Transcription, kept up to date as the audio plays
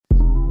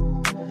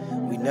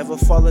never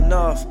falling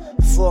off.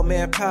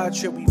 4-man power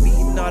trip, we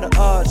beating all the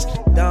odds.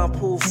 Don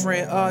Pool,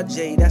 friend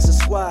RJ, that's a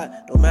squad.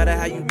 No matter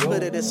how you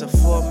put it, it's a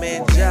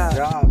 4-man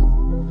job.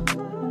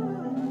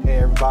 Hey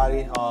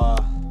everybody,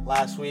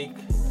 last week,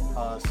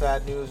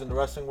 sad news in the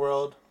wrestling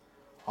world.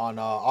 On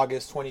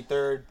August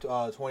 23rd,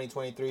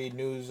 2023,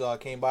 news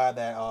came by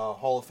that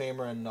Hall of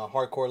Famer and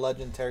hardcore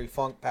legend Terry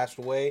Funk passed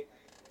away.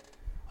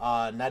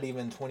 Not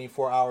even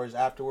 24 hours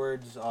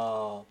afterwards,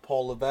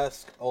 Paul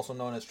Levesque, also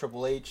known as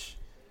Triple H,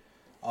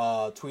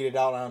 tweeted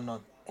out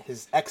on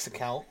his X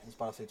account, I was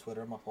about to say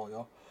Twitter, my fault,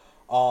 y'all,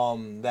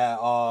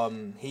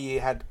 that he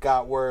had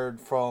got word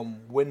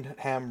from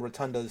Wyndham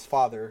Rotunda's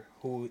father,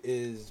 who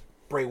is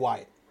Bray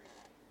Wyatt.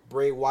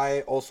 Bray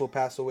Wyatt also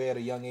passed away at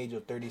a young age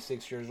of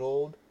 36 years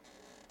old.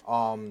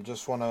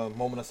 Just want a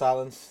moment of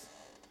silence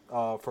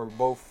for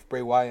both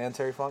Bray Wyatt and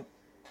Terry Funk.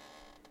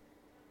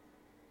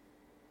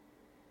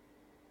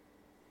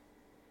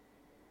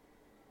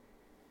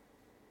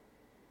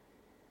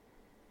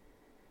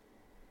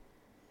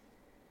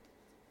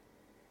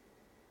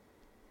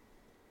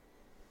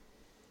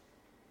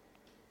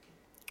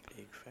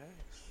 Big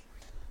facts.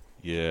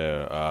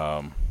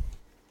 Yeah.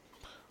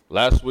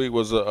 Last week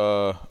was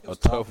a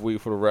tough week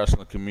for the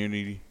wrestling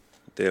community.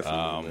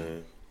 Definitely,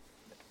 man.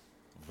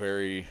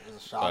 Very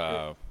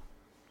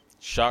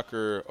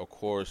shocker, of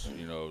course,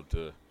 you know,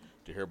 to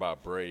hear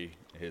about Bray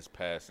and his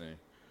passing.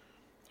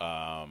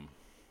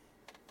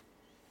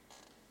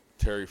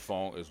 Terry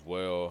Funk as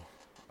well,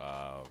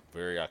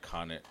 very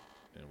iconic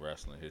in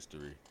wrestling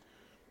history.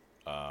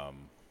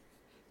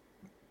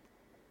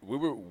 We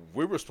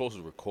were supposed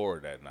to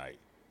record that night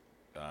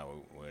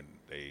when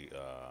they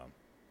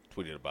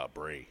tweeted about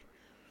Bray.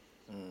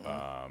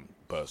 Mm-hmm.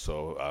 But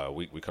so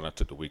we kind of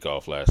took the week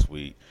off last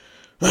week.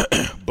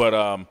 But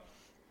of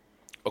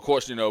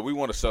course, you know, we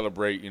want to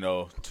celebrate, you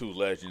know, two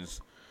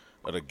legends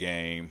of the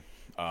game.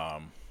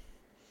 I'm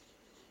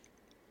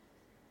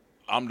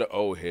the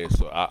old head,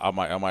 so I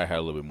might have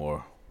a little bit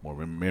more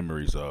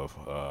memories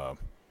of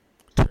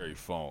Terry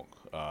Funk.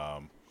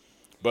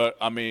 But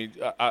I mean,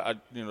 I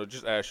you know,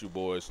 just ask you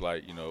boys,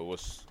 like, you know,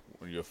 what's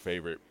one of your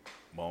favorite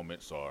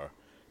moments or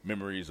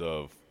memories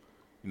of,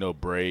 you know,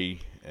 Bray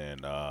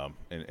and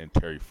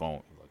Terry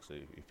Funk, like,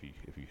 say, if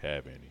you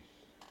have any.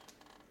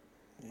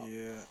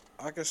 Yeah,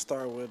 I could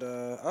start with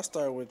I'll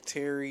start with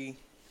Terry.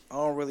 I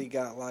don't really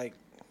got like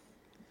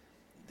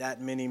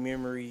that many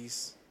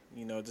memories,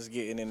 you know, just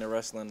getting into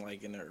wrestling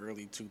like in the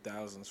early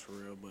 2000s for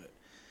real, but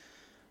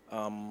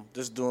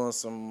just doing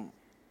some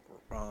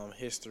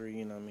history,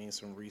 you know what I mean,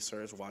 some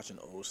research, watching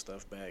old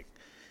stuff back.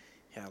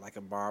 Had like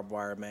a barbed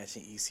wire match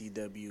in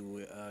ECW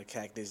with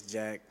Cactus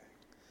Jack.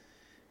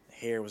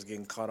 Hair was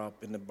getting caught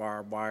up in the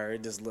barbed wire.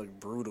 It just looked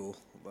brutal.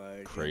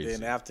 Like, crazy.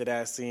 And then after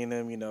that, seeing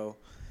him, you know,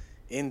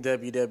 in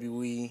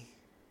WWE,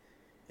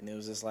 and it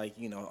was just like,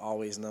 you know,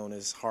 always known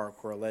as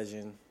hardcore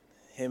legend.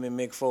 Him and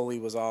Mick Foley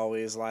was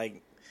always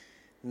like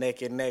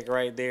neck and neck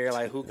right there,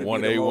 like who could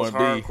be the most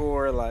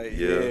hardcore? Like,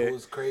 yeah, it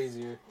was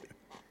crazier.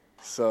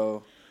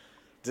 So,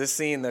 just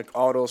seeing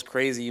all those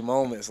crazy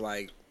moments,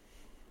 like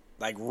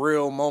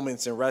real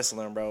moments in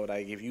wrestling, bro.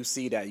 Like if you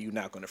see that, you're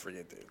not gonna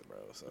forget this, bro.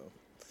 So,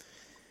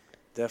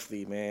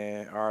 definitely,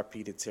 man.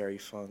 R.I.P. to Terry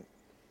Funk.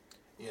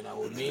 You know,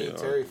 with me,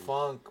 Terry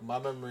Funk, my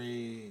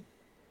memory.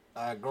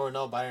 Growing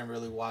up, I didn't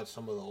really watch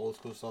some of the old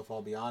school stuff,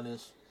 I'll be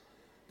honest.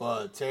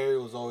 But Terry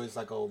was always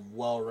like a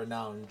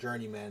well-renowned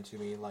journeyman to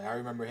me. Like, I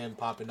remember him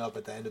popping up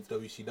at the end of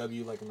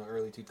WCW, like in the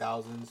early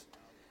 2000s.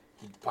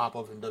 He'd pop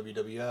up in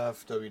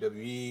WWF,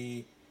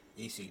 WWE,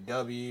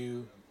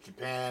 ECW,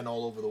 Japan,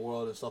 all over the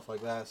world and stuff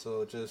like that.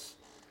 So just,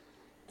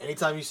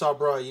 anytime you saw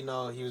bro, you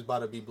know, he was about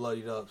to be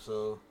bloodied up.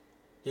 So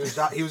he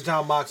was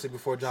John Moxley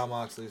before John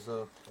Moxley.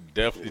 So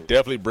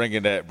definitely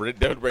bringing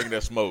that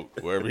smoke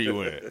wherever he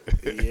went.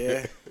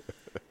 Yeah.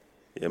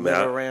 Yeah, man.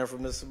 Never ran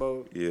from the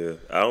smoke. Yeah,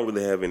 I don't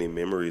really have any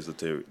memories of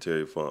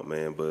Terry Funk,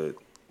 man. But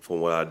from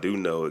what I do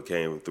know, it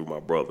came through my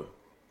brother.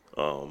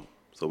 So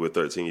we're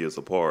 13 years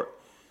apart.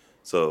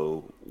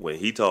 So when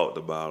he talked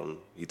about him,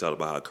 he talked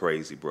about how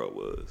crazy bro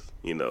was.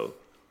 You know,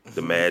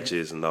 the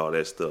matches and all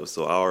that stuff.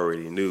 So I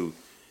already knew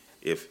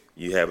if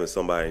you having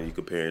somebody and you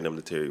comparing them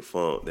to Terry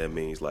Funk, that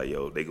means like,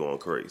 yo, they going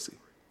crazy.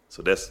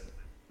 So that's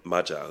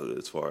my childhood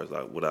as far as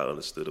like what I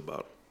understood about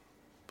him.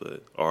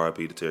 But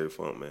R.I.P. to Terry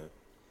Funk, man.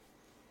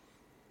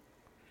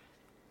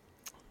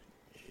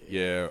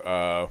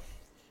 Yeah,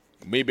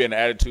 me being an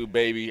attitude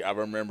baby, I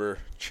remember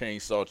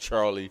Chainsaw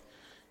Charlie.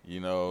 You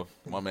know,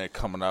 my man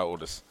coming out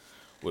with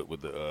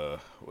the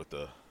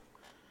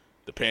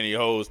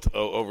pantyhose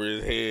over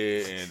his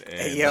head and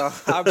hey, yo,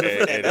 I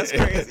remember that. That's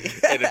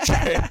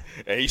crazy.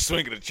 And he's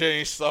swinging the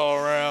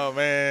chainsaw around,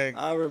 man.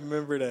 I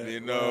remember that.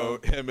 You know,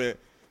 him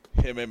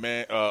and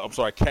man,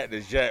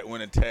 Cactus Jack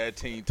winning tag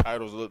team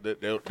titles.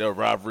 Their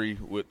rivalry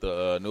with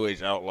the New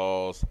Age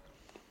Outlaws.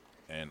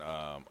 And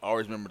I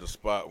always remember the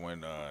spot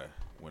when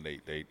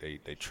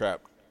they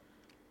trapped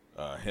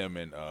him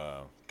and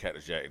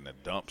Cactus Jack in the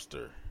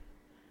dumpster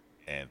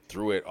and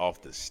threw it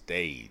off the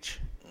stage.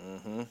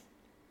 Mm-hmm.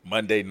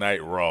 Monday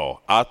Night Raw.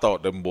 I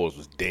thought them boys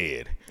was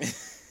dead.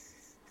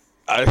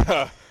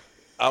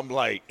 I'm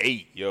like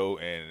 8, yo,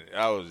 and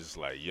I was just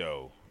like,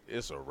 yo,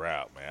 it's a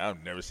wrap, man.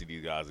 I've never seen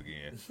these guys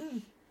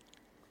again.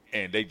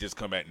 And they just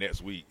come back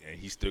next week, and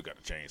he still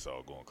got the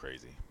chainsaw going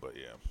crazy. But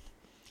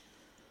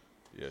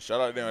yeah,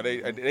 shout out to them.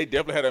 They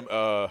definitely had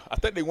a. I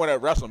think they won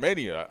at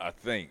WrestleMania. I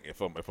think,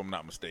 if I'm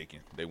not mistaken,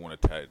 they won a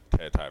tag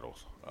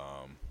titles.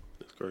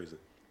 That's crazy.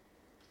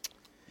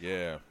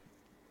 Yeah,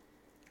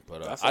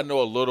 but I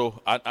know a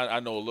little. I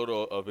know a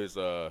little of his.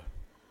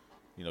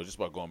 Just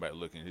by going back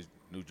looking his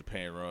New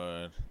Japan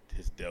run,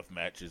 his death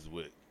matches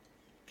with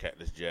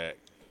Cactus Jack.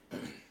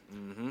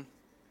 Mm-hmm.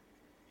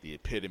 The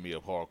epitome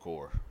of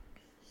hardcore.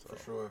 So.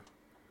 For sure.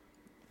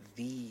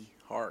 The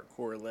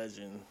hardcore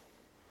legend.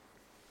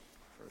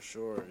 For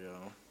sure, yo.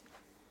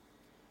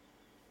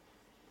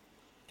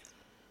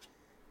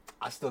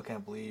 I still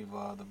can't believe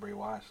the Bray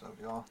Wyatt stuff,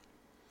 y'all.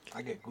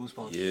 I get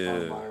goosebumps Yeah.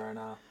 talking about it right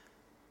now.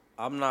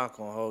 I'm not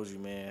gonna hold you,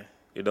 man.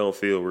 It don't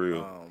feel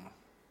real.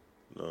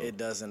 No. It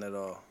doesn't at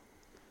all.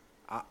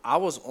 I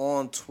was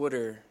on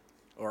Twitter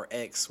or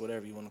X,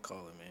 whatever you want to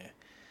call it, man.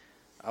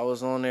 I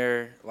was on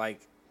there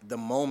like the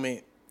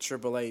moment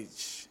Triple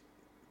H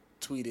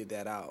tweeted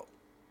that out,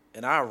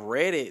 and I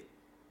read it.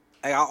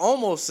 Like, I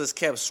almost just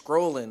kept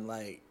scrolling,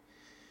 like,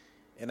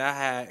 and I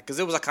had, because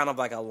it was kind of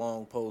like a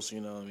long post, you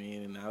know what I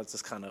mean? And I was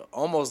just kind of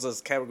almost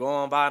just kept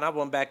going by, and I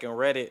went back and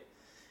read it.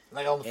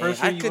 Like on the And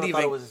first I read, you couldn't thought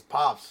it even- was his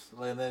pops,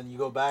 and then you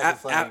go back,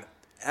 it's like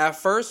At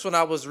first, when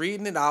I was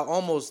reading it, I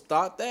almost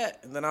thought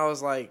that, and then I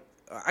was like,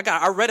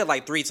 I read it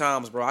like 3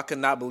 times, bro. I could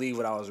not believe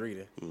what I was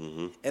reading.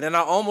 Mm-hmm. And then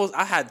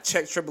I had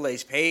checked Triple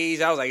H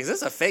page. I was like, is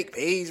this a fake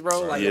page,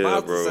 bro? Like, am Yeah,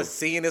 I bro. just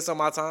seeing this on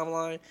my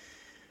timeline?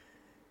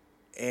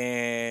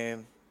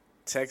 And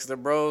text the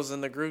bros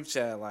in the group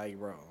chat like,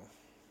 bro,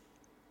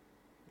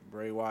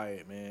 Bray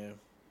Wyatt, man.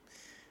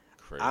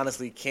 Crazy.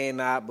 Honestly,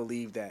 cannot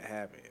believe that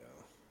happened, yo.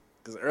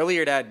 Because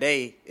earlier that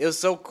day, it was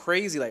so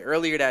crazy. Like,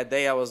 earlier that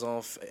day, I was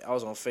on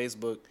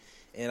Facebook,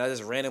 and I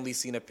just randomly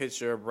seen a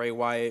picture of Bray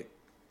Wyatt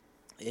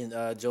and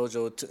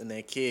JoJo and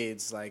their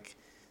kids, like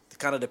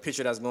kind of the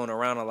picture that's going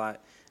around a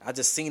lot. I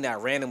just seen that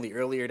randomly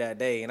earlier that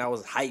day, and I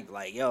was hyped,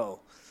 like, yo,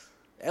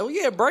 oh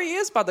yeah, Bray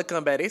is about to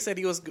come back. They said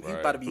he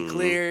about to be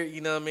cleared,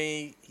 you know what I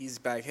mean? He's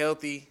back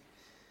healthy.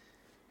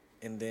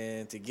 And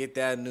then to get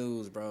that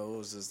news, bro, it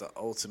was just the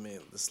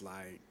ultimate, just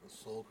like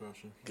soul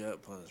crushing.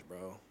 gut punch,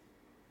 bro.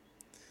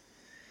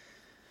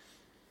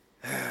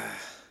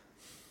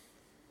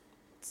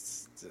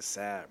 It's just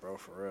sad, bro,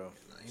 for real.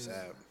 He's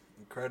Sad.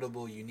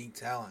 incredible, unique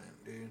talent,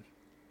 dude.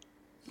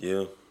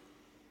 Yeah.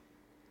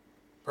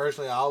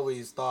 Personally, I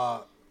always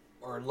thought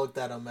or looked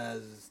at him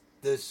as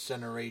this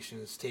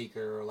generation's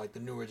Taker, or like the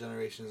newer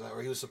generations,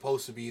 or he was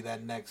supposed to be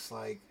that next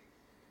like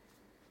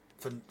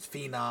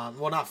phenom.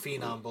 Well, not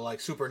phenom, but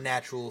like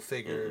supernatural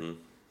figure,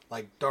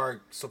 like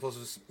dark,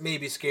 supposed to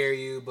maybe scare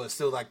you, but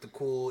still like the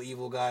cool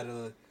evil guy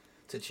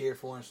to cheer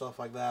for and stuff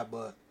like that.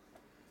 But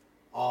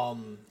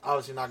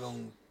obviously not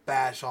gonna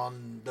bash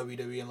on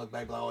WWE and look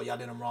back like, oh, y'all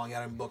did him wrong,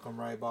 y'all didn't book him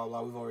right, blah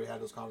blah. We've already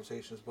had those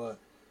conversations, but.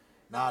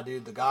 Nah,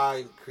 dude, the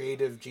guy,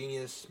 creative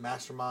genius,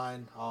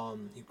 mastermind.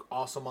 He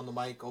awesome on the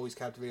mic, always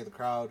captivated the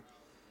crowd.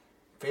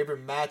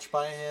 Favorite match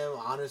by him,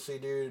 honestly,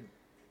 dude.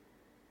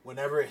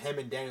 Whenever him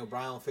and Daniel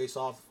Bryan face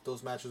off,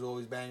 those matches were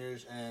always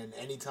bangers. And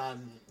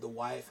anytime the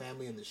Wyatt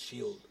family and the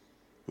Shield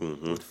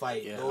would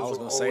fight, Yeah, I those was were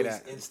gonna say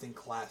always that. instant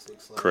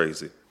classics. Like,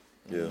 Crazy.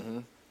 Yeah.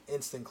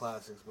 instant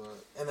classics, but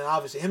and then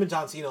obviously him and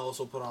John Cena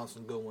also put on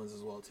some good ones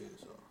as well too.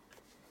 So.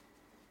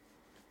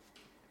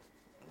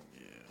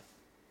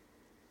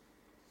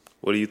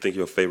 What do you think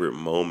your favorite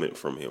moment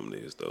from him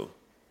is, though?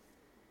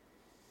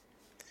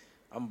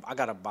 I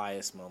got a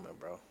biased moment,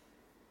 bro.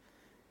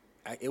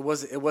 It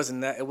was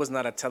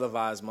not a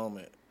televised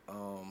moment.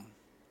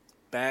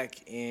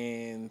 Back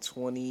in this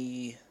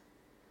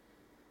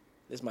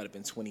might have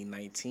been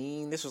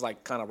 2019. This was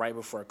like kind of right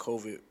before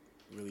COVID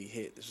really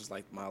hit. This was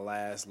like my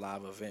last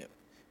live event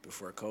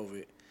before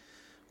COVID.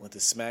 Went to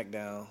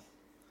SmackDown,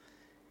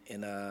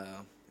 and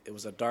it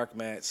was a dark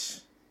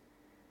match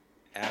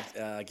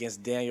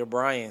against Daniel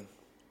Bryan.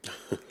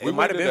 We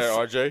went to that,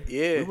 RJ.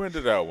 Yeah. We went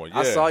to that one. Yeah.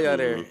 I saw y'all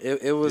there.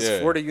 It was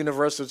for the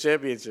Universal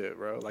Championship,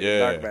 bro. Like a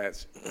dark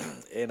match.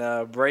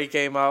 And Bray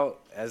came out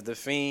as the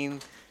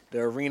Fiend. The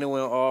arena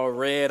went all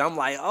red. I'm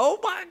like, oh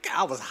my God.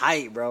 I was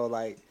hyped, bro.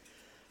 Like,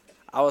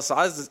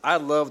 I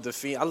love the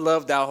Fiend. I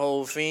love that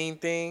whole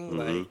Fiend thing.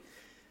 Like,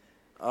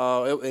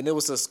 and it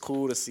was just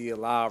cool to see it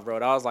live, bro.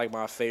 That was like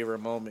my favorite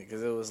moment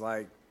because it was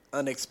like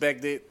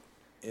unexpected.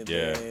 And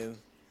then,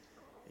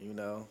 you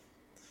know,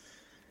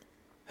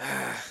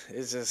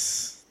 it's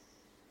just,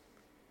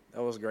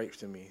 that was great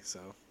to me. So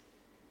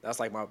that's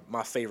like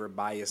my favorite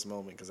bias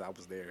moment because I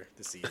was there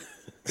to see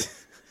it.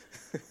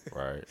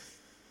 Right.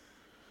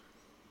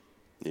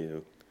 Yeah.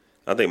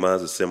 I think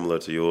mine's is similar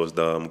to yours,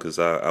 Dom, because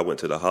I went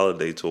to the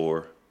holiday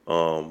tour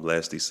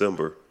last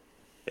December,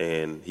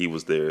 and he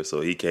was there.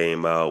 So he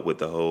came out with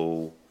the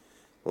whole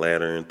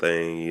lantern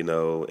thing, you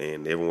know,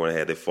 and everyone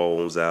had their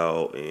phones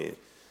out, and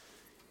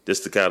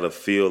just to kind of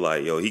feel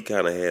like, yo, he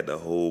kind of had the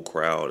whole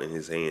crowd in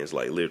his hands,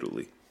 like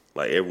literally.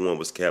 Like everyone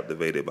was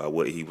captivated by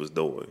what he was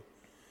doing.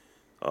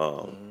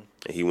 And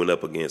he went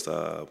up against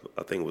I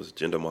think it was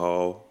Jinder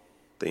Mahal.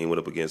 Then he went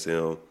up against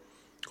him.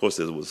 Of course,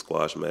 this was a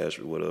squash match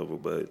or whatever,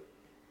 but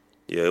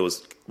yeah, it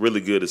was really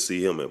good to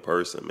see him in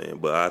person, man.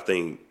 But I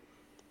think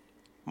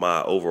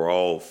my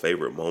overall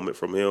favorite moment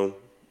from him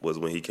was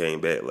when he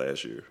came back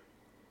last year.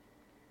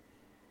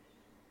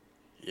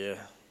 Yeah.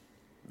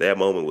 That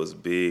moment was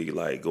big,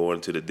 like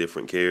going to the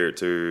different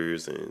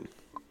characters and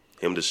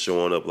him just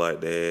showing up like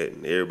that,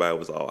 and everybody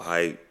was all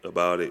hyped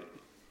about it.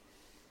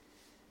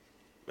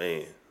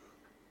 Man.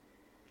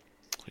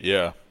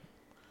 Yeah.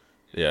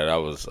 Yeah, that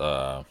was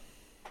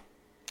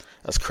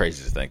that's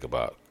crazy to think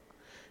about.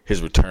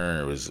 His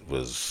return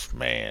was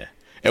man.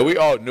 And we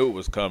all knew it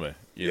was coming,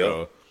 you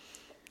know.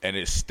 And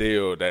it's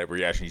still that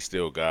reaction he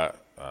still got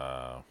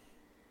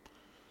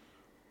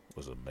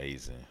was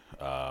amazing.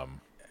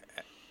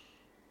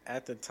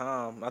 At the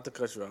time, not to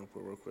cut you off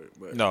real quick,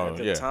 but No, at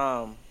the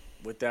time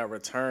with that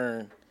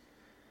return,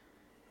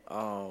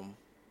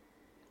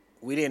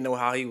 we didn't know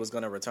how he was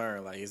gonna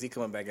return. Like, is he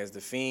coming back as the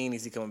Fiend?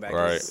 Is he coming back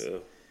as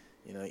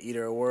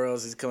Eater of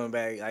Worlds? Is he coming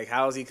back? Like,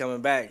 how is he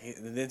coming back?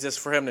 And then just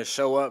for him to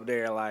show up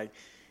there, like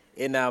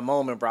in that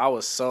moment, bro, I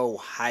was so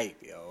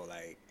hyped, yo.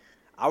 Like,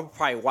 I would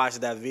probably watch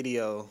that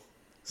video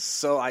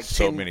so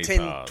 10,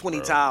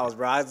 20 times,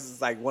 bro.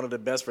 It's like one of the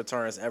best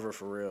returns ever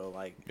for real.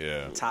 Like,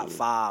 top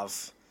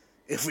 5.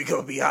 If we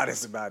gonna be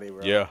honest about it,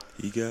 bro. Yeah.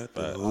 He got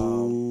the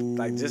whole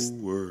like just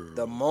world.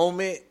 The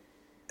moment,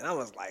 and I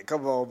was like,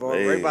 "Come on, bro,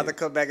 we're about to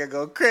come back and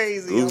go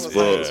crazy."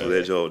 Goosebumps when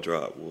that jaw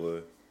drop,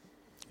 boy.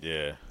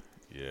 Yeah.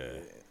 Yeah.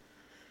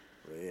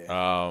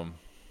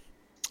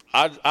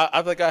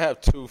 I think I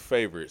have 2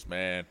 favorites,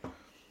 man.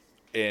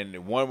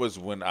 And one was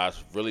when I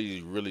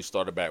really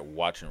started back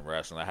watching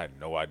wrestling. I had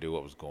no idea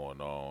what was going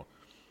on.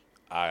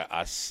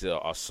 I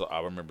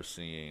remember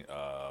seeing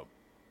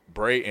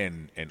Bray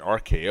and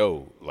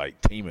RKO like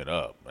teaming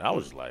up. And I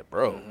was like,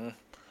 bro,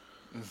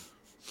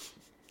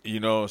 you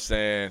know what I'm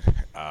saying?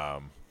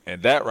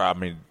 And that, I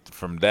mean,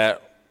 from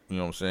that, you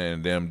know what I'm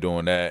saying, them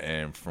doing that,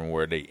 and from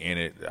where they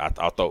ended, I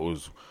thought it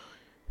was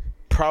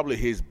probably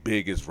his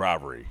biggest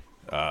rivalry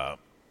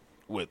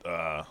with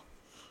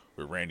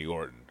Randy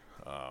Orton.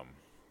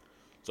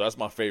 So that's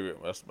my favorite.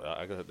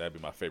 I guess that'd be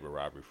my favorite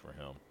rivalry for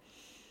him.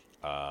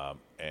 I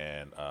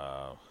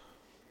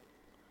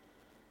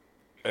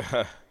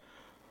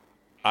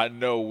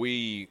know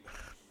when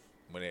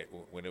it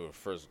was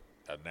first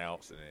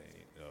announced and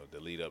the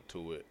lead up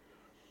to it,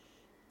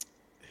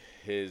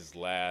 his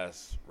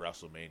last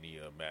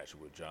WrestleMania match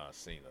with John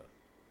Cena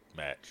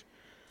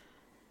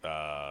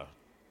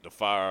the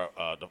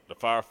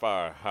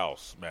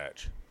Firehouse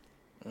match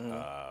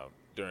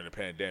during the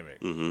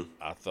pandemic,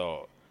 I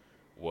thought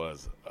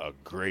was a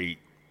great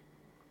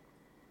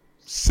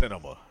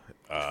cinema.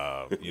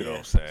 You know what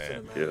I'm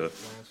saying?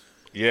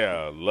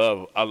 Yeah,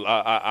 love.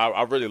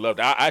 I really loved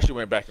it. I actually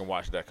went back and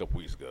watched that a couple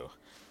weeks ago.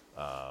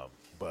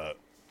 But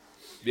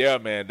yeah,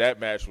 man, that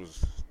match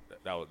was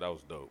dope. That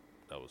was dope.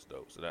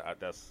 So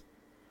that's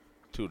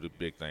 2 of the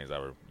big things I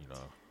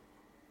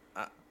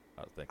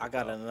think. I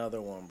got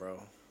another one,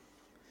 bro.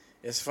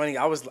 It's funny.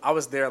 I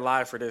was there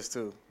live for this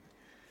too.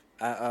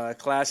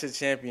 Clash of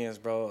Champions,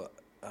 bro.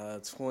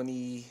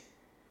 20.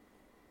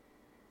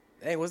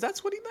 Hey, was that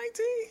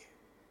 2019?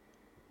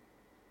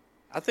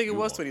 I think it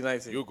was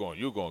 2019. You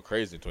were going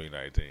crazy in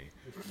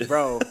 2019,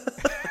 bro.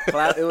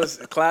 It was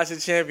Clash of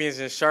Champions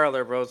in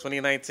Charlotte, bro.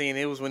 2019.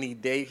 It was when he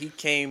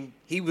came.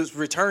 He was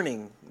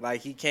returning.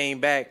 Like, he came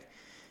back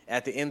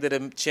at the end of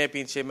the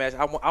championship match.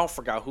 I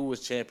forgot who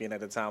was champion at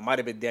the time. Might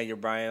have been Daniel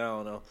Bryan. I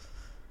don't know.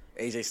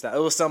 AJ Styles.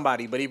 It was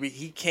somebody, but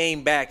he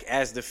came back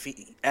as the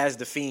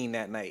Fiend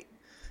that night.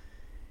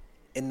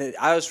 And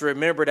I just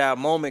remember that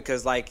moment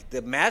because, like,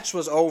 the match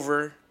was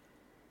over.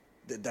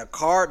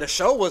 The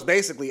show was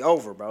basically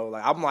over, bro.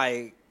 Like, I'm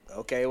like,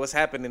 okay, what's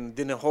happening?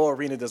 Then the whole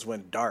arena just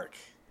went dark.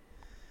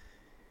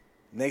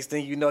 Next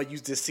thing you know, you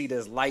just see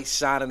this light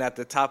shining at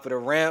the top of the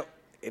ramp.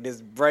 It is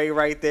Bray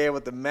right there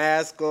with the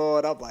mask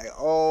on. I'm like,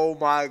 oh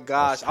my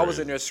gosh. I was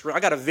in there screaming.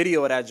 I got a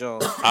video of that, John.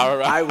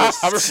 I was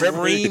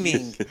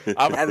screaming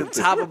at the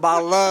top of my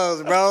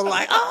lungs, bro.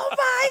 Like, oh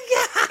my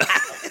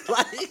God.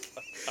 Like,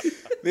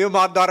 me and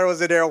my daughter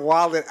was in there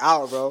wilding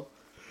out, bro.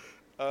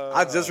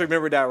 I just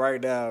remembered that right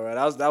now,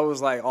 bro. That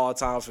was like all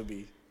time for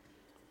me.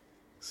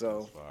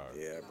 So,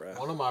 yeah, bro.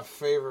 One of my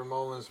favorite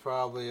moments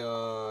probably,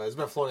 it's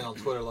been floating on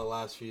Twitter the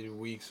last few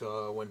weeks,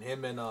 when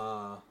him and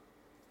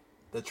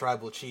the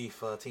Tribal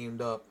Chief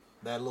teamed up.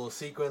 That little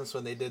sequence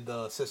when they did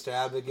the Sister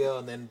Abigail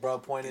and then bro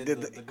pointed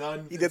the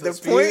gun. He did the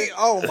point?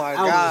 Oh, my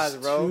gosh,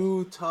 bro.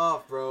 Too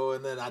tough, bro.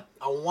 And then I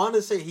want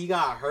to say he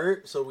got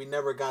hurt, so we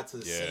never got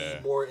to see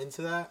more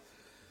into that.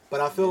 But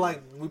I feel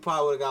like we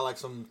probably would have got like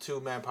some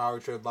 2-man power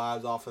trip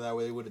vibes off of that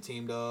where they would have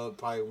teamed up,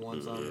 probably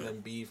won some and then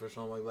beef or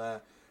something like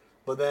that.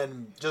 But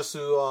then just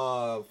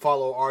to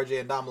follow RJ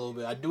and Dom a little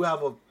bit, I do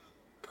have a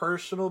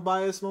personal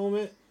bias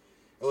moment.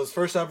 It was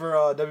first ever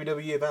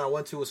WWE event I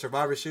went to, was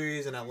Survivor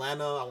Series in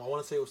Atlanta. I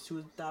want to say it was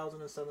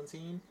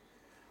 2017.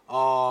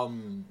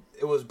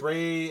 It was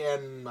Bray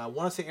and I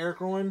want to say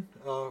Eric Rowan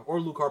or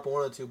Luke Harper,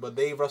 one of the two, but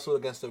they wrestled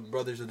against the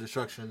Brothers of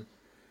Destruction.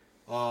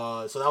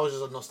 So that was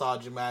just a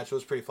nostalgic match. It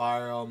was pretty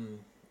fire.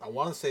 I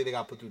want to say they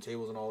got put through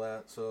tables and all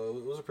that, so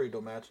it was a pretty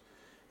dope match.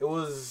 It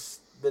was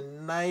the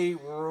night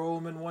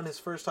Roman won his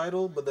first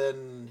title, but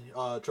then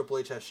Triple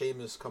H had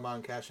Sheamus come out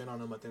and cash in on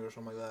him, I think, or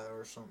something like that,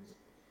 or something.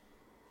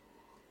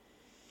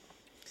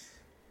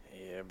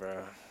 Yeah,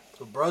 bro.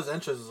 So bro's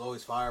entrance is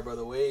always fire, bro.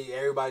 The way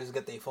everybody just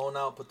get their phone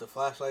out, put the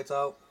flashlights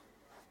out.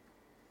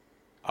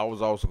 I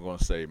was also going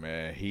to say,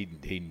 man, he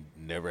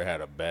never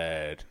had a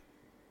bad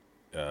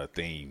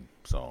theme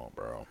song,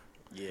 bro.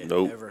 Yeah,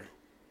 Nope. never.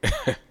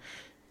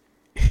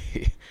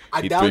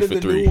 I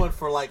downloaded the new one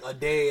for like a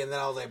day, and then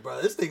I was like, bro,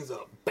 this thing's a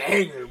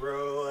banger,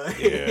 bro.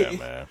 Yeah,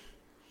 man.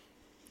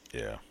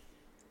 Yeah.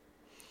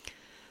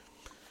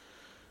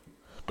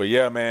 But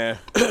yeah, man,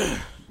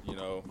 you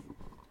know,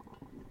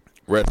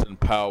 rest in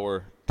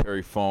power,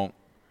 Terry Funk.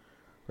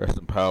 Rest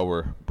in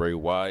power, Bray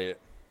Wyatt.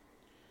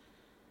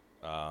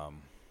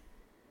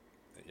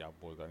 Y'all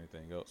boys got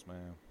anything else,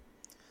 man?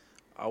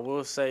 I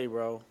will say,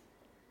 bro,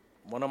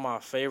 one of my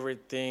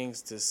favorite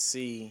things to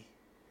see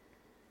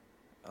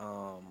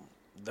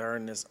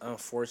during this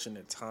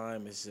unfortunate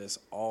time is just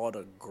all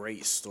the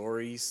great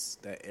stories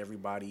that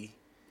everybody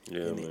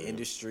in the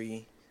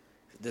industry,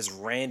 just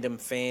random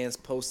fans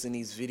posting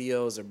these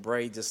videos of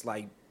Bray just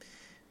like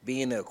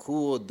being a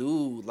cool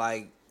dude,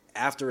 like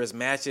after his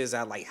matches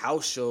at like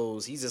house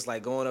shows, he's just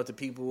like going up to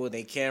people with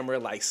their camera,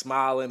 like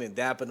smiling and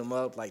dapping them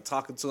up, like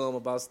talking to them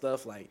about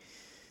stuff, like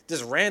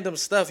just random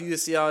stuff. You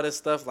just see all this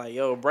stuff, like,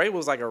 yo, Bray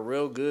was like a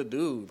real good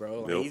dude,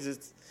 bro. Like, Yep.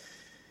 he's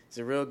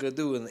a real good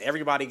dude, and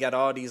everybody got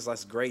all these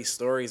like great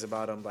stories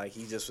about him. Like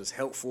he just was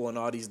helpful in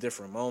all these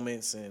different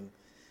moments, and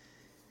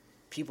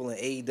people in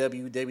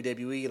AEW,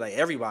 WWE, like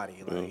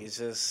everybody, like it's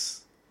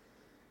just,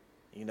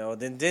 you know.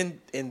 Then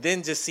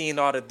just seeing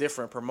all the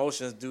different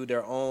promotions do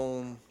their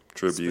own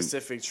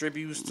specific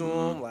tributes to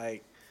him,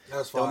 like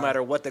That's no fire.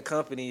 matter what the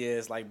company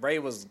is, like Bray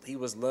was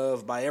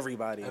loved by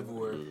everybody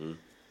Everywhere.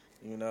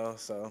 you know.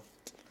 So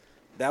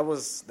that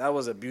was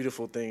a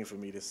beautiful thing for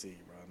me to see,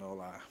 bro. No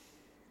lie.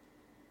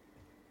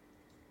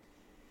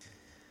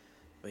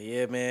 But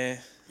yeah, man.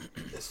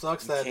 It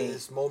sucks that can't-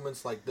 it's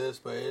moments like this,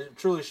 but it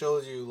truly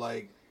shows you,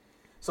 like,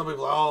 some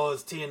people are, oh,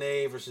 it's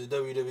TNA versus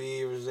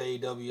WWE versus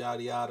AEW,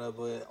 yada yada.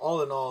 But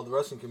all in all, the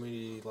wrestling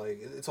community, like,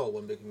 it's all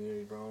one big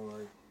community, bro.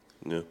 Like,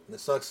 Yeah. and it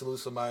sucks to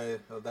lose somebody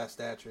of that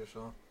stature.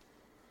 So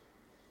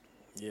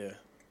Yeah,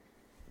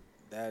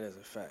 that is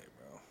a fact,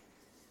 bro.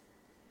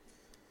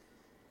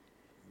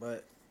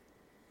 But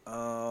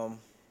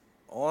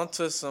on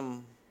to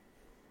some,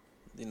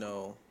 you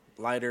know,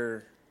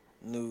 lighter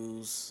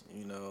news.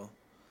 You know,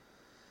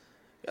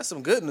 got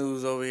some good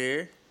news over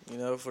here. You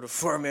know, for the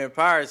 4-man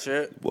Power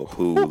Trip. Well,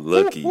 who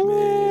lucky,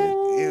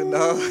 man? You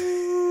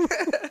know,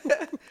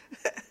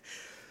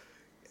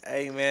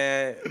 hey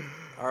man,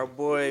 our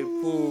boy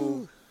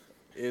Pooh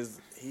is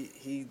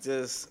he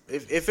just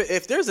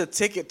if there's a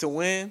ticket to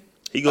win,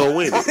 He gonna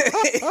win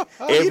it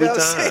every know what I'm time.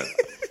 saying?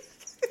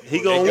 He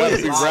It gonna gotta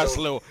win be it.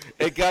 wrestling.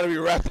 It gotta be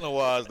wrestling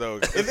wise though,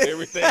 because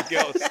everything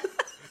else,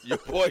 your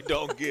boy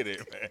don't get it,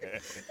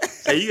 man.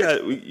 Hey, you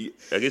got.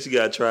 I guess you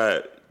gotta try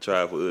it.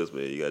 Try it for us,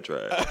 man. You gotta try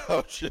it.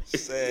 I'm just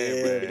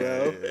saying,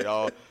 Yeah,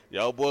 man.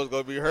 Y'all boys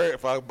gonna be hurt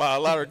if I buy a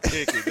lottery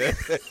ticket.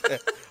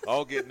 I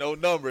don't get no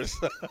numbers.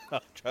 I'm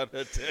trying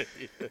to tell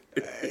you.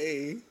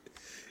 Hey,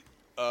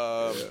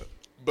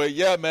 But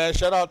yeah, man,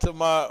 shout out to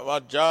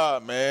my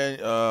job,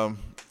 man.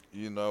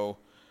 You know,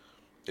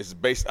 it's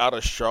based out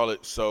of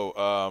Charlotte,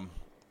 so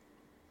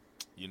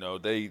you know,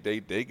 they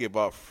give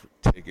out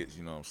tickets,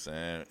 you know what I'm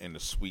saying, and the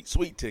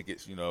sweet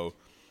tickets, you know,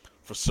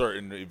 for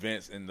certain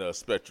events in the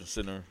Spectrum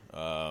Center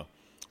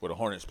where the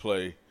Hornets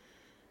play.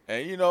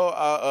 And you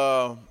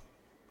know,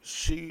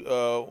 she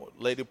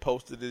lady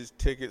posted these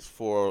tickets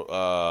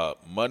for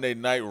Monday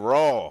Night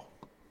Raw,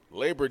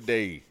 Labor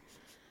Day.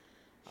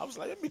 I was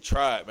like, let me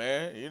try it,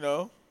 man. You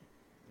know,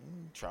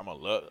 try my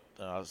luck.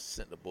 I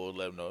sent the boys,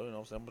 let them know. You know what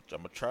I'm saying? I'm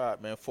gonna try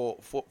it, man.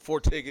 Four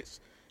tickets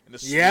in the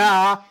suite,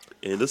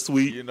 And the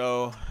sweet you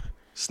know.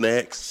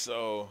 snacks,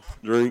 So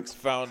drinks.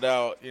 found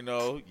out, you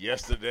know,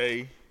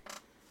 yesterday,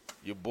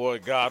 your boy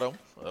got them.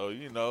 So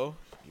you know,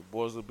 your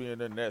boys will be in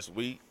there next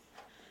week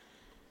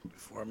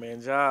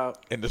 4-man job.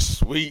 in the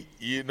suite.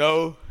 You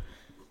know,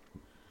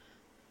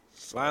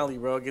 Finally,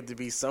 bro, get to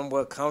be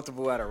somewhat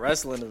comfortable at a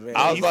wrestling event.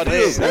 I was about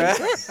to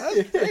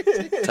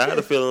say, Tired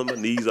of feeling my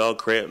knees all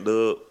cramped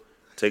up,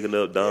 taking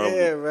up Dom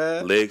Yeah,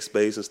 man. leg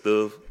space and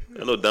stuff.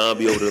 I know Dom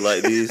be over there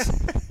like this.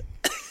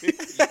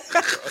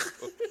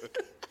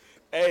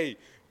 hey,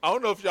 I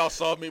don't know if y'all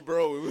saw me,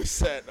 bro. We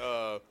was at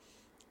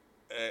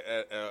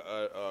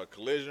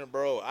Collision,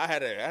 bro. I had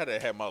to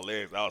have my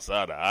legs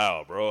outside the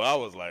aisle, bro. I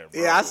was like,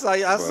 bro, Yeah, I saw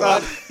you. I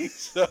saw.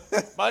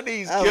 my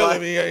knees I killing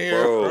like- me in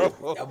here, Bro.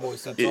 bro. that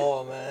boy's so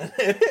tall, man.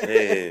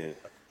 Man,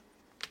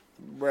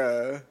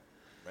 Bruh.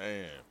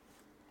 Man,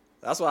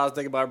 That's why I was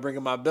thinking about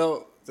bringing my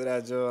belt to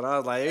that joint. I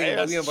was like, hey, Hey, we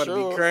that's about to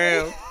true. be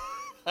crammed.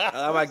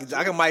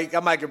 I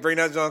might could bring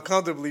that joint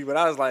comfortably, but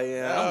I was like,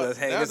 yeah, I'm just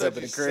hanging this up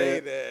in the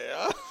crib.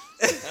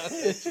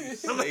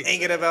 I'm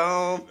hanging up at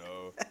home.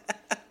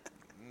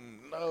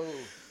 No.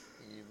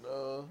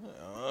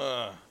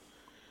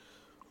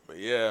 But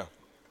yeah,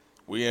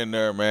 we in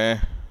there,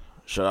 man.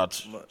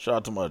 Shout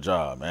out to my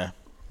job, man.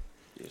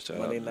 Yeah, shout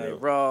Monday out to Night them.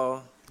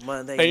 Raw,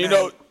 Monday And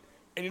night.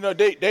 you know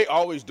they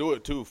always do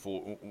it too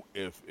for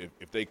if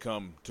they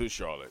come to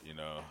Charlotte.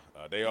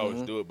 They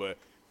always do it, but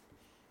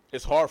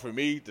it's hard for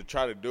me to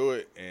try to do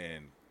it.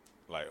 And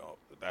like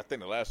I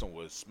think the last one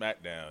was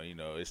SmackDown.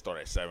 It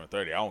started at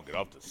 7:30. I don't get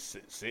off to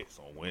 6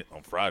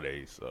 on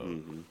Fridays, so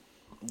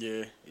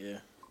Yeah.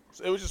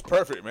 so it was just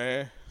perfect,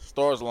 man.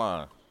 Stars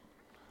line.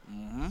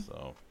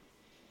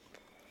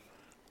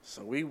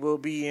 So we will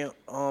be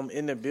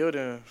in the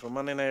building for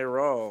Monday Night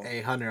Raw.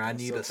 Hey, Hunter, I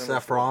need a September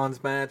Seth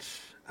Rollins match.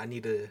 I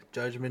need a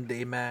Judgment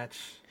Day match.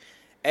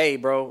 Hey,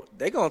 bro,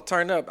 they gonna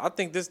turn up. I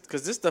think this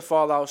is the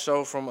Fallout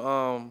show from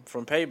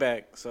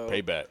Payback. So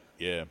Payback,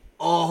 yeah.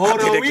 Oh, hold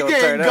think on. they We gonna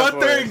getting turn up for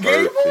Gunther it. and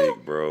Gable?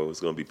 Perfect, bro. It's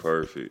gonna be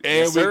perfect.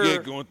 And Yes, we sir.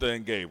 get Gunther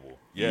and Gable.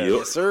 Yeah. Yep.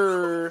 yes,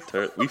 sir.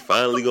 We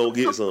finally gonna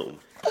get something.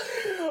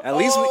 At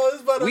least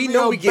it's about to we be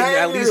know a we getting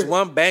at banger. least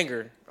one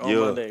banger on Yeah.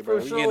 Monday, bro.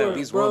 For We sure, getting at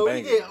least bro. one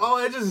banger.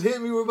 It just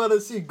hit me. We're about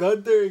to see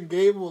Gunther and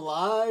Gable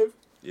live.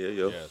 Yeah,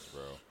 yo. Yes,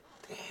 bro.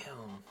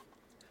 Damn.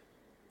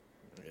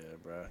 Yeah,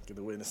 bro. Get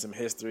to witness some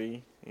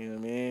history. You know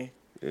what I mean?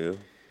 Yeah. Gonna be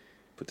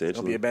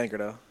Potentially. a banger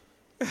though.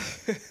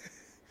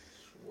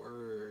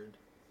 Word.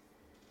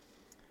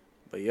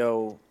 But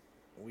yo,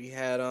 we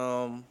had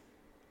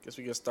guess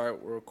we can start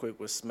real quick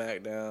with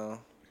SmackDown.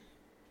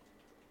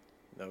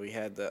 We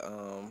had the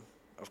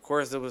of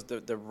course there was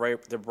the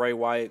Bray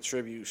Wyatt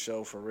tribute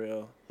show for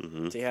real.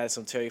 Mm-hmm. They had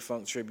some Terry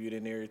Funk tribute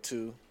in there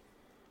too.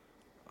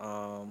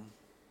 LA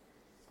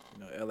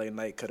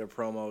Knight cut a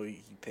promo.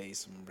 He paid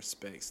some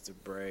respects to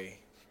Bray.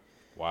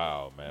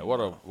 Wow, man. What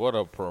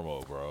a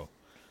promo, bro.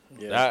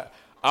 Yeah,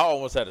 I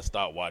almost had to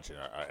stop watching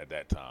at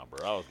that time,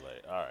 bro. I was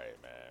like, all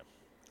right, man.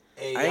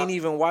 Hey, I ain't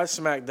even watched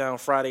SmackDown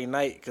Friday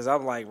night because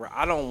I'm like, bro,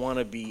 I don't want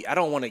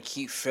to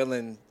keep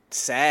feeling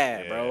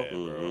sad, bro. Yeah,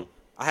 bro.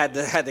 I had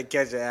to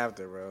catch it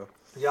after, bro.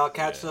 y'all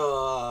catch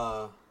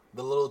the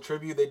little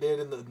tribute they did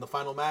in the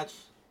final match?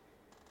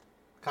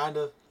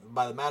 Kinda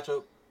by the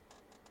matchup.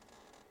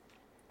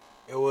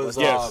 It was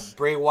Yes.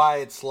 Bray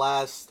Wyatt's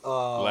last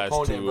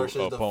opponent two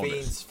versus the opponents.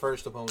 Fiend's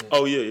first opponent.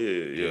 Oh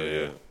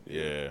yeah.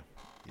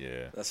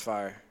 That's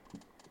fire.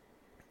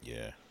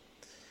 Yeah.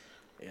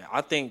 Yeah,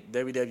 I think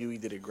WWE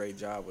did a great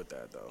job with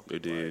that, though. They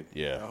did.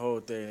 Yeah. The whole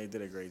thing, they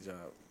did a great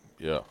job.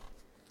 Yeah.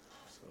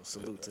 So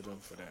salute to them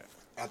for that.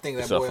 I think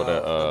that Except boy, for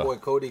that, that boy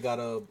Cody got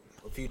a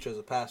future as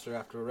a pastor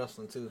after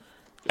wrestling too.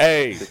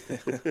 Hey,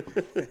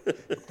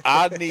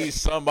 I need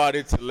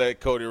somebody to let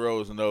Cody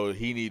Rhodes know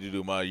he need to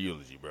do my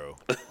eulogy, bro.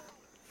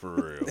 For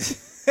real.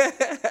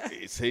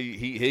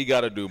 He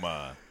got to do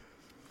mine.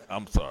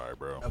 I'm sorry,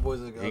 bro. That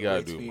boy's a He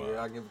gotta great do speaker. mine.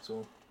 I'll give it to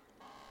him.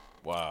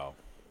 Wow.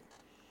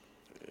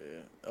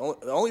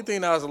 The only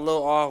thing that was a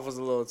little off was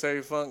a little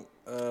Terry Funk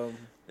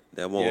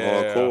That one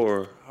Yeah.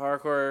 hardcore.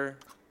 hardcore.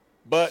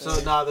 But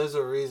So now there's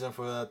a reason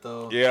for that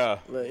though. yeah,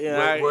 But,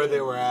 yeah, Where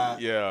they were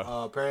at. Yeah.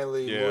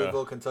 Apparently, Yeah.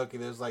 Louisville, Kentucky.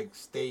 There's like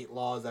state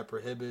laws that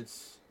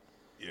prohibits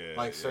yeah,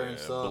 like certain yeah.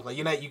 stuff. Like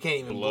you can't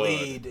even blood.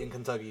 bleed in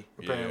Kentucky.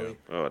 Apparently,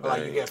 Yeah. Oh, Or, like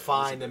you dang. get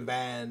fined and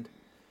banned.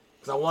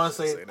 Because I want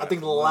to say, Say I that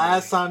think the for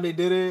last time they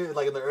did it,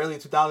 like in the early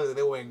 2000s,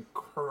 they went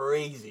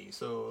crazy.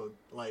 So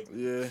like,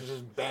 Yeah. it's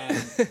just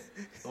banned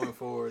going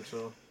forward.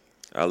 So.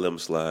 I let him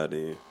slide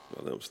in.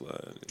 I just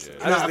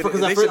did- Because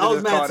they at first should've I was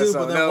just mad called it too, but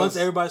something then once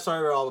else. everybody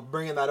started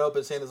bringing that up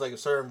and saying there's like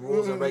certain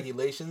rules and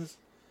regulations,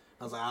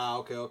 I was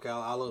like, okay,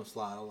 I'll let him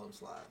slide.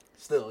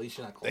 Still, he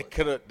should not call They it.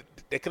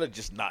 could have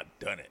just not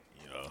done it,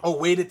 you know. Oh,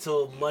 waited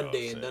till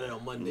Monday what and I'm done it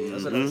on Monday.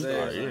 That's what I'm Or,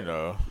 saying.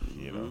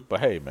 you know. But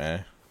hey,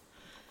 man,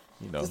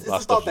 It's a the lot of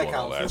thought stuff that going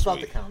on counts. It's last thought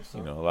week. that counts, so.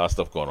 A lot of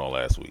stuff going on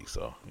last week,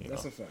 so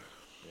That's a fact.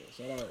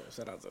 Yeah,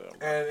 shout out to them.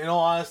 And in all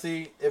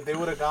honesty, if they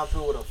would have gone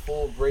through with a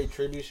full Bray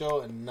tribute show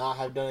and not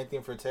have done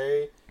anything for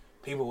Terry,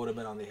 people would have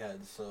been on their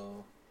heads.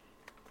 So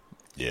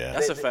yeah.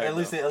 That's a fact, At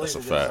least though. they did That's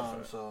a fact.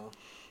 something. So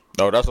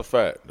No, that's a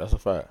fact. That's a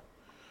fact.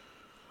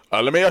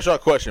 Let me ask y'all a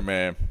question,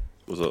 man.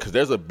 What's up? Because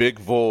there's a big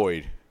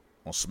void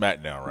on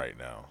SmackDown right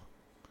now.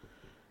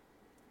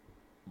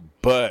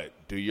 But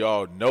do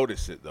y'all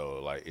notice it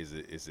though? Like, is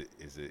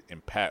it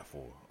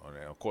impactful? And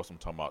of course, I'm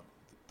talking about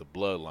the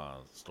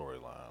Bloodline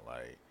storyline.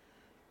 Like,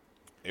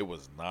 it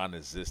was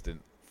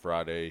non-existent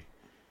Friday.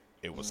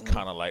 It was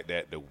kind of like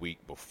that the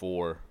week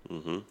before.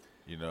 Mm-hmm.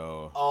 You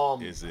know,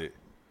 is it?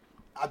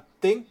 I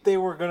think they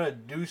were gonna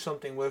do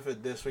something with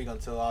it this week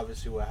until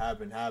obviously what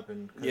happened.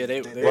 'Cause Yeah, they-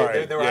 they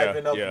Right, were yeah,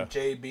 hyping up yeah.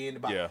 Jay being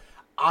about. Yeah.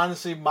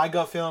 Honestly, my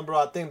gut feeling, bro,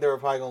 I think they were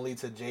probably gonna lead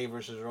to Jay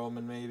versus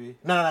Roman, maybe.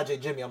 No, not Jay,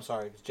 Jimmy. I'm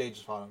sorry, 'cause Jay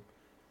just fought him.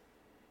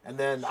 And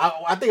then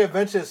I think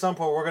eventually at some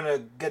point we're gonna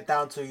get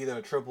down to either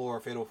a triple or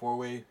a fatal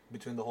 4-way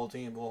between the whole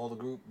team, the whole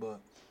group. But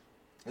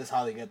it's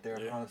how they get there,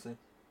 Yeah. honestly.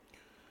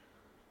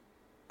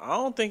 I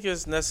don't think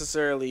it's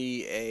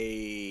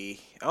necessarily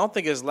I don't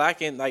think it's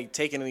lacking like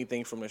taking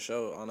anything from the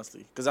show,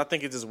 honestly, because I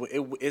think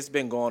it's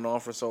been going on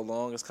for so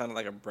long. It's kind of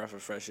like a breath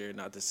of fresh air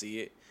not to see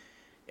it,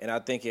 and I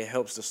think it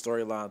helps the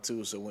storyline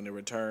too. So when it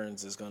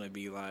returns, it's gonna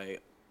be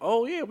like,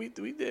 oh yeah, we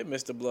did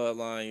miss the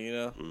bloodline, you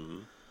know. Mm-hmm.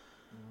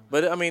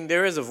 But I mean,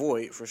 there is a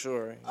void for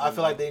sure. I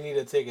feel like they need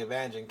to take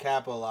advantage and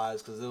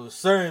capitalize because there was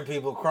certain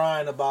people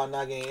crying about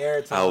not getting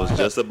airtime. I was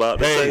just about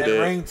to say and that.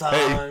 ring time,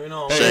 Hey, you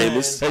know.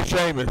 Sheamus. Man. Hey,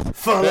 Sheamus.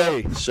 Fuck.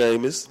 Hey,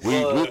 Sheamus.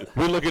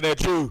 we're looking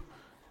at you.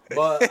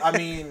 But I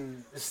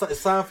mean, it's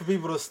time for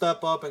people to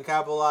step up and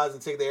capitalize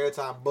and take the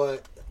airtime.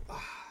 But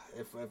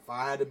if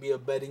I had to be a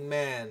betting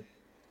man,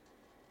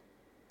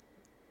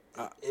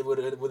 it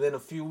would within a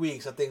few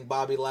weeks. I think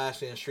Bobby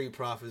Lashley and Street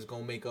Profits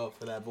gonna make up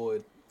for that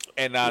void.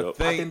 And I Yep.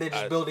 I think they're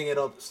just building it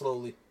up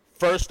slowly.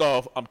 First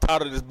off, I'm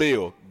tired of this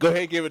bill. Go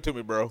ahead and give it to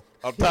me, bro.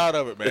 I'm tired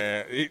of it,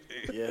 man.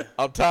 Yeah.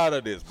 I'm tired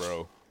of this,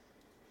 bro.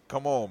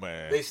 Come on,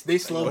 man. They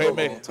slow Go ahead,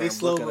 rolling. man. They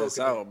slow looking us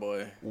rolling. out,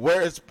 boy.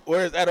 Where's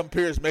Adam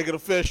Pearce? Make it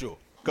official.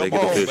 Come Make it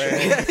on,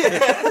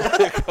 official.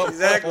 man. Come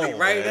Exactly, on,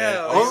 right man.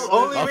 now.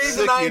 Only I'm reason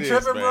sick I of ain't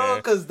this, tripping, bro, man.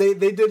 because they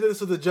did this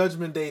with the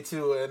Judgment Day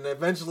too, and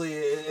eventually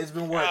it's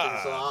been working.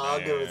 So I'll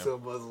man. give it to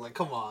them. But it's like,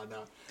 come on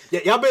now. Yeah,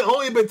 y'all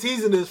only been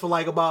teasing this for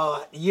like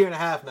about a year and a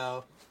half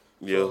now.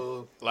 Yeah.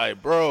 So, Like,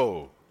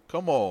 bro,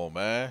 come on,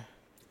 man.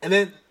 and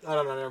then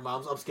no, never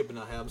mind. I'm skipping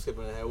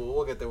ahead.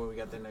 We'll get there when we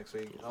get there next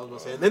week. I was gonna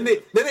say. Then they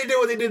did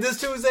what they did this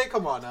Tuesday.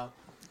 Come on now.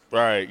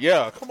 Right?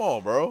 Yeah. Come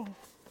on, bro.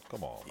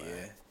 Come on,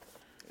 man.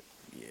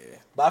 Yeah.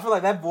 But I feel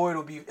like that void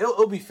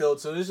it'll be filled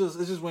soon. It's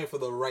just waiting for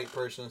the right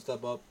person to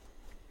step up.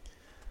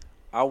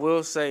 I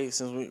will say,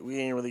 since we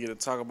ain't really get to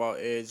talk about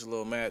Edge's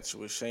little match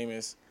with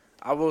Sheamus,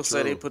 I will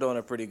say they put on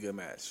a pretty good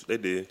match. They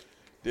did.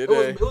 Did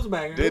It they? was a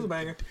banger. It was a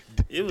banger.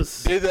 It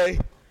was Did they?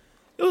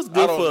 it was I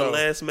good don't for know. a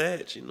last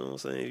match. You know what I'm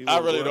saying? I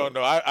really don't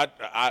know.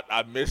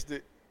 I missed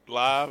it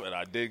live, and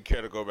I didn't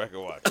care to go back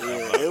and watch it.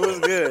 Yeah, it was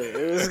good.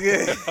 It was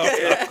good.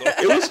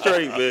 It was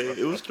straight, man.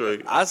 It was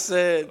straight. I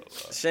said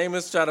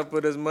Sheamus trying to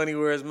put his money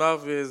where his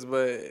mouth is,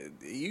 but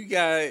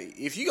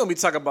if you're gonna be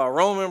talking about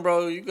Roman,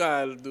 bro, you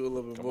gotta do a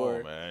little bit Come more.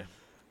 on, man.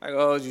 I can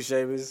hold you,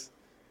 Sheamus.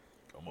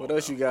 Come What on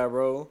else now. you got,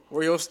 bro?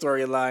 Where your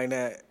storyline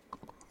at?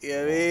 You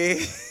know what I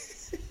mean?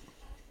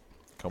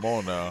 Come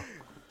on now.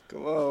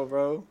 Come on,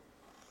 bro.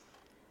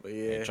 But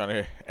yeah. Ain't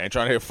trying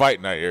to hear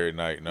fight night every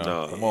night. No.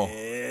 No. Come on.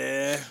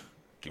 Yeah.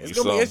 Give me It's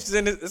gonna be some.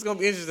 interesting. It's gonna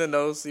be interesting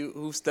though. See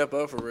who step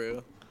up for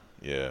real.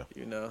 Yeah.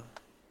 You know.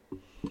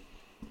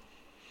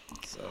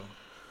 So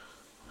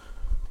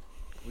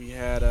we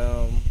had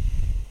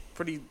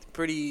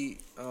pretty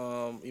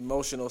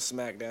emotional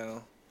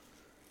SmackDown.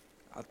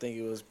 I think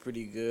it was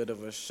pretty good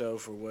of a show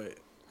for what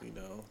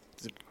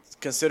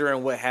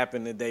considering what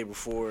happened the day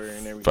before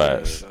and everything.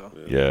 Facts. So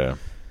Yeah.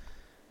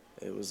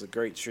 it was a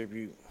great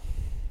tribute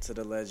to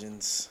the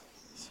legends.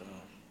 So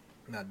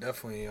Nah,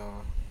 definitely a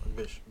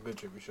good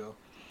tribute show.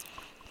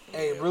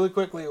 Hey, really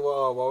quickly,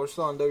 while we're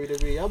still on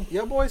WWE,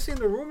 y'all boys seen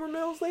the rumor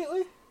mills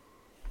lately?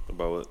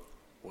 About what?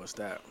 what's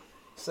that?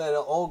 Said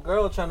an old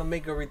girl trying to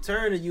make a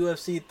return to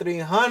UFC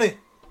 300.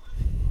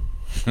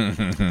 from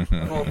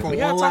We one gotta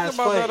talk last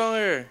about fight. that on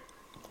here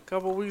a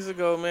couple weeks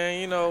ago,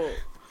 man. You know,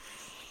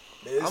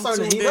 It's I'm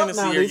starting tuned to heat in up to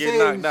now. see her They get say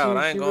knocked out.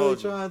 I she ain't gonna really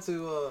hold you. trying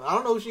to. I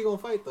don't know who she gonna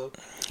fight though.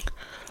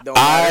 don't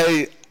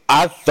matter.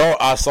 I thought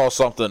I saw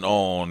something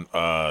on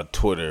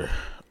Twitter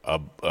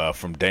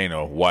from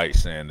Dana White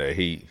saying that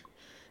he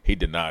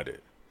denied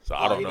it. So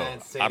I Oh, don't he know.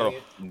 not saying I don't.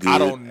 it. I Good.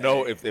 don't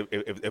know if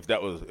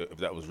that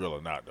was real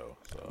or not though.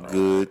 So.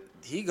 Good.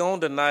 He gonna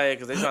deny it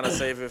because they trying to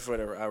save it for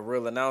a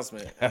real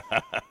announcement.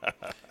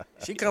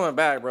 She coming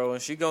back, bro,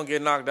 and she gonna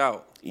get knocked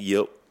out.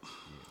 Yep.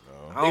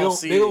 I don't They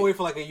see gonna it. wait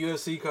for like a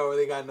UFC card where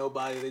they got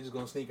nobody. They just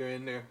gonna sneak her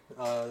in there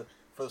for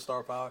the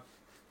star power.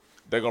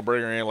 They're gonna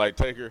bring her in like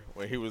Taker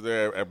when he was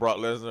there at Brock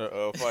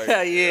Lesnar fight.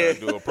 Yeah,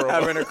 do a promo.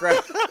 having a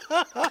crowd.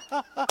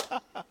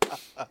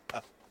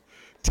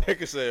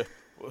 Taker said,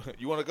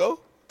 "You want to go?"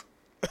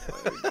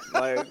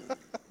 Like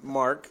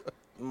Mark.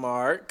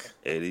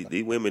 Hey,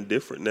 these women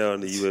different now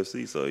in the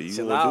UFC, so you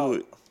Chill want to out. do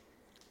it.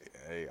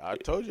 Hey, I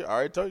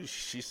already told you.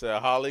 She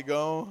said Holly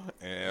gone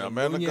and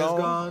Amanda Nunez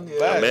gone. gone,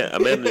 yeah. Back.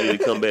 Amanda need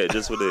to come back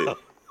just for that.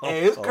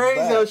 Hey, it's crazy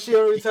back. how she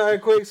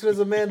retired quick as soon as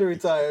Amanda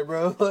retired,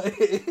 bro. I'm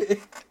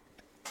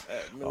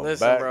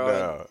Listen, back bro.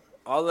 now.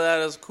 All of that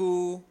is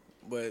cool,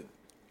 but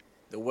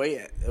the way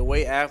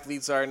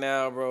athletes are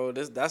now, bro,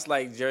 that's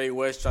like Jerry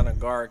West trying to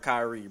guard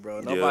Kyrie,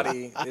 bro.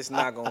 Nobody, it's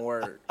not gonna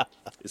work.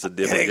 It's a It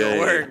different ain't gonna game.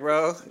 work,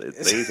 bro.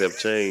 Things have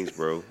changed,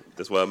 bro.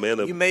 That's why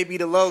Amanda. You may be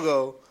the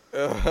logo,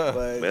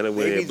 but Man,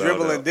 we they be ain't bowed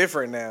dribbling out.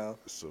 different now.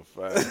 It's a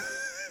fact.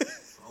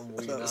 I'm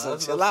weak. So Nah, chill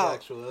that's out.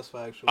 factual. That's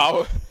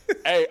factual.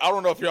 Hey, I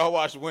don't know if y'all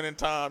watch Winning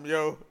Time,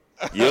 yo.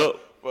 Yep.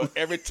 But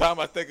every time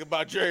I think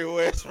about Jerry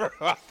West, bro,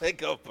 I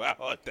think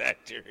about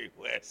that Jerry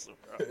West,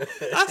 bro.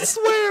 I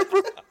swear,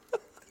 bro.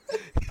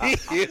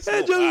 He is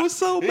That joke wild. was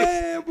so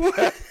bad, boy.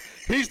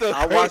 He's the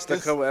I watched a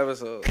greatest- couple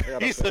episodes.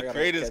 He's the I gotta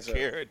greatest catch up.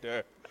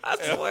 character. I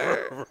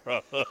swear.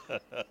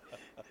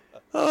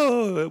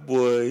 Oh, that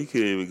boy.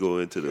 couldn't even go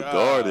into the God,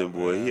 garden,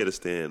 boy. man. He had to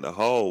stand in the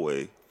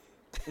hallway.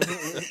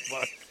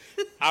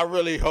 I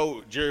really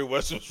hope Jerry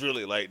West was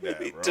really like that,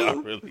 bro. too. I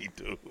really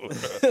do.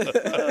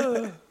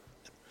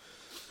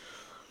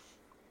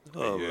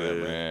 Oh, Yeah,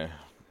 man. man.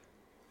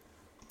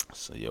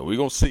 So yeah, we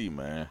gonna see,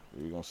 man.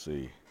 We gonna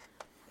see.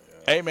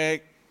 Hey, man,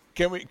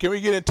 can we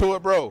get into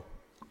it, bro?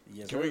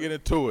 Yes, Can we sir. get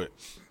into it?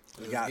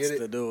 You got get it.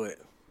 to do it.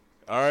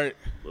 All right,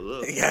 But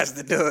look, You got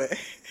to do it.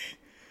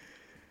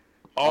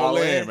 all All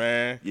in, in?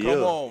 man. Yeah.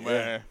 Come on,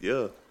 man.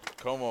 yeah.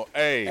 Come on.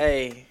 Hey,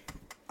 Hey,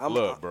 I'm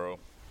look, bro.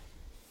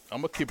 I'm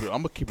gonna keep it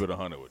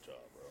 100 with y'all,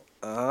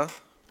 bro. Uh huh.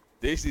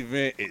 This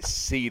event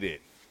exceeded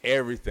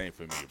everything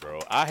for me, bro.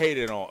 I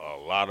hated on a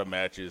lot of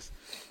matches.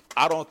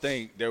 I don't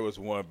think there was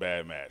one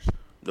bad match.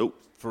 Nope.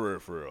 For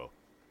real.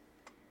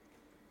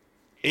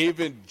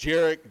 Even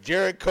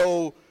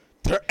Jericho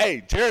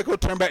Jericho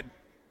turned back.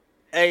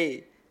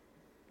 Hey.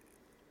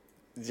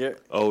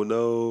 Oh,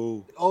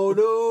 no. Oh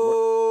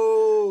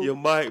no! Your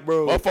mic,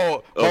 bro. My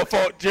fault. My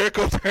fault.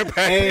 Jericho turned back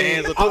the Hey,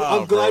 hands of I'm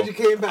time, glad bro. you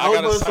came back. I was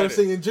about to start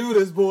singing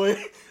Judas, boy.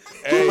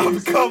 Hey, I'm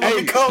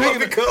coming.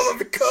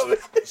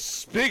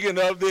 Speaking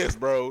of this,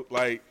 bro,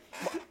 like,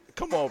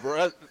 come on,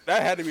 bro.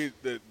 That had to be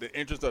the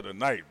interest of the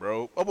night,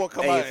 bro. My boy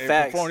come Hey, out and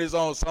facts. perform his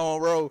own song,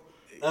 bro.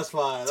 That's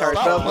fine. Turned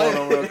That's up fine.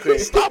 on him real quick.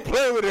 Stop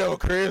playing with him,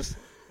 Chris.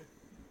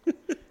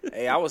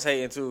 Hey, I was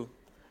hating too,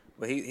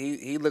 but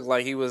he looked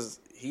like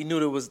he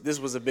knew this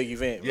was a big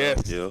event. Bro.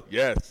 Yes, Yeah.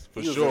 yes,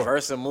 for He was sure.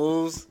 reversing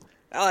moves.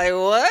 I'm like,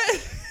 what?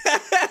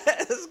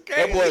 That's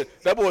crazy.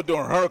 That boy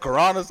doing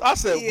hurricanranas. I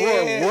said,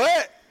 Yeah. boy,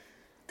 what?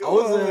 I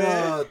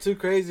wasn't too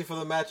crazy for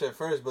the match at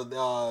first, but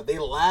they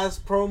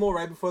last promo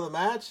right before the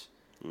match.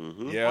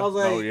 Yeah, I was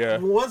like, yeah.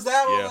 once that,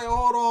 I Yeah. was like,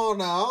 hold on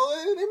now,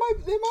 they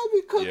might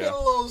be cooking Yeah. a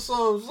little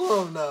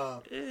something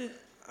now.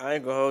 I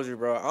ain't gonna hold you,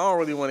 bro. I don't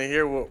really want to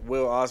hear what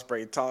Will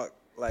Ospreay talk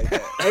like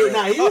that. Hey,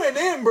 nah, he went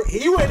in, bro.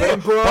 He went in,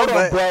 bro. Hold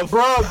on, bro.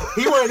 Bro,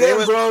 he went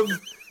in, bro.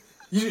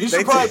 You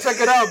should probably check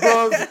it out,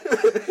 bro.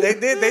 They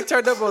did. They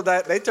turned up on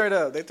that. They turned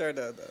up. They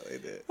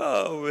did.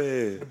 Oh,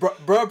 man.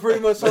 Bro pretty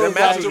much told the us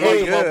match like, was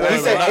hey, good. he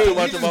said, Not hey, too you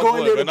much just of my going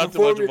boy, there to man. Not too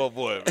perform much of your... my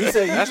boy. He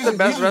said, That's you the just,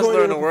 best you just going wrestler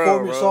there in to the perform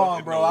world, your bro. song,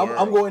 In bro. the I'm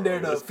world, going there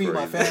bro. to feed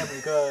my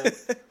family,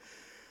 cause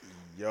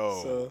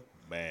Yo, So-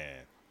 man.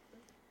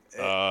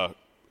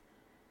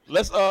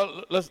 Let's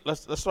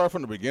start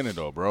from the beginning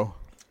though, bro.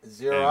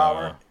 0 And,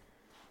 hour.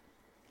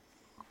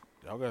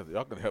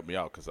 Y'all can help me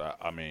out because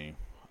I mean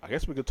I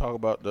guess we could talk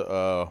about the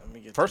Let me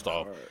get first to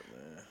off the card,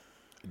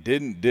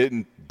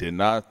 man. did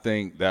not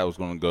think that was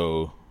gonna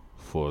go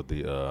for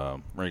the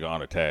Ring of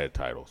Honor tag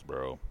titles,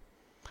 bro.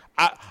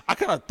 I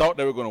kind of thought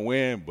they were gonna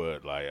win,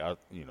 but like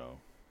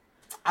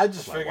I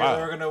just like, figured wow.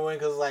 they were gonna win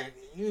because like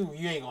you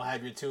ain't gonna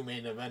have your two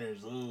main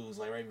eventers lose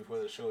like right before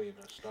the show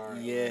even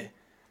started. Yeah,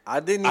 I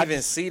didn't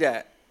even see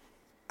that.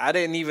 I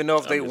didn't even know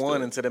if they Understood.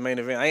 won into the main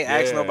event. I ain't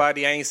asked Yeah.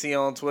 nobody. I ain't see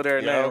on Twitter or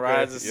Yeah, nothing. okay. Right?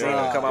 I just seen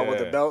them come out with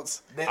the Yeah.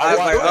 belts. They- I was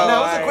like, it was a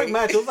alright. quick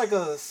match. It was like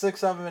a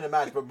 6-7 minute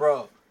match, but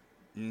bro,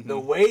 the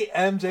way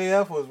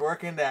MJF was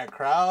working that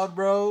crowd,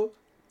 bro,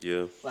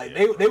 Yeah. like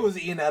they was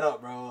eating that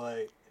up, bro.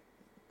 Like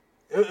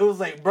it was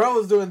like bro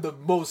was doing the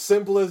most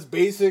simplest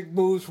basic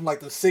moves from like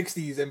the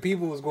 '60s, and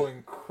people was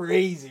going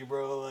crazy,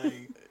 bro.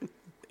 Like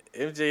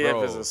MJF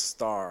Bro. is a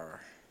star.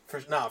 for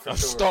a sure,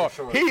 star. for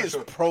sure, He for is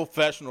sure.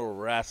 professional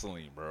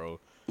wrestling, bro.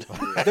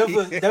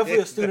 definitely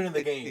a student in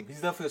the game.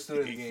 He's definitely a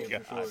student in the game.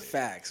 Got For sure. it.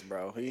 Facts,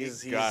 bro.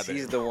 He's got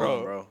it, the bro.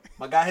 one, bro.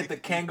 My guy hit the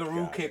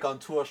kangaroo kick on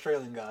 2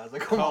 Australian guys.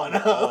 Like, come on,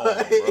 Come now.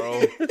 on,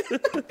 bro.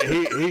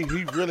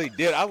 he really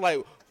did. I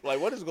was like,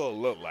 what is it gonna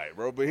look like,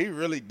 bro? But he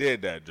really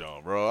did that,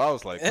 John, bro. I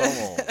was like, come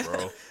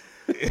on,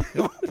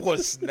 bro.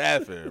 Was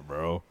snapping,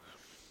 bro.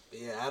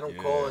 Yeah, Adam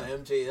Yeah. Cole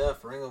and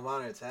MJF, Ring of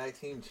Honor Tag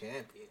Team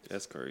Champions.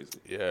 That's crazy.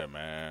 Yeah,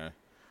 man.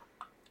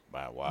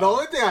 Wow. The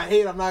only thing I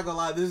hate, I'm not gonna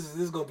lie, this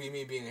is gonna be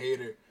me being a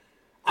hater.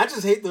 I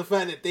just hate the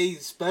fact that they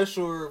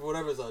special or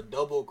whatever is a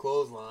double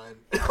clothesline.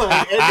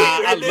 Like,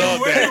 and they love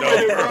win that,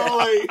 with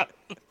it, though, bro.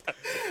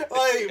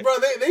 Like, bro,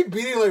 they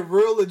beating like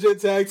real legit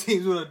tag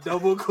teams with a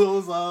double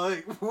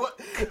clothesline. Like, what?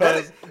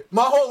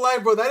 My whole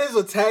life, bro, that is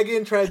a tag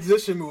in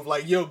transition move.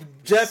 Like, yo,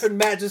 Jeff and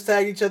Matt just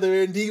tag each other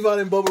in, Devon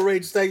and Bubba Ray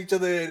just tag each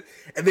other in,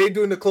 and they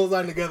doing the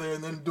clothesline together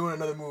and then doing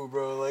another move,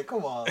 bro. Like,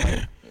 come on.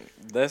 Like,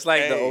 That's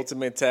like the Hey.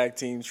 ultimate tag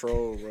team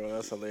troll, bro.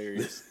 That's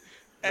hilarious.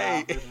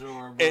 Hey, nah, for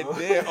sure, bro. and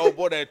then oh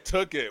boy that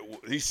took it,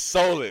 he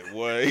sold it,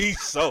 boy. He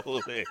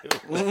sold it.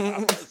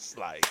 I was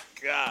like,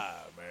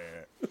 God,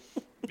 man.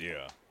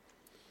 Yeah.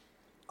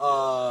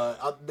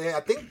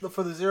 I think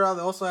for the 0 hour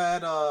they also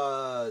had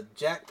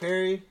Jack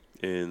Perry,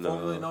 And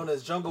formerly known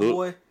as Jungle Hook.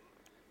 Boy,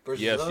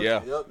 versus Yes, Hook.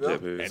 yeah. Yep. Jack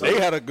Perry. And they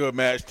had a good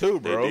match too,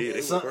 they bro. did.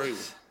 They So- went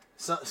crazy.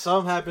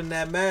 Some happened in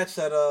that match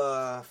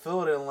that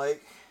Phil didn't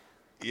like.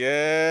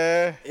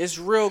 Yeah. It's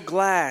real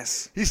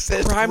glass. He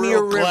says Cry me real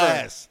a river.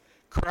 glass.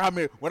 Cry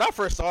me. When I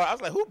first saw it, I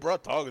was like, who bro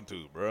talking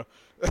to, bro?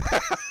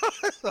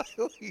 Like,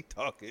 who he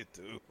talking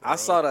to? Bro? I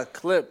saw the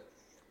clip.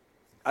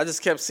 I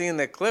just kept seeing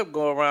that clip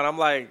go around. I'm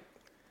like,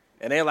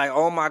 And they're like,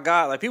 oh my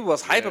God. Like, people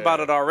was hype about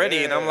it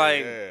already. And I'm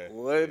like,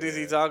 what is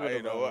he talking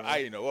about? I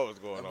didn't know what was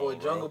going on. Boy,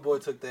 Jungle Boy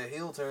took that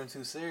heel turn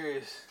too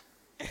serious.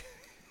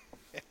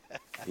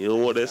 You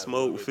don't want that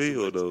smoke with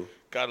Phil, though.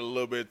 Got a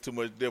little bit too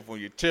much dip on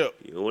your tip.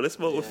 You don't want that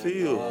smoke with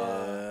Phil.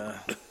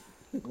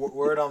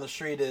 Word on the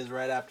street is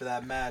right after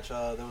that match,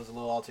 there was a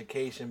little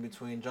altercation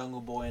between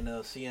Jungle Boy and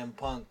CM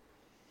Punk.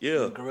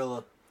 Yeah. And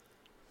Gorilla.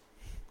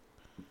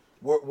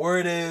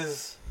 Word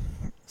is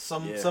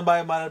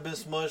somebody might have been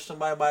smushed,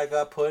 somebody might have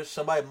got pushed,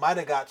 somebody might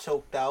have got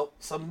choked out,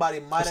 somebody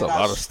might have got That's a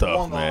lot of stuff,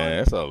 swung man. on.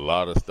 That's a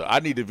lot of stuff. I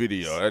need the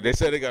video. They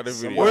said they got the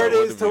video. Word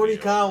is Tony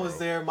Khan was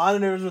there.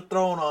 Monitors were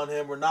thrown on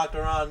him. Were knocked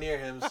around near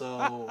him.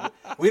 So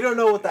we don't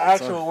know what the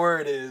actual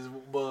word is,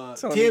 but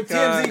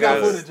TMZ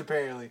got footage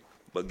apparently.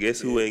 But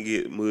guess who ain't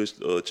get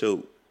mushed or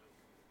choked?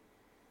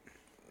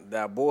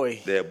 That boy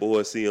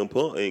CM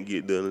Punk ain't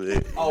get done of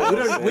that.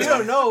 Oh, we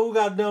don't know who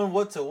got done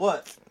what to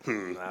what.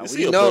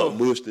 CM Punk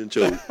mushed and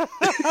choked.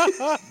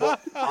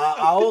 I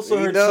also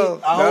heard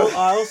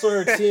I also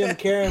heard CM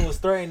Karen was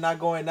threatening not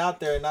going out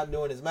there and not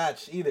doing his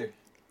match either.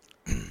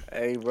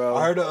 Hey, bro.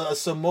 I heard a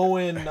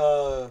Samoan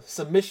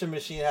submission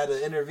machine had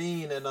to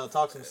intervene and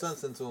talk some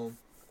sense into him.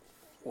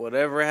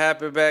 Whatever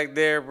happened back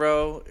there,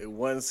 bro, it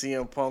wasn't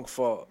CM Punk's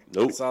fault.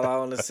 Nope. That's all I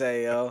want to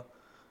say, yo.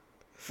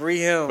 Free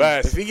him.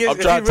 Facts. If he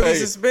really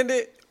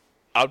suspended,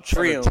 I'm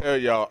trying to tell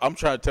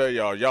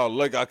y'all. Y'all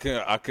look, I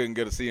couldn't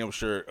get a CM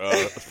shirt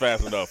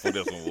fast enough for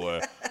this one,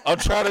 boy. I'm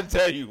trying to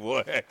tell you,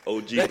 boy.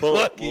 OG They Punk,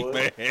 lucky,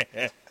 boy.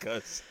 man.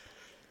 Cause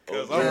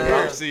I'm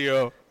here,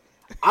 CM.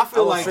 I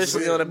feel I'm like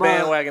officially on the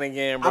bandwagon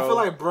again, bro. I feel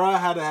like bruh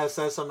had to have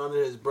said something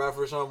under his breath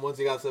or something once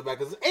he got to the back.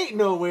 Because ain't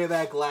no way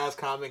that glass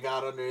comment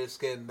got under his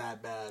skin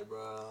that bad,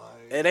 bro.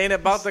 Like, It ain't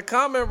about the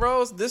comment,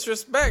 bro. It's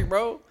disrespect,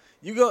 bro.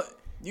 You go.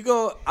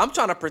 I'm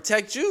trying to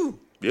protect you.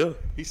 Yeah.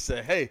 He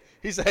said, hey,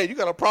 you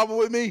got a problem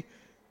with me?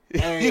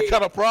 Hey. You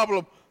got a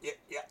problem?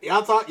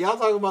 y'all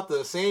talking about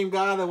the same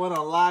guy that went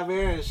on live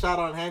air and shot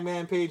on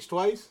Hangman Page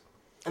twice,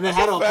 and then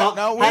had to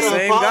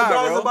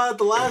apologize about it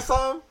the last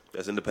time.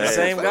 That's in the past.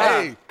 Same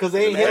guy. Because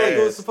they ain't hit like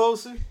it was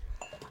supposed to.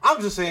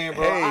 I'm just saying,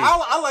 bro. Hey.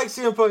 I like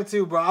CM Punk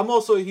too, bro. I'm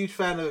also a huge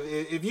fan of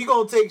if you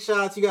gonna take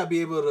shots, you gotta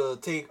be able to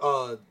take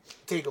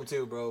them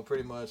too, bro.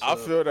 Pretty much. I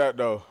feel that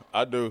though.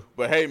 I do.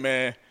 But hey,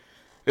 man,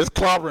 it's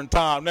clobbering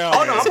time now.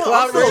 Oh man. no,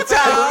 I'm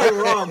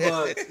not wrong,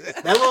 but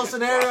that little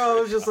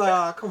scenario was just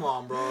like, come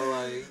on, bro.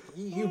 Like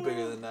you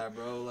bigger than that,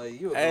 bro.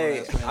 Like you.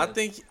 Hey, I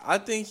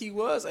think he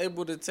was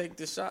able to take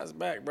the shots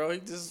back, bro. He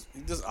just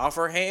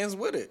offered hands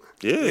with it.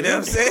 Yeah. You know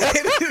what I'm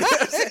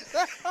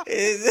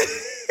saying?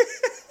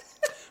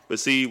 But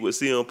see, with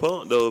CM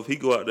Punk, though, if he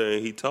go out there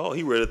and he talk,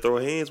 he ready to throw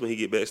hands when he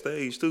get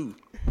backstage, too.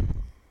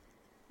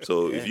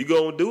 So if you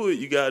going to do it,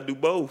 you got to do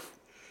both.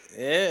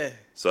 Yeah.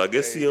 So I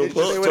guess CM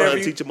Punk trying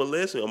to teach him a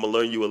lesson. I'm going to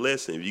learn you a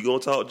lesson. If you going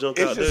to talk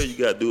junk out there, you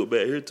got to do it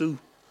back here, too.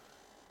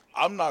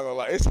 I'm not gonna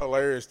lie, it's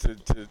hilarious to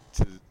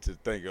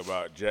think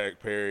about Jack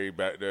Perry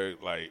back there,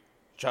 like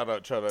try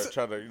to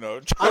you know.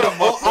 Out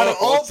of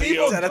all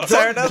people,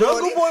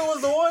 Jungle Boy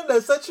was the one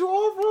that set you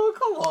off, bro.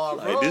 Come on,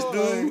 bro. Like this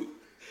dude.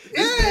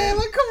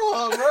 Like come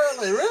on, bro.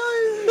 Like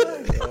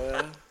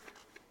really?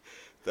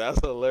 That's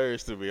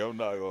hilarious to me. I'm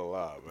not gonna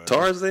lie, man.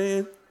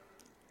 Tarzan.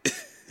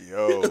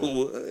 Yo,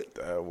 What?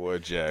 that was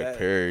Jack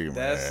Perry,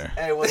 man.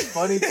 Hey, what's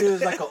funny too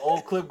is like an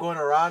old clip going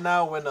around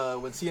now when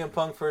CM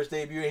Punk first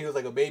debuted, he was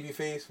like a baby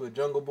face with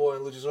Jungle Boy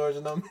and Luchasaurus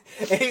and them,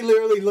 and he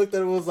literally looked at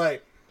it and was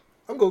like,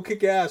 "I'm gonna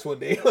kick your ass one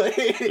day."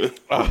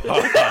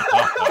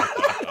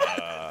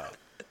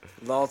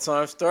 Long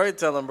time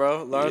storytelling,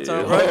 bro. Long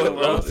time writing,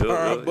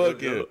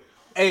 bro.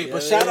 Hey,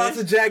 but shout out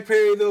to Jack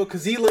Perry though,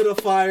 cause he lit a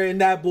fire in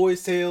that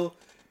boy's tail.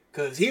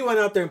 Cause he went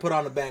out there and put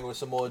on a banger with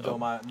Samoa Joe,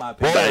 my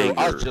opinion.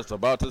 I was just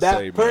about to That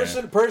say,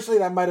 man. personally,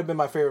 that might have been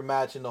my favorite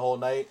match in the whole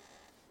night.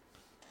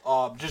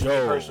 Just me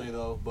Yo. personally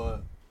though,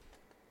 but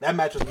that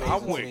match was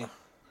amazing to me.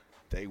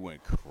 They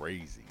went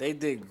crazy. They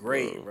did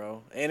great,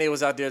 bro. And they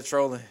was out there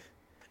trolling.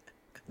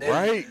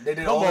 Right? They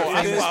did Come all on, the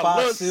that's famous why I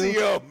spots love too.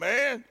 CM,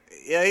 man.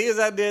 Yeah, he was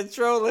out there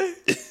trolling.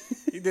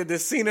 He did the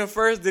Cena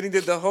first, then he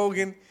did the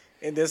Hogan,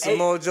 and then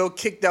Samoa Joe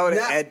kicked out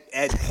at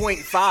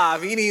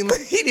 0.5. He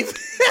didn't.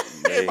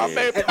 My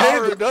man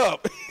powered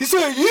up. He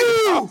said,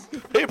 "You."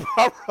 He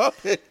powered up.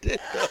 I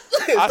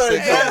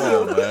said,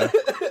 come on, man.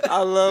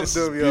 I love This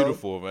is them, yo.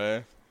 beautiful,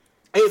 man.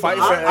 Hey, Fight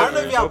I don't know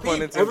if forever. y'all No pun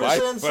peeped. intended. Ever Fight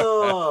since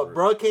forever.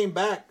 bro came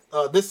back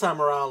this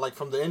time around, like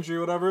from the injury or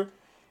whatever,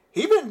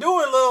 he been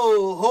doing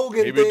little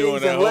Hogan He been doing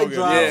things that and leg Hogan.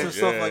 drops Yeah, and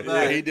stuff like yeah,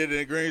 that. he did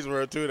it in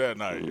Greensboro too that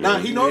night. Now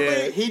he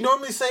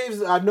normally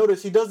saves. I've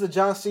noticed he does the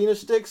John Cena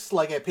sticks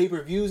like at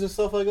pay-per-views and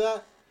stuff like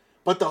that.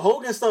 But the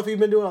Hogan stuff he's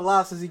been doing a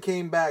lot since he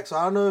came back. So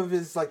I don't know if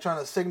it's like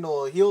trying to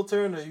signal a heel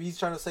turn or if he's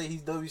trying to say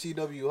he's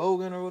WCW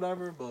Hogan or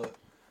whatever. But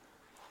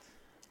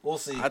we'll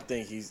see. I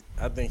think he's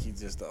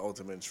just the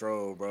ultimate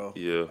troll, bro.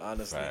 Yeah.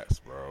 Honestly. Facts,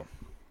 bro.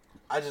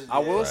 I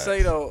will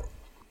say though,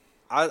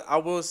 I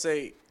will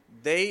say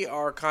they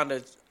are kind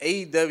of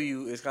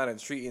AEW is kind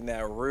of treating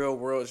that real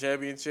world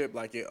championship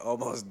like it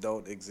almost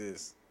don't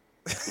exist.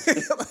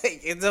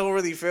 Like, it don't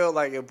really feel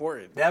like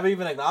important. They haven't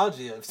even acknowledged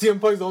it yet. CM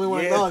Punk's the only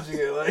one Yeah. acknowledging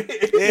it.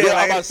 Like, Yeah,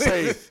 I'm about to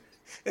say,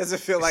 doesn't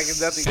feel like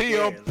it's nothing.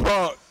 CM cares.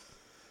 Punk,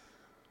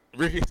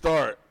 Ricky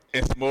Stark,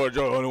 and Samoa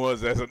Joe are the only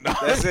ones that's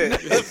That's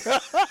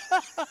it.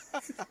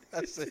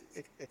 That's it.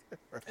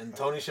 and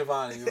Tony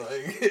Schiavone,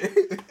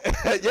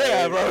 like,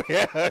 Yeah,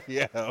 bro.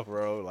 Yeah,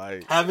 bro.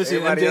 Like, haven't seen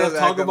Everybody MJF else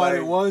talk acting about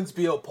it like- once,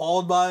 be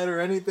appalled by it or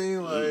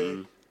anything.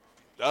 Like,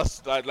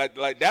 that's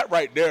like that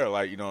right there.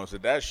 Like, you know what I'm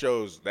saying? That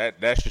shows that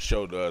should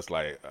show to us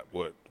like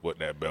what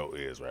that belt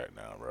is right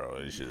now, bro.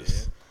 It's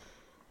just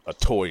a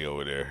toy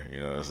over there. You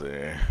know what I'm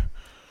saying?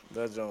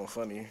 That's John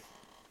funny.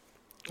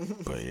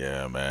 But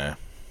yeah, man.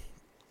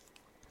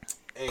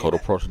 hey, Total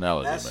that-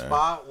 personality, That man.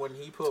 spot when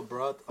he put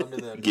Bruh under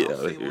the Get announce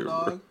outta table, here,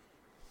 dog. bro.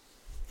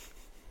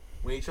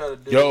 When he tried to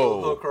do Yo.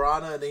 little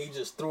Karana and then he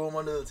just threw him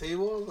under the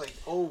table, I was like,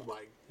 oh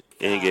my.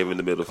 And he gave him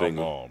the middle Come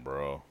finger. on,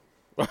 bro.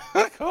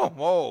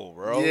 Come on,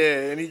 bro.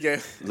 Yeah, and he got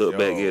Look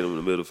back, Yo. gave him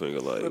the middle finger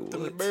like, flipped in the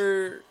what?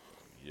 bird.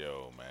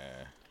 Yo,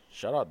 man.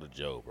 Shout out to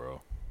Joe,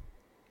 bro.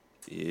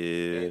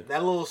 Yeah.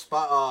 That little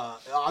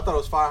spot, I thought it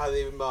was fire how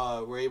they even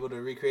were able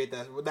to recreate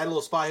that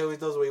little spot he always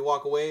does when he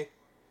walk away.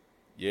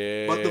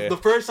 Yeah. But the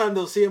first time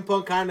though, CM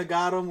Punk kind of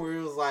got him where he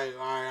was like,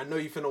 all right, I know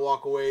you finna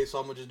walk away, so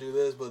I'm gonna just do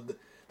this. But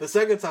the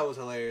second time was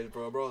hilarious,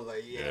 bro. Bro was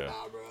like, yeah.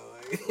 Nah, bro.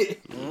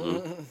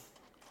 Like,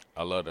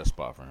 I love that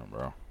spot for him,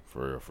 bro.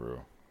 For real, for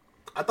real.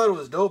 I thought it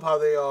was dope how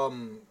they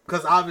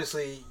because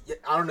obviously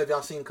I don't know if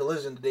y'all seen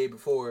Collision the day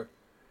before.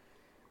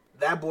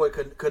 That boy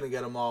couldn't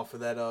get him off for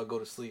that go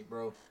to sleep,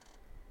 bro.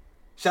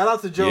 Shout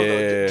out to Joe though.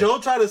 Yeah. Joe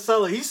tried to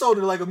sell it. He sold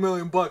it like $1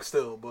 million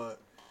still, but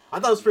I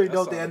thought it was pretty Yeah, I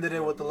dope. saw They that ended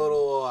it with the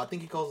little I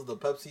think he calls it the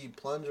Pepsi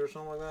plunge or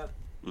something like that.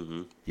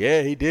 Mm-hmm.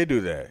 Yeah, he did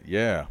do that.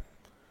 Yeah.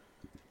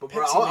 But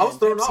bro, Pepsi I was Man,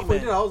 thrown Pepsi off when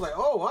he Man. did it. I was like,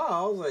 oh wow.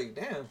 I was like,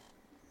 damn.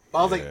 But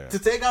I was Yeah. like, to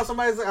take out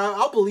somebody's,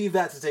 I'll believe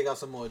that to take out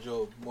Samoa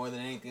Joe more than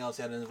anything else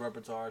he had in his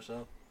repertoire.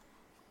 So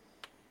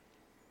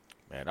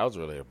Man, that was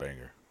really a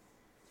banger.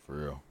 For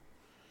real.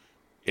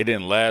 It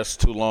didn't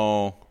last too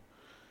long.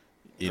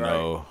 You Right.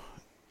 know,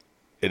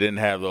 it didn't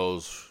have the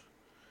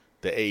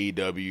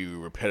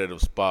AEW repetitive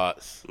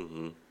spots.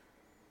 Mm-hmm.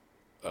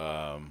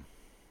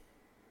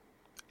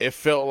 It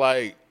felt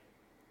like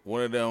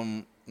one of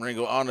them Ring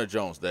of Honor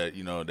Jones that,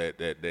 you know, that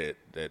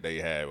they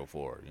had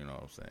before. You know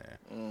what I'm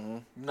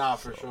saying? nah,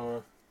 for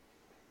sure.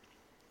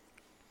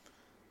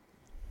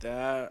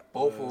 That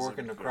Both were was a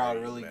working the crowd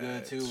great really good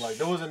match. too. Like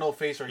there wasn't no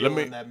face or Let heel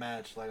me- in that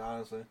match. Like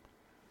honestly,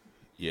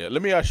 Yeah.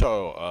 Let me ask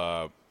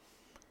y'all,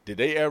 did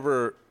they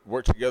ever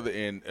work together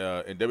in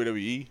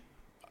WWE?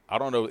 I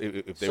don't know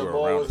if they were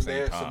Samoa around was the same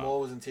there. time. Samoa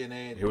was in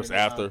TNA. It was during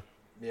that after? time.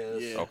 Yeah.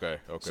 Yeah. Okay.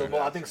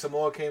 Samoa, I think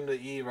Samoa came to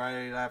E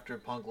right after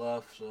Punk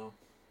left. So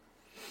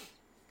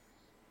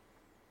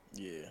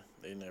Yeah,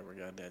 they never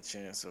got that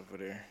chance over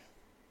there.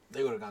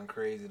 they would have gone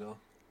crazy though.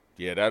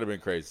 Yeah, that'd have been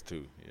crazy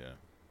too. Yeah.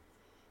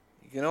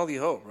 You can only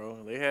hope,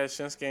 bro. They had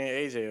Shinsuke and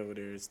AJ over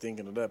there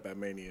stinking it up at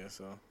Mania,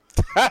 so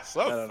That's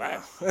I a don't know.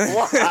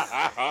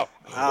 fact.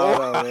 I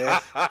don't know,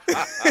 man.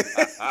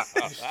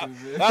 You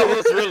stupid. That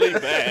was really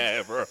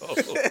bad, bro.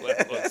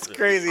 That's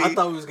crazy. I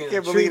thought we was getting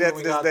Can't a believe treat that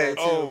when to we this got day. that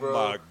too, Oh bro.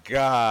 my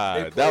god,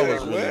 They that played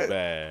was us. really What?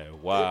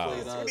 bad. Wow, played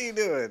us. What are you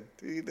doing?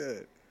 What are you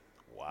doing?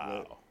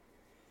 wow.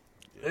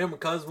 And then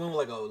McCuz went with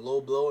like a low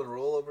blow and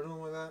roll up or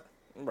something like that.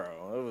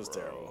 Bro, it was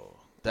terrible.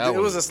 That It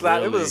was a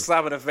slap. It was really- a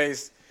slap in the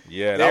face.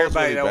 Yeah, to that was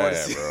everybody really that wanted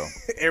bad, to see, bro.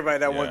 everybody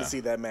that wanted Yeah. to see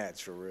that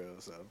match for real.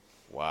 So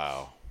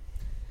Wow.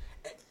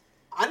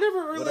 I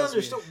never really else we-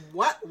 understood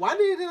why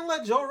they didn't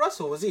let Joe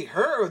wrestle. Was he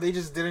hurt or they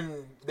just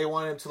didn't? They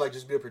wanted him to like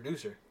just be a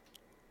producer.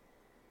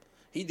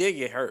 he did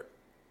get hurt.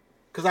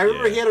 Because I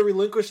remember Yeah. he had to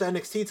relinquish the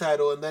NXT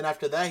title, and then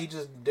after that, he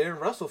just didn't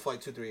wrestle for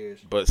like 2-3 years.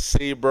 But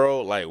see,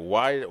 bro, like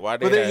why they But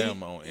had then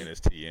him on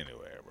NXT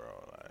anyway, bro?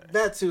 Like,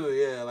 That too,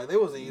 yeah. Like they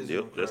wasn't using.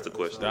 Yep, him that's the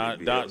correctly,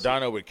 question. so.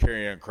 Donna with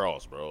Karrion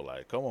Cross, bro.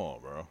 Like, come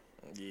on, bro.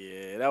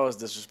 Yeah, that was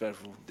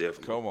disrespectful.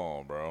 Definitely. Come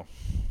on, bro.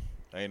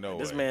 Ain't no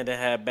This way. man that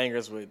had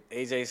bangers with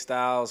AJ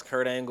Styles,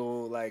 Kurt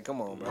Angle, like, come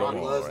on, Come bro. on,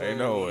 Brock bro. Ain't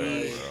no Lesnar,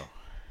 way, he- bro.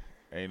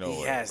 Ain't no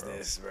he way, has bro.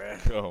 this, bro.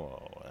 Come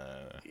on,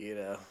 man. You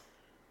know,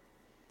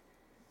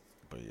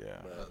 But yeah.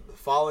 The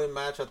following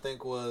match, I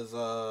think, was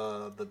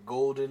the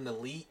Golden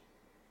Elite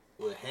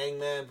with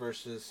Hangman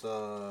versus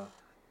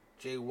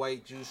Jay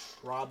White, Juice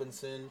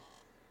Robinson,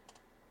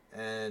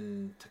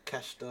 and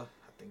Takeshita.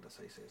 I think that's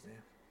how you say his name.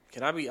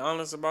 can I be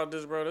honest about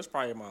this, bro? That's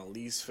probably my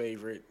least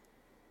favorite.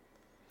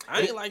 I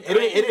It, ain't like it,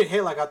 it didn't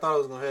hit like I thought it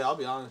was gonna hit. I'll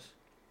be honest.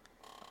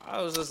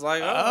 I was just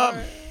like, Um,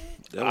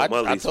 That was my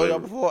I least told y'all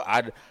favorite. before,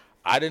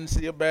 I didn't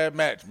see a bad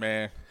match,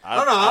 man.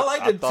 I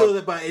liked it thought-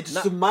 until but it just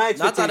not, to my not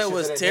expectations. that it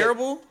was didn't hit.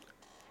 terrible.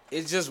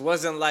 It just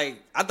wasn't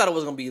like I thought it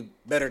was gonna be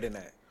better than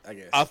that. I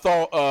guess. I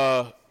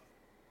thought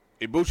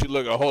Ibushi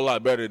looked a whole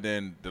lot better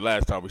than the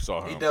last time we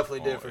saw him. He definitely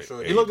did on for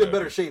sure. AEW. He looked in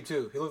better shape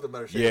too. He looked in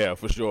better shape. Yeah,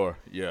 for sure.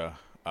 Yeah.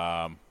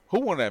 Who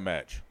won that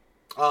match?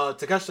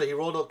 Takeshita, he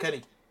rolled up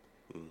Kenny.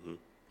 Okay.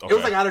 It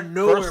was like out of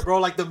nowhere, First- bro.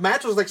 Like the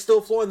match was like still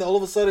flowing. Then all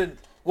of a sudden,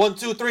 1,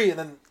 2, 3, and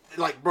then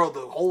like, bro,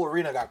 the whole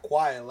arena got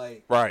quiet.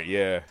 Like, Right,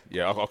 yeah.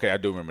 Okay, I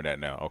do remember that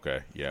now.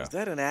 Okay, yeah. Is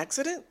that an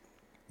accident?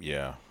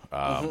 Yeah.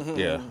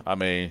 Yeah. I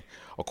mean,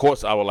 of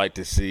course, I would like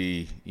to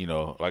see,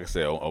 like I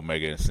said,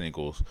 Omega in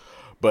singles.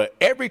 But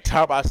every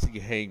time I see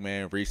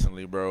Hangman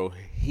recently, bro,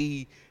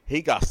 he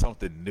got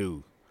something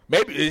new.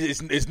 Maybe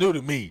it's new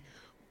to me,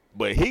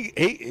 but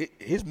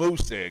his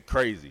moveset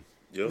crazy.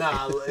 Yep.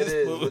 nah, it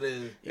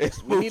is.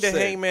 His We need a moveset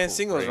Hangman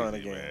singles crazy, run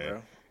again,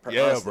 man. bro.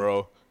 Yeah, Us.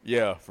 bro.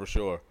 Yeah, for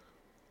sure.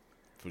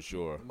 For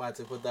sure. Might have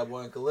to put that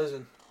boy in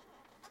Collision.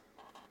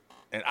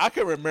 And I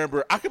can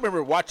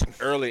remember watching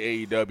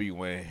early AEW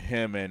when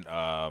him and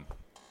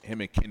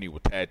Kenny were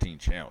tag team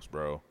champs,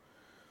 bro.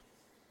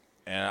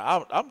 And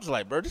I'm just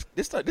like, bro,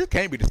 this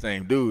can't be the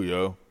same dude,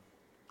 yo.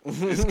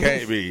 This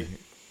can't be,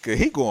 cause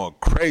he going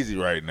crazy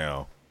right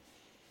now.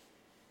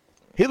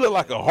 He look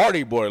like a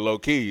Hardy Boy, low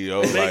key,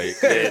 yo. Like,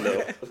 Yeah,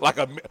 no. like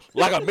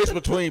a mix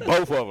between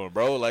both of them,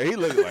 bro. Like he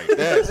look like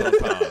that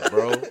sometimes,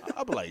 bro.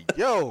 I'm like,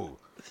 yo,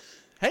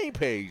 Hank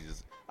Page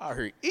is out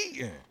here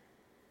eating.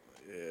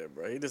 Yeah,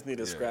 bro. He just need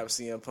to scrap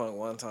CM Punk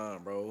one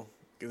time, bro.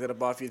 Get that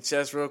up off your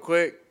chest real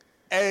quick.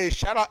 Hey,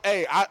 shout out!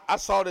 Hey, I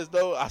saw this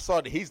though. I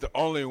saw that he's the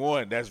only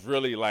one that's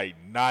really like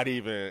not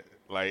even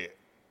like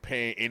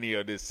paying any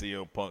of this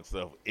CM Punk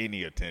stuff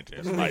any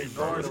attention. Like,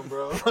 bro, Ignoring him,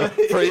 bro.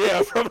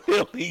 from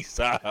the elite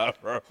side,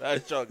 bro.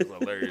 That junk is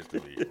hilarious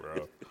to me,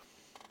 bro.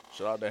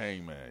 Shout out to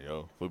Hangman,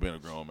 yo, for being a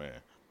grown man.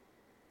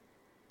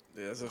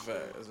 Yeah, that's a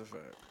fact. That's a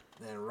fact.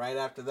 Then right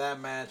after that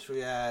match, we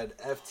had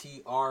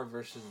FTR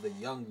versus the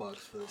Young Bucks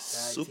for the tag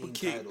Super team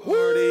kick title.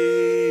 party.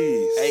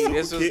 Hey, Super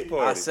this was kick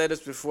party. I said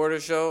this before the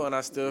show, and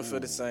I still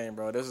feel the same,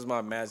 bro. This is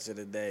my match of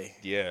the day.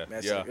 Yeah,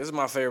 This is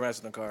my favorite match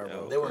in the card,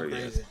 bro. They went Yeah.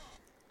 crazy.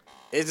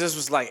 It just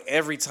was like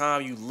every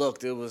time you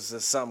looked, it was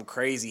just something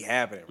crazy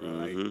happening, bro.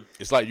 Mm-hmm. Like,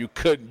 It's like you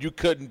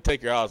couldn't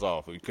take your eyes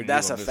off. That's you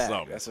a miss fact.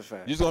 Something. That's a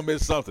fact. You just gonna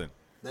miss something.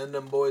 Then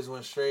them boys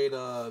went straight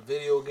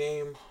video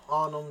game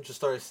on them. Just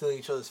started stealing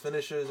each other's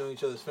finishers, doing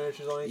each other's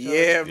finishers on each other.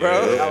 yeah,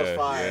 bro. That was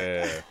fire.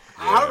 Yeah,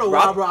 I don't know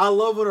why, Rob- bro. I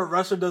love when a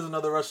wrestler does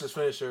another wrestler's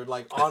finisher,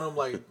 like on them.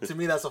 Like to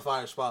me, that's a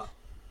fire spot.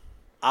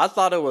 I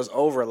thought it was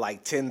over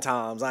like 10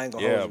 times. I ain't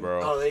gonna yeah, hold you.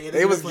 bro. Oh,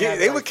 They was definitely had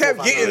they like would kept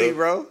 4 or 5 getting me, times.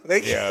 bro.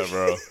 They Yeah,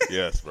 bro.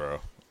 Yes, bro.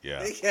 Yeah.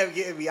 They kept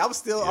getting me. I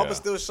was Yeah.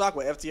 still shocked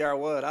with FTR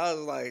won. I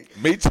was like,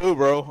 Me too,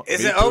 bro.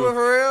 is Me it too. over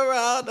for real, bro?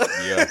 I don't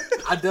know. Yeah,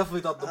 I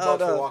definitely thought the I don't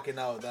Bucks were know. walking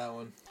out with that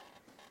one,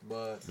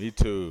 but me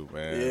too,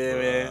 man. Yeah,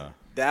 But, man.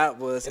 That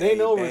was it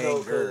ain't a over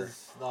though banger.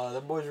 because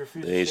them boys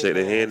refused. They ain't to shake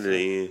their hand hands. in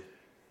the end.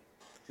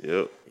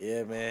 Yep.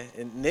 Yeah, man.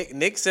 And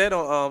Nick said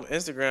on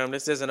Instagram,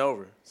 this isn't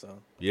over. So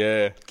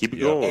yeah. Keep it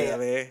Yeah. going. yeah,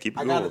 man. Keep it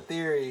I got a going.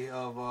 theory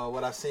of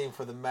what I've seen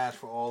for the match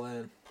for All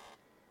In.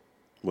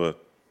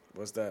 What?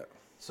 What's that?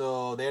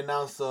 So they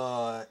announced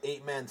a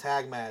 8-man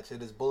tag match.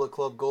 It is Bullet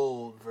Club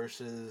Gold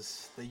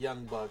versus the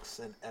Young Bucks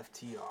and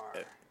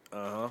FTR.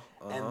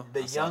 And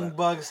the Young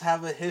Bucks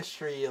have a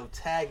history of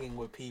tagging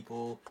with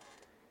people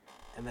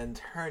and then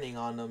turning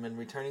on them and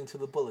returning to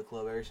the Bullet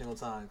Club every single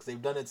time. Because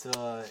they've done it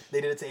to,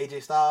 they did it to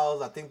AJ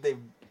Styles. I don't think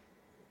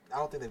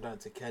they've done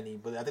it to Kenny,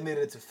 but I think they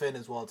did it to Finn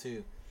as well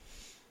too.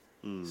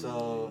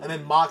 So, and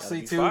then Moxley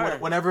That'd be too. fire.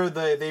 Whenever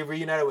they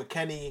reunited with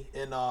Kenny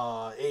in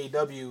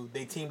AEW,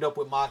 they teamed up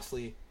with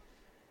Moxley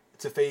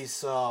to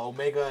face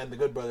Omega and the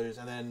Good Brothers.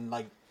 And then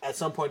like at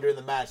some point during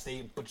the match,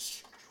 they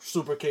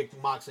super kicked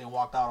Moxley and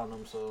walked out on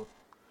him. So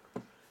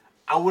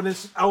I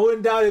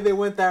wouldn't doubt if they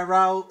went that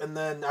route. And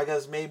then I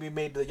guess maybe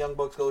made the Young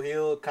Bucks go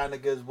heel. Kind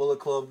of gives Bullet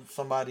Club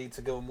somebody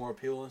to give them more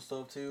appeal and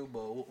stuff too.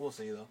 But we'll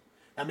see though.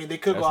 I mean, they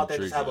could That's go out there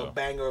and just have intriguing, a though.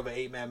 banger of an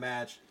 8-man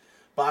match.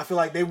 But I feel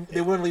like they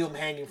wouldn't leave them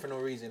hanging for no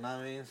reason. You know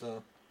what I mean?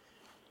 So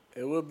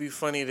It would be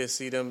funny to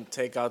see them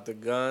take out the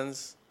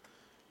guns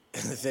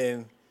and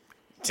then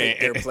take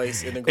their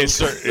place in the group.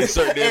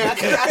 Insert hey, I them.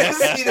 can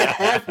see that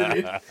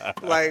happening.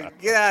 Like,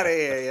 get out of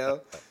here,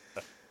 yo.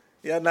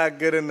 Y'all not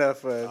good enough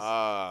for us.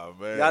 Ah,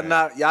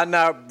 man. Y'all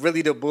not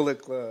really the Bullet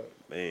Club.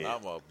 Man.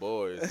 Not my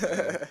boys,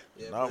 man.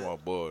 Not my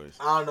boys.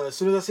 I don't know. As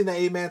soon as I seen the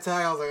 8-man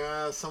tag, I was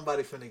like,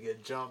 somebody finna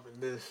get jumped in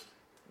this.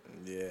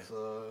 Yeah.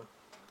 So,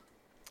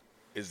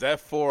 Is that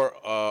for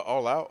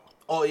All Out?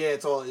 oh yeah,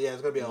 it's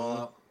gonna be all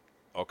out.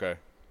 Okay.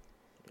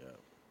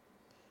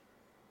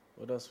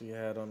 What else we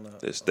had on the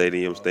That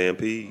Stadium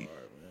Stampede.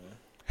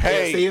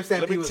 Hey, Stadium let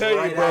Stampede me was tell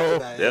right you, bro. after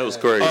that. That was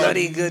yeah. crazy.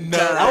 Bloody good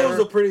Another- time. That was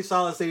a pretty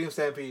solid Stadium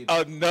Stampede.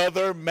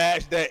 Another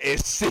match that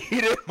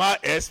exceeded my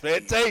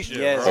expectations,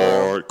 Yes.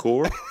 bro.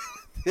 Hardcore.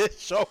 This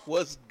show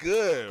was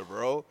good,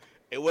 bro.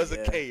 It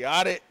wasn't Yeah.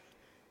 chaotic.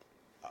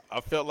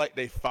 I felt like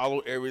they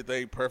followed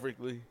everything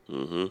perfectly.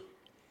 Mm-hmm.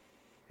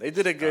 They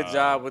did a good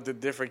job with the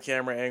different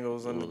camera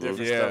angles and the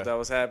different Yeah. stuff that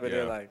was happening.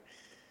 Yeah. Like,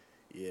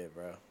 yeah,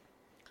 bro.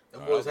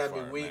 Them boys that had was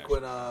me fire weak match.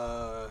 when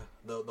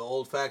the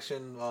old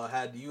faction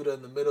had Yuta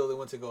in the middle. They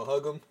went to go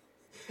hug him.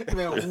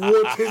 Man,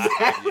 whooped his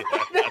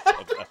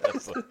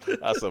ass.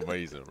 That's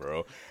amazing,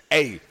 bro.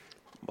 Hey,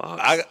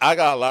 Box. I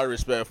got a lot of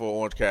respect for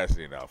Orange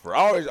Cassidy now. For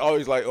I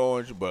always like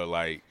Orange, but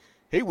like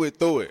he went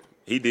through it.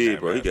 He did, That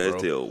bro. He match, got bro.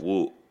 his tail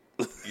whooped.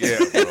 Yeah,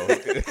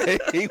 bro.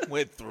 He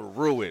went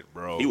through it,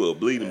 bro. He was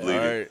bleeding. All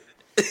right.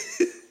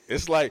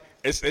 It's like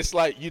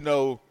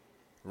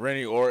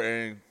Randy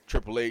Orton,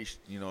 Triple H,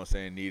 you know what I'm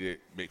saying, needed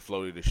Mick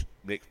Foley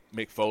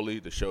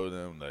to show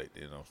them like,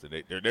 so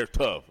they're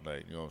tough,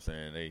 like, you know what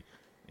I'm saying,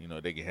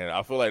 they can handle.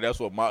 I feel like that's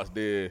what Mox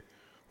did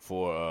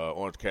for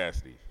Orange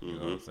Cassidy, you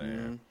know what I'm saying.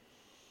 Mm-hmm.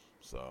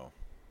 So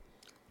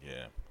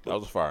yeah, that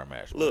was a fire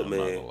match. Look, man,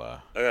 I'm man, not gonna lie.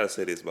 I gotta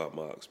say this about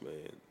Mox, man.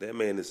 That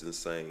man is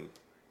insane.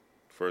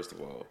 First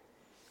of all,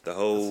 the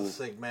whole That's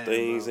a sick man,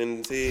 things bro.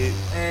 in his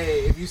head. Hey,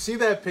 if you see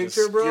that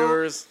picture, bro,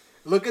 Skewers.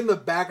 look in the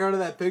background of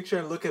that picture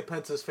and look at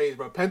Penta's face,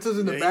 bro. Penta's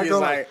in the Yeah, he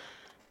background,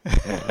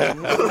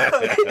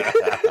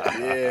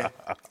 yeah.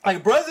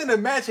 like bro's in the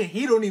match and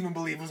he don't even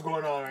believe what's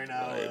going on right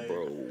now. Like, Like,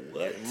 bro,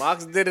 what?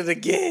 Mox did it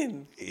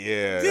again.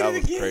 Yeah, Did that it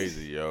was again.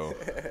 crazy, yo.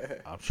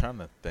 I'm trying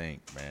to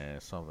think, man.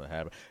 Something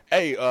happened.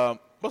 Hey,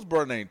 what's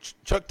brother's name?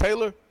 Chuck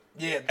Taylor?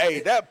 yeah.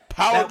 Hey, that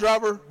power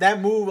driver. That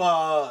move,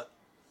 of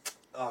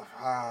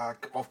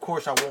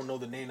course I won't know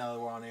the name now that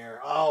we're on air.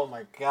 Oh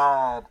my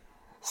god.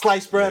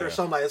 Slice bread or Yeah.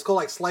 something like it's called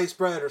like slice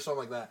bread or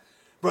something like that.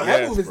 Bro,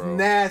 that Yes, move is bro.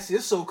 nasty.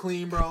 It's so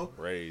clean, bro.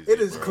 Crazy, It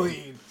is bro.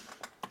 clean.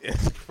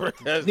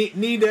 That's,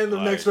 Need that in the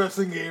Like- next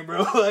wrestling game, bro.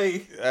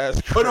 Like,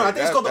 that's oh no, I think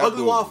it's that- called the that Ugly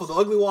move Waffle, was-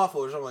 the Ugly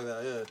Waffle or something like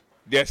that.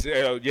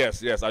 Yeah.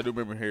 yes, I do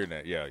remember hearing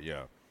that. Yeah. Yeah,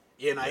 nah,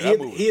 Yeah, he that hit,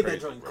 move was he hit that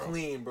crazy, joint bro.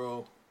 clean,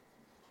 bro.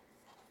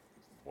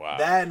 Wow.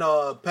 That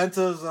and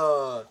Penta's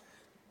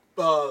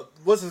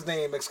what's his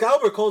name?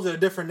 Excalibur calls it a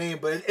different name,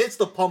 but it's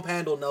the pump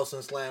handle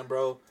Nelson Slam,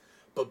 bro.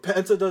 But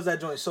Penta does that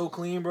joint so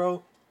clean,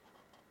 bro.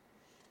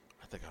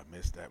 I think I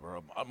missed that,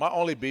 bro. My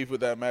only beef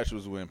with that match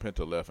was when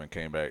Penta left and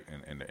came back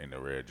in the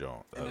red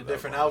joint. In a That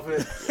different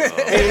was- outfit.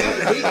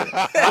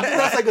 I think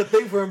that's like a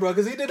thing for him, bro,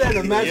 because he did that in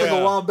a match like a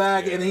Yeah, while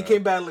back, and he yeah.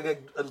 came back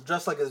like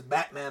dressed like his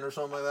Batman or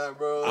something like that,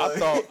 bro.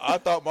 Like, I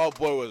thought my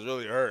boy was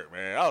really hurt,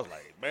 man. I was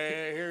like,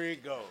 man, here he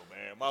go,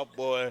 man. My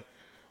boy,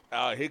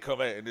 he come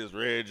back in this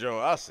red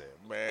joint. I said,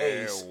 man,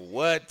 Hey,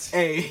 what?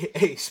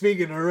 hey,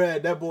 speaking of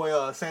red, that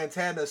boy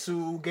Santana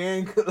Sue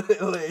Gang,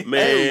 like,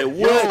 Man, Hey,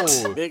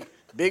 what? yo.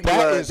 Big That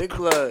blood, is big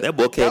blood. That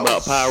boy came That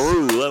out was-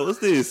 Pyru. Like, what's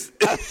this?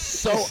 That's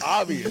so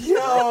obvious.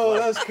 yo,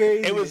 that's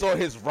crazy. It was on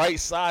his right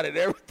side and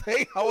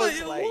everything. I was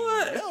Like, like,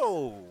 what?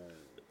 yo.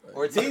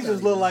 Ortiz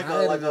just looked like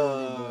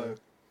a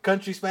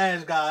country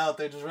Spanish guy out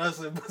there just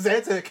wrestling, but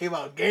Santana came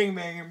out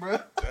gangbanging, bro.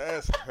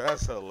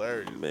 That's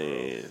hilarious.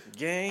 Man,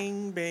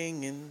 Gang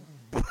banging.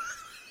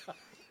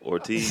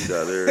 Ortiz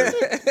out there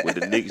with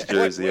the Knicks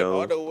jersey Boy went on.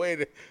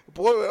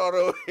 all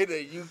the way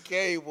to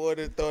UK, boy,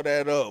 to throw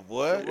that up,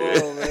 boy.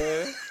 Oh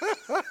man.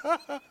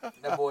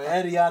 That boy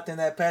Eddie out there in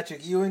that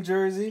Patrick Ewing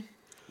jersey.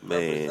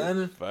 Man,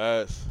 Representing.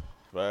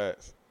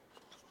 Facts.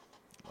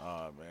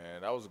 Oh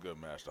man, that was a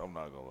good match. I'm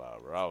not gonna lie,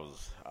 bro.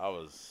 I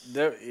was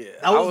There, yeah,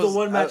 That was the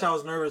one match I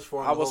was nervous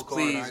for. on I the was whole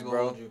card, I ain't pleased, gonna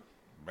bro. hold you.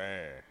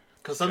 man.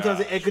 Because sometimes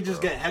it Gosh, could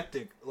just bro. get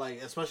hectic,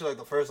 like especially like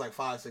the first like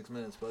 5-6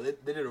 minutes. But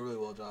they did a really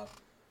well job.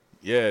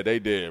 Yeah, they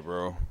did,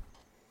 bro.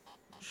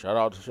 Shout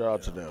out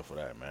to them for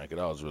that, man. 'Cause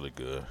that was really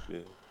good. yeah.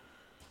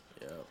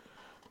 Yeah.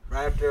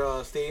 Right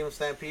after Stadium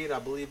Stampede, I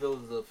believe it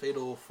was the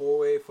Fatal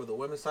 4-Way for the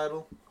women's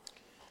title.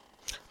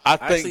 I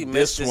actually think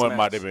missed this this one match.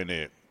 might have been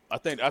it. I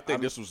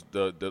think this was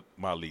the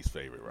my least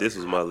favorite. Right This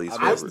here. was my least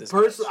I missed favorite. this.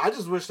 Personally, I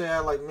just wish they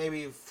had like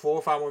maybe 4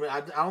 or 5 more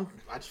minutes. I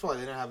just feel like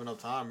they didn't have enough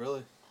time,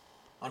 really.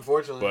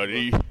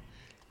 Unfortunately. But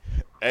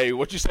hey,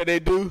 what you say they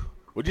do?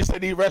 What you say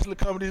these wrestling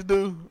companies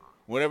do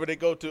whenever they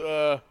go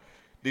to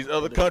these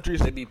other countries?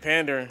 They be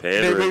pandering.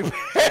 Pandering.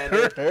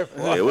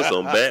 There was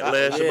some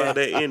backlash Yeah. about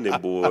that ending,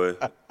 boy.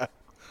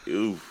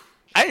 Oof.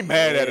 I ain't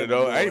mad at it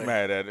though. I ain't boy.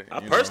 mad at it.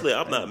 I you personally,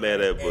 know. I'm not mad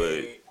at,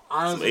 but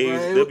Honestly,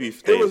 some bro, AEW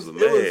fans was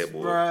mad,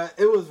 boy. bruh,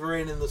 it was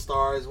raining the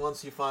stars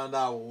once you found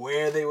out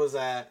where they was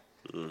at.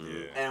 Yeah.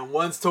 And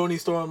once Tony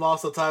Storm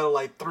lost the title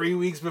like 3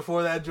 weeks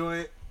before that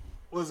joint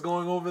was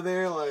going over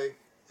there, like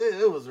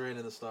it was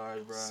raining the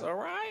stars, bro.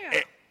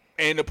 Soraya.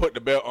 And to put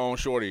the belt on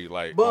Shorty,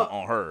 like But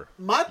on her.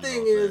 My You thing know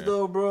what I'm is saying?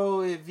 though,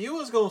 bro, if you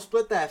was gonna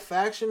split that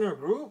faction or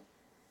group,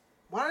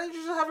 why didn't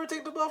you just have her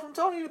take the belt from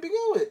Tony to begin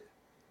with?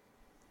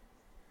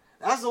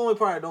 That's the only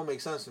part that don't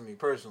make sense to me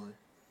personally.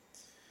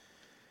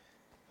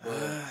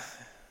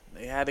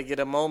 They had to get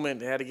a moment.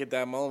 They had to get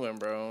that moment,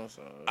 bro.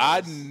 So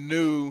I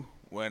knew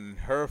when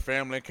her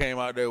family came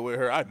out there with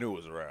her, I knew it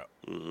was a wrap.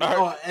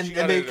 Oh, and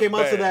they came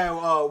out to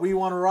that "We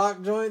Want to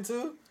Rock" joint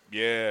too.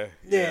 Yeah,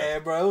 Yeah,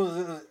 bro,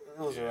 it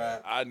was a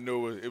wrap. I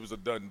knew it was a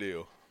done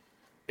deal.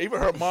 Even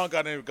her mom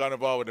got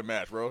involved with the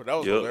match, bro. That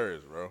was Yep.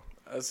 hilarious, bro.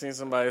 I seen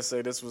somebody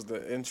say this was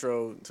the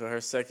intro to her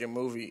second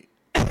movie.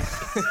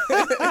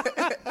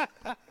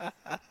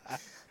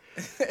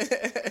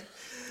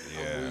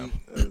 Yeah.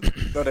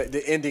 No,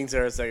 the ending to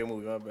her second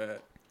movie. My bad.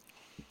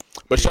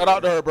 But shout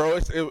out to her, bro.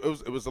 It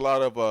was a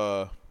lot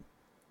of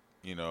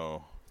you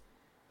know,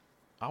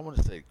 I want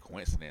to say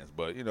coincidence,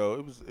 but you know,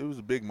 it was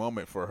a big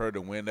moment for her to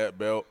win that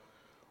belt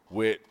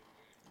with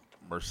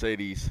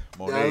Mercedes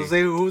I was Moné.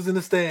 saying who was in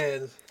the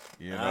stands.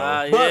 You know,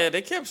 Ah, But- yeah,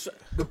 they kept.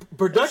 The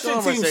production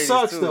Show team Mercedes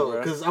sucks too, though,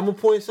 bro. because I'm gonna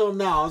point something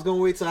now. I was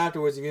gonna wait till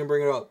afterwards if you didn't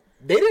bring it up.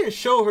 They didn't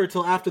show her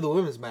till after the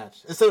women's match.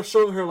 Instead of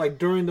showing her like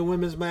during the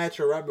women's match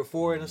or right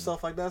before it and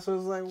stuff like that. So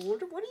it's like,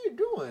 what are you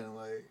doing?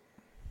 Like,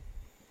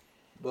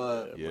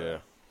 but Yeah.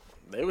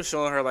 They were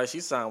showing her like she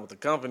signed with the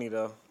company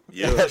though.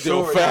 Yeah,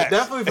 sure, facts.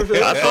 definitely for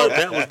sure. I thought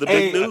that was the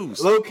big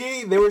news. Low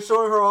key, they were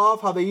showing her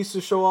off how they used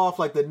to show off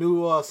like the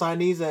new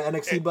signees at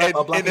NXT Black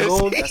and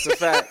Gold. That's a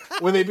fact.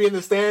 When they be in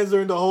the stands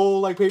during the whole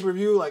like pay per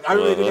view, like I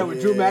really did that with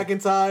Drew Yeah.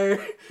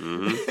 McIntyre.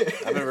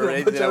 I remember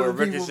they did that with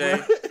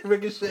Ricochet.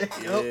 Ricochet.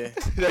 Yep. Yeah,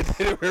 They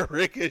did it with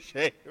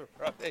Ricochet,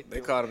 bro.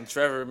 they called him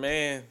Trevor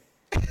Man.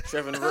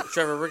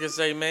 Trevor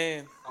Ricochet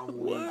Man.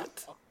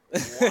 What?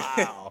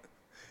 Wow.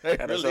 They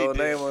Had his whole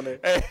name on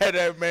it. They had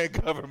that man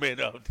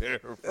government up there,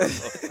 bro.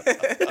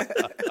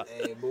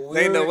 Hey, but we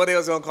They didn't know already- what they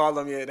was gonna call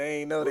him yet. They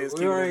ain't know they was We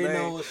keeping already his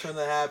know name. what's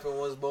gonna happen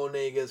once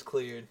Monet gets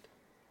cleared.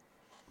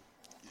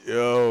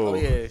 Yo. Oh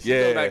yeah, she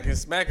go back and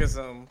smack or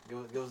something.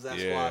 Give us that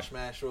Yeah. squash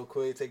match real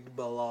quick. Take the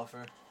belt off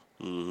her.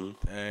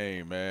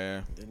 Hey,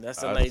 man. And that's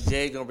the night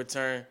Jay gonna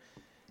return.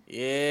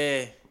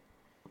 Yeah,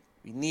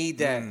 we need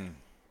that.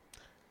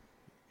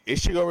 Is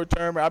she gonna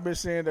return? I've been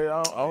saying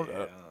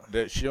that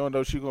that she don't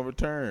know she gonna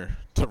return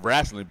to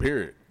wrestling.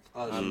 Period.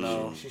 Oh,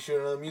 know. She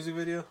shooting another music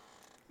video.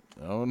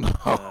 I don't know.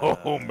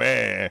 Oh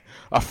man,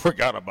 I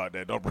forgot about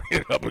that. Don't bring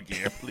it up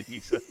again,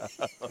 please. I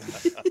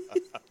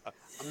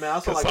mean, I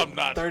saw 'Cause like I'm a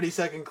not-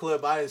 30-second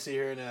clip. I didn't see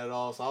her in it at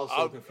all, so I was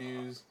so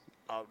confused.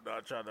 I'm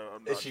not trying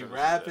to. Is she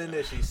rapping?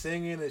 Is she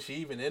singing? Is she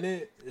even in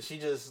it? Is she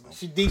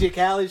DJ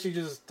Khaled? She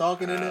just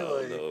talking in I it?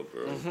 don't Like, know,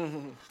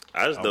 bro.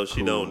 I just know she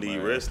cool, don't need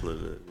man.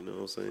 wrestling. You know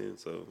what I'm saying?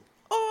 So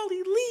All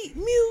elite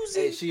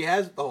music. hey, she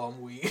has. Oh, I'm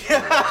weak. You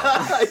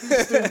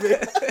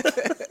stupid.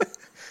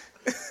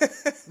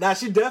 Nah,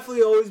 she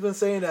definitely always been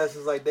saying that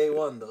since like day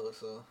one, though.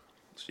 So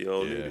she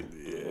don't Yeah. need it.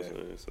 You know what I'm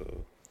saying?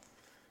 So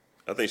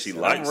I think she I'm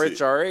likes rich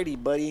it. already,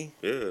 buddy.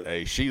 Yeah,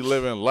 Hey, she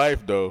living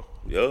life though.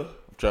 yeah. I'm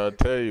trying to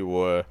tell you,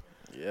 boy.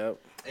 Yep.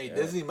 hey,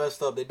 Disney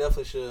messed up. They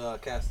definitely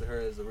should casted her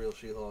as the real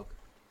She-Hulk.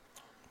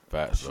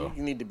 Facts She though.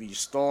 need to be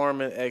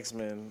Storm and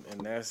X-Men, and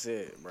that's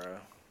it, bro.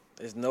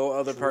 There's no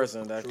other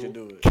person that can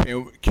do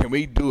it. Can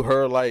we do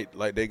her like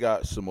they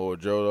got Samoa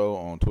Joe though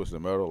on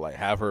Twisted Metal? Like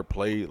have her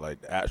play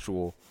like the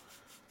actual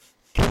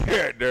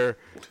character,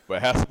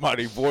 but have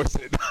somebody voice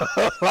it.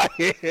 Like,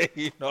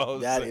 you know, what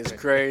I'm That saying? is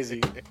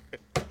crazy.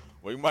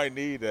 We might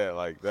need that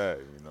like that.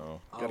 You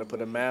know. Gotta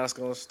put a mask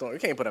on Storm. You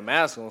can't put a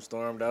mask on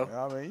Storm though.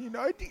 I mean, you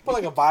know, Put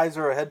like a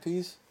visor or a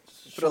headpiece.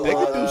 Put a they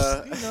little,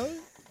 can do, you know,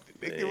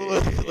 they give a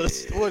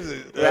little what is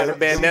it? wrap a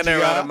bandana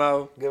around her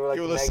mouth. Give her like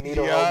Give a the little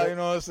Magneto CGI, helmet. you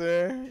know what I'm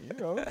saying? You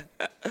know.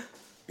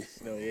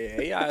 No,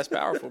 yeah, AI is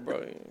powerful,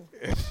 bro.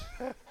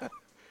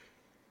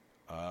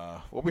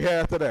 What we had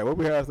after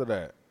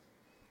that?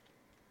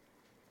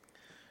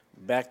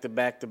 Back to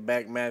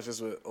back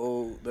matches with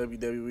old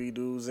WWE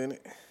dudes in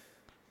it.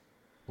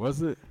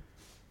 Was it?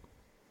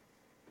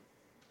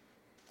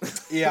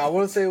 Yeah, I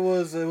want to say it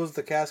was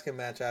the casket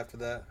match after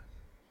that.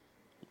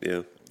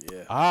 Yeah.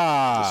 Yeah.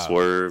 Ah.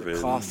 Swerve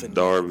and coffin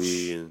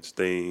Darby and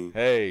Sting.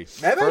 Hey.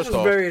 That match first was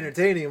off, very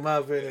entertaining, in my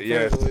opinion.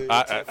 Yes,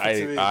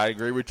 personally, to me. I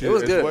agree with you It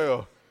was as good.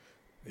 well.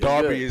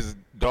 good.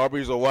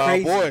 Darby's a wild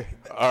Crazy. boy.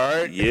 All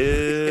right.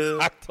 Yeah.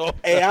 I told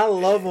Hey, I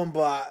love him,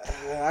 but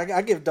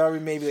I give Darby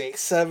maybe like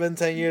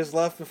 7-10 years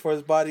left before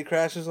his body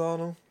crashes on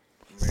him.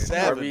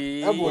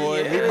 Darby, That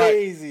boy yeah.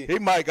 crazy. he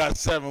might got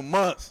 7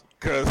 months.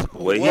 Cause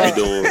What he Well,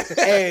 doing?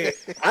 Hey,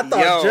 I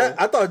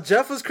Yo. thought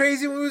Jeff was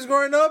crazy when he was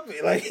growing up.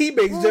 Like he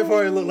makes Jeff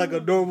Hardy look like a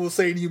normal,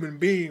 sane human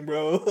being,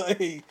 bro. Like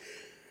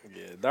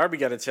Yeah, Darby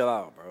got to chill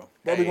out, bro.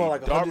 they'll be Hey, going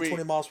like Darby-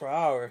 120 miles per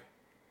hour.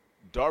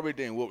 Darby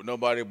didn't whoop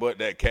nobody but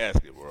that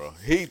casket, bro.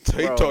 He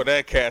Bro. tore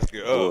that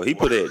casket up. Oh, he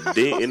put that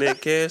dent in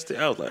that casket.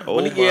 I was like, oh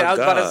my Yeah, I was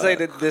god. about to say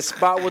the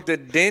spot with the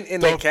dent in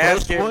The the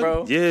casket, first one?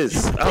 bro.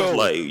 Yes, I was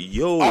like,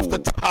 yo. off the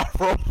top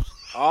rope.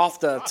 Off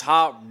the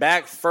top,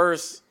 back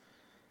first.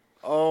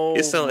 Oh,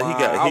 It sounded like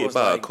he I got hit was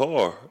by like, a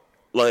car.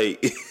 Like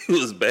it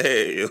was bad.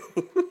 Yo.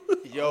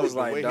 Yo, was the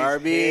like, way his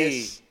Darby.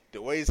 head-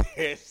 the way his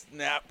head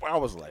snapped, I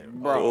was like,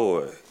 Bro.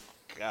 Boy,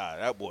 God,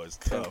 that boy's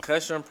tough.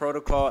 Concussion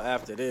protocol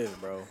after this,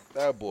 bro.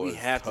 That boy, We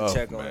have to tough,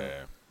 check on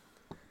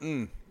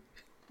man.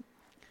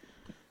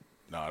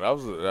 No,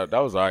 that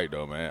was alright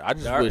though, man. I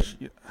just Darby. wish.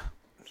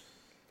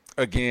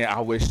 Again,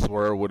 I wish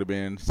Swerve would have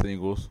been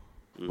singles,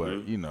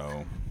 but you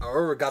know,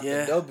 Aurora got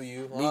Yeah. the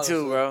W. Me honestly.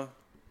 too, bro.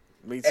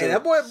 Me too. Hey,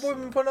 that boy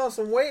been putting on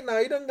some weight now.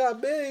 He done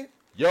got big.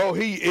 yo,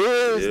 he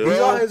is, Yeah. He's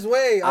bro. on his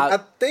way. I I-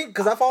 think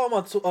because I follow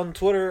him on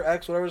Twitter,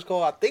 X, whatever it's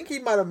called. I think he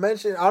might have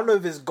mentioned. I don't know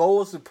if his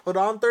goal is to put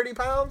on 30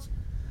 pounds,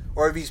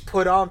 or if he's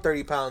put on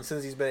 30 pounds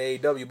since he's been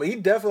at AEW. But he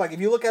definitely, like, if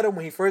you look at him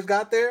when he first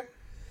got there,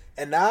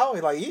 and now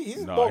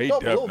he's No, bulked he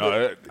up a little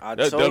bit. I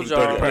that's told definitely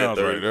 30 y'all- pounds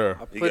Yeah, right there. I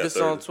He put got this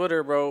on 30.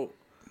 Twitter, bro.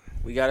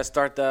 We got to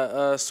start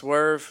the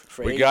swerve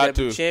for We AEW got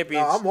to.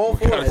 champions. No, I'm all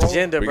for it.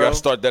 agenda, We bro. gotta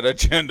start that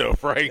agenda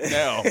right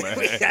now, man.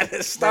 We got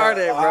to start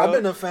it, bro. I've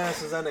been a fan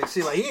since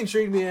NXT. Like, he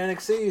intrigued me in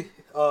NXT.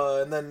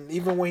 And then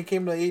even when he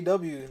came to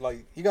AEW,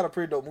 like, he got a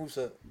pretty dope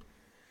moveset.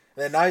 And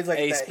Then now he's like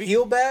Hey, that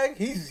heel bag.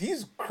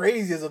 He's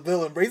crazy as a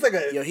villain, bro. He's like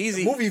a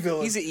movie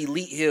villain. He's an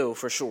elite heel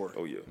for sure.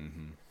 Oh yeah.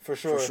 For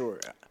sure. For sure.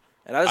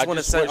 And I just want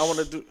to say, I want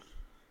to do.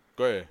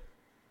 Go ahead.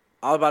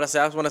 I was about to say,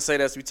 I just want to say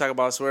this. We talk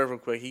about Swerve real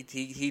quick.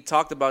 He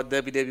talked about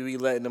WWE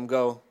letting them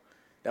go.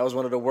 That was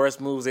one of the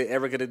worst moves they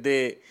ever could have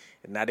did,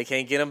 and now they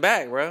can't get him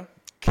back, bro.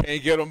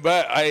 Can't get him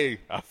back. I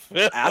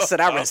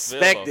said I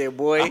respect it,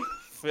 boy. I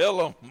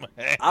feel him,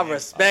 man. I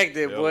respect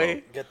it,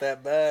 boy. Get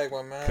that bag,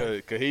 my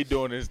man. Cause he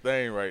doing his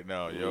thing right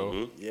now, yo.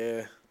 Mm-hmm.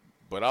 Yeah.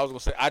 But I was gonna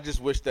say, I just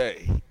wish that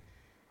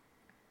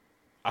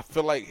I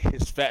feel like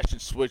his faction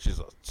switches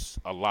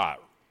a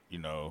lot. You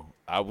know,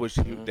 I wish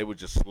they would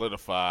just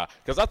solidify.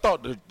 Because I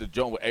thought the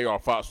joint with AR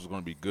Fox was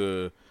going to be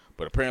good,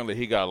 but apparently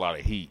he got a lot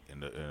of heat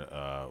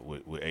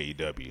with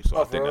AEW.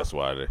 So I think that's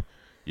why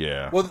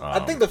yeah. Well, I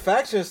think the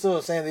faction is still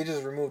the same. They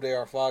just removed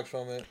AR Fox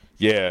from it.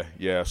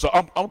 Yeah. So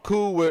I'm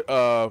cool with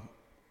the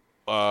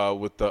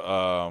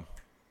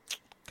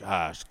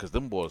gosh, because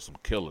them boys some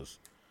killers.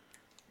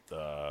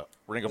 The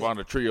Ring of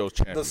Honor Trios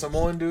champions. The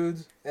Samoan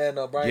dudes and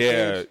Brian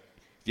Cage.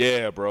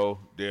 Yeah, bro.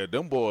 Yeah,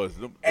 them boys.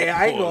 Hey,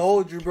 I ain't gonna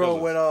hold you,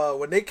 bro.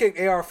 When they kicked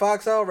AR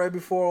Fox out right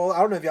before, I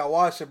don't know if y'all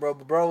watched it, bro,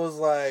 but bro was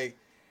like,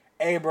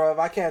 hey, bro, if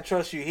I can't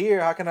trust you here,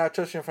 how can I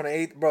trust you in front of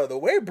 8? Bro, the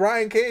way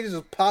Brian Cage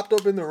just popped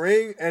up in the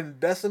ring and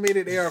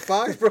decimated AR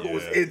Fox, bro,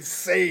 was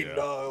insane,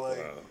 dog. Like,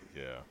 wow.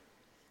 Yeah.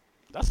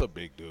 That's a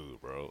big dude,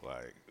 bro.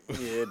 Like,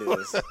 Yeah, it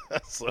is.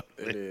 that's a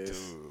big dude,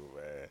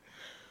 man.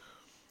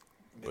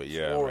 But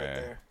yeah, right man.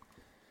 there.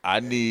 I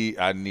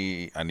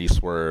need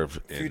Swerve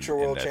Future in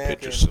world that champion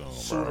picture soon,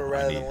 sooner bro.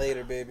 rather than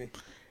later, baby.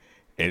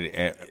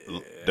 And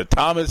the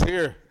time is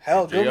here.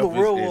 Hell, give him the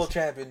MJF real world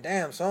champion.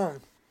 Damn, son.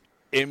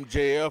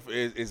 MJF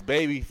is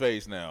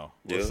babyface now.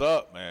 What's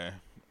up, man?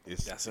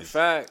 That's a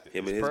fact.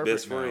 Him and his perfect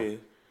best friend.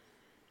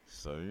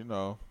 So you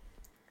know,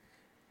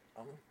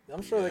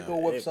 I'm sure they go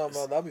whip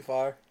something up. That'll be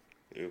fire.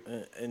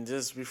 And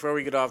just before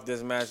we get off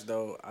this match,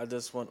 though, I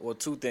just want,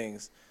 two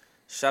things.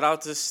 Shout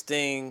out to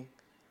Sting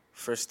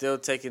for still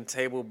taking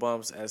table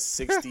bumps at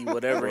 60,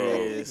 whatever it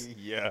is.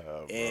 Yeah,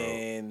 bro.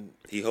 And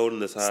he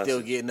holding us high.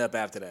 still getting up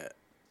after that.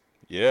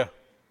 Yeah.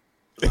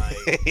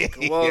 Like,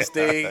 come on,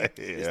 Sting.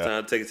 It's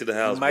time to take it to the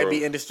house, You might bro.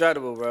 be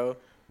indestructible, bro.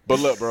 But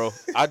look, bro,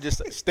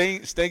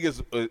 Sting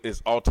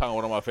is all time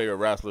one of my favorite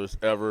wrestlers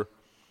ever.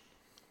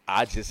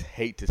 I just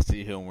hate to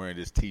see him wearing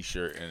this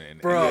T-shirt and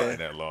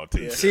that long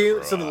T-shirt. See,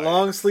 bro. so the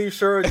long sleeve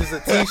shirt, just a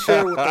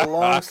T-shirt with the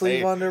long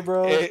sleeve under,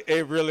 bro.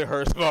 It really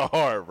hurts my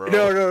heart, bro.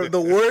 No, the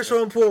worst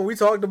one, Paul, we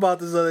talked about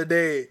this the other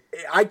day.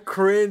 I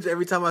cringe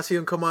every time I see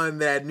him come on in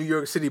that New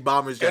York City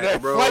Bombers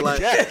jacket, bro.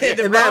 Like,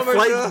 and that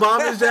flight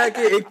Bombers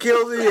jacket, it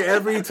kills me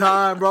every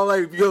time, bro.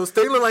 Like, yo,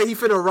 Sting look like he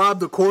finna rob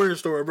the corner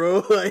store,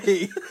 bro. Like,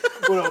 with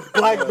a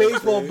black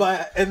baseball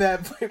bat and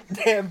that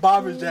damn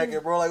Bombers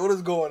jacket, bro. Like, what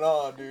is going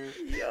on, dude?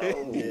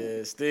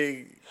 Yeah,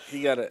 Sting,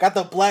 he got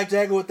the black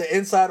jacket with the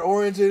inside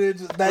orange in it.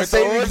 Just that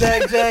same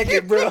exact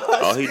jacket, bro.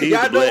 All he needs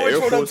Y'all is know black which Air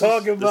one I'm Forces.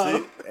 talking That's about.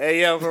 it.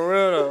 Hey, yo, for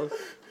real, though.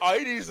 Oh,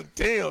 he needs some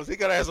Timbs. He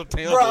gotta have some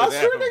Timbs. Bro, I with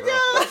that, swear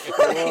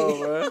to God. Come on,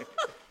 bro.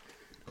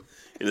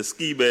 In the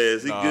ski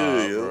bags, he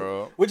good, yo.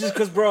 bro. Which is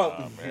because, bro,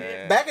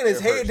 man. back in his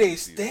It hurts heyday, to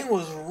see Sting that.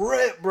 was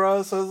ripped,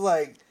 bro. So it's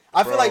like,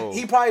 I feel Bro. like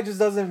he probably just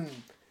doesn't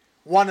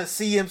want to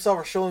see himself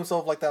or show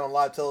himself like that on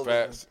live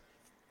television. Facts.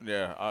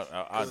 Yeah,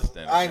 I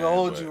understand. I ain't gonna man,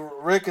 hold but, you.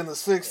 Rick in the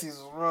 60s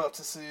was rough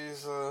to see.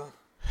 So.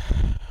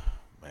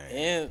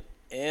 man.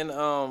 And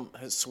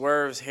his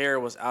Swerve's hair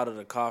was out of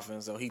the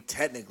coffin, so he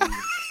technically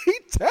He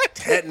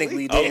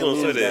technically I was didn't gonna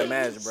say lose that that.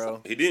 match,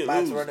 bro. He didn't Might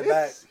have lose. to run it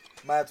back.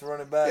 Might have to run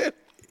it back.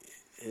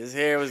 His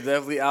hair was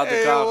definitely out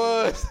the It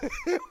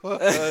coffin.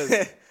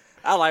 was.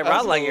 I like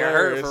your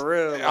hurt hilarious. for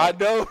real. I Like.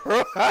 know,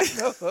 bro. I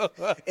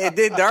know. And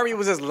then Darby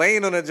was just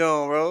laying on the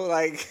joint, bro.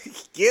 Like,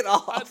 get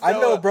off. I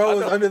know, bro I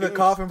was know. under the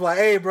coffin, like,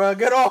 hey, bro,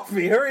 get off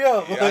me. Hurry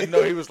up. Yeah, I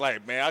know he was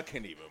like, man, I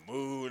can't even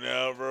move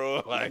now,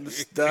 bro. Like, I'm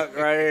stuck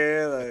right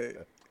here.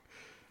 Like,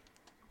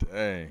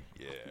 dang,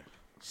 yeah,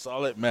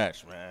 solid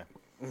match, man.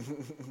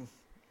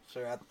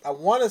 Sure, I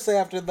want to say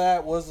after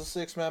that was the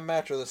 6-man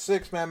match, or the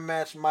 6-man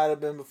match might have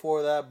been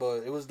before that, but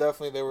it was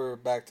definitely, they were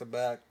back to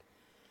back.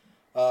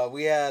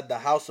 We had the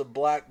House of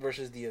Black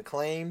versus the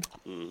Acclaimed.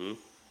 Mm-hmm.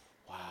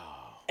 Wow,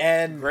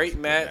 And great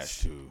match.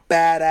 too.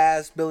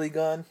 badass Billy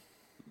Gunn.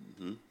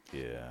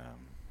 Yeah,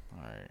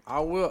 all right.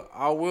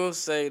 I will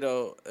say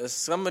though,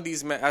 some of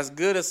these as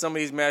good as some of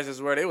these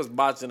matches were, they was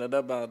botching it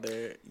up out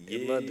there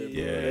in London.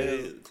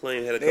 Bro.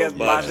 Clay had a They was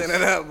couple botches. botching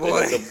it up, They had boy.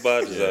 a couple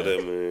botches out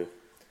there, man.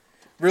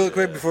 Really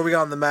quick before we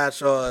got on the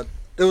match, it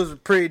was a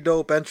pretty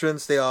dope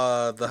entrance. They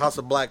the House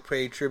of Black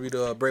paid tribute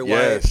to Bray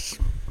Wyatt Yes,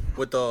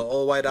 with the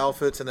all white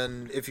outfits, and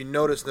then if you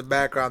notice in the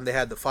background, they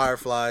had the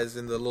fireflies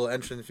in the little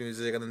entrance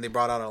music, and then they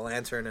brought out a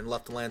lantern and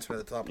left the lantern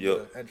at the top of the Yep,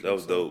 entrance. that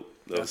was dope.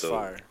 That's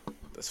fire.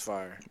 That's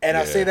fire. And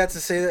I Yeah. say that to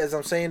say that as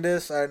I'm saying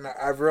this,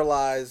 I've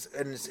realized,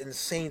 and it's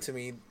insane to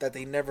me, that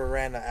they never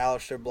ran an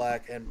Aleister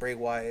Black and Bray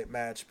Wyatt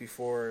match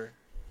before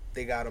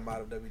they got him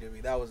out of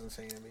WWE. That was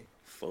insane to me.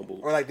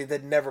 Fumble. Or like they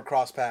never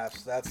cross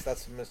paths. That's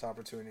a missed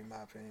opportunity in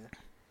my opinion.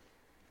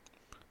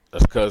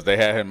 That's because they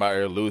had him out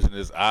here losing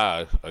his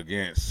eye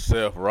against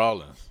Seth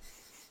Rollins.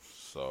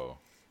 So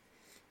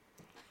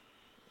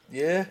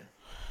Yeah,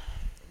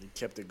 He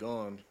kept it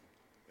going.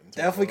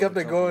 definitely kept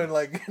it going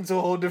like into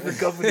a whole different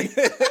company.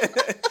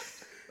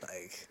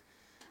 Like,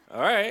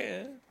 all right,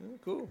 yeah,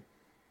 cool.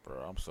 bro,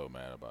 I'm so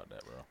mad about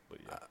that, bro. But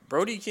yeah,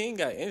 Brody King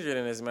got injured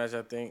in this match,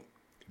 I think.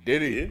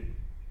 did he?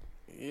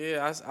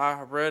 Yeah,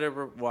 I read it.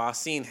 Well, I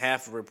seen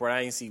half a report.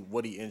 I didn't see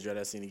what he injured.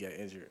 I seen he got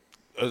injured.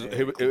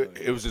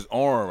 It was his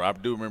arm. I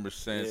do remember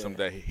saying Yeah. something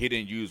that he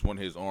didn't use one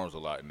of his arms a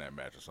lot in that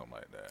match or something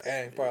like that.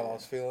 And he probably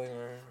lost feeling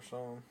or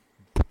something.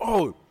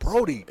 Oh,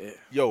 Brody, Yeah.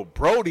 yo,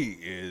 Brody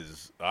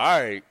is all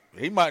right.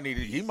 He might need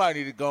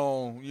to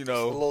go on, you A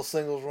know. little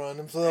singles run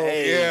himself.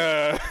 Hey.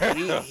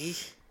 Yeah,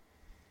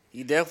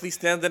 He definitely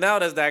standing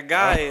out as that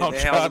guy in I'm the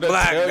House trying of to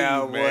Black tell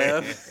now, you,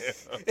 man. boy.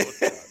 I'm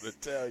trying to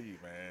tell you,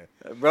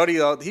 man. Brody,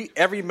 he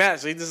every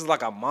match he just is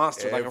like a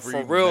monster. Like Every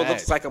for real, match,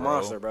 looks like a bro.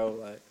 monster, bro.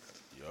 Like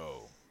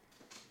Yo,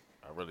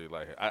 I really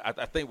like it.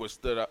 I think what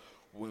stood out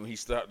when he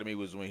stood out to me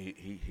was when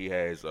he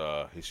has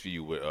his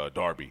feud with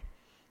Darby.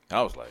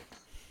 I was like,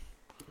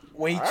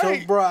 When he All choked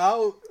right. bro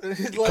out,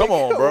 it's like, come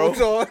on, bro.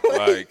 what's on?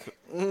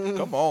 Like,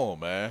 come on,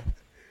 man.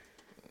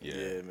 yeah,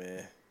 Yeah,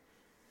 man.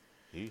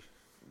 he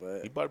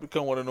But about to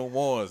become one of them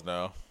ones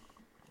now.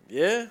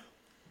 yeah,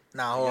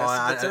 Nah, hold He on. got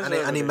some I potential need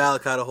over there.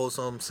 Malachi to hold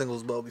some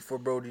singles belt before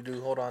Brody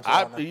do. Hold on.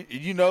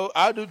 Chill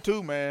I do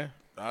too, man.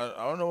 I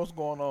don't know what's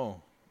going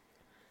on.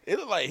 It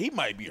look like he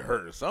might be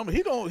hurt or something.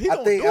 He don't I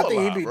do think a lot,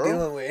 he'd be bro.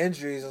 dealing with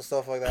injuries and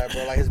stuff like that,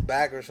 bro. Like his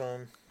back or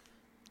something.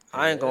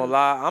 I ain't gonna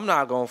lie. I'm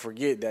not gonna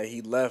forget that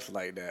he left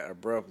like that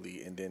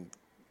abruptly, and then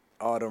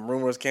all them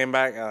rumors came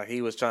back.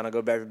 He was trying to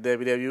go back to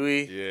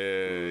WWE.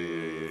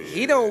 Yeah.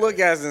 He don't look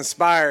as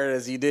inspired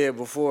as he did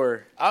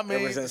before. I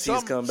mean, ever since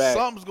he's come back.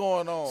 something's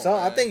going on. So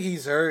I man. think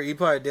he's hurt. He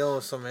probably dealing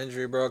with some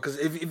injury, bro. Because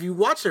if you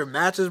watch their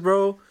matches,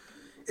 bro,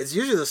 it's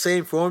usually the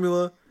same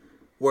formula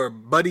where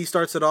Buddy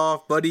starts it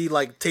off. Buddy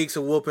like takes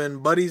a whooping.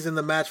 Buddy's in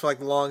the match for like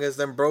the longest.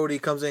 Then Brody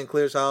comes in,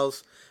 clears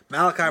house.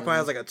 Malachi probably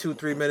has like a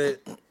 2-3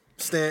 minute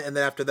stint, and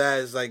then after that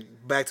is like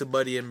back to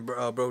Buddy and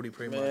Brody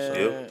pretty much. Man,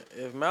 So.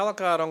 if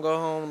Malachi don't go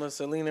home to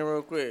Selena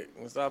real quick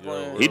and stop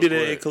playing, He did it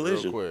real in quick,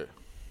 Collision. real quick.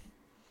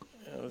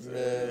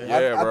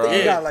 Yeah, I bro. think he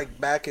Yeah. got like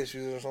back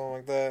issues or something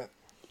like that.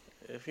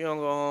 if you don't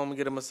go home and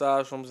get a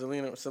massage from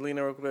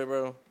Selena real quick,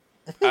 bro.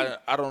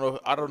 I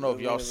don't know if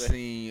y'all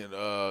seen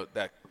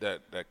that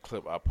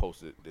clip I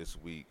posted this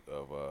week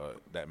of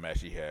that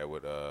match he had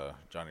with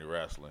Johnny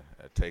Wrestling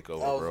at Takeover,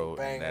 That was bro. a and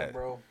banger,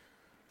 bro.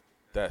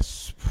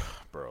 That's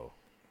bro.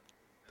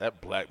 That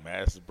Black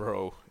Mass,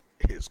 bro,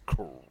 is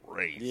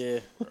crazy. Yeah,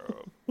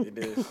 bro. it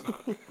is.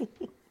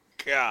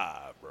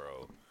 God,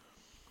 bro.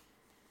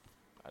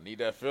 I need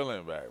that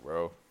feeling back,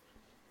 bro.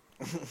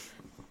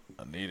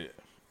 I need it.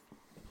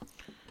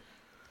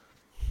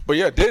 But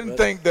yeah, didn't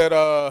think that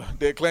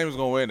their claim was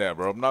gonna win that,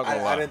 bro. I'm not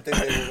gonna lie. I didn't think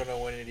they were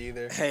gonna win it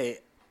either.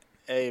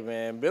 Hey,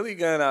 man, Billy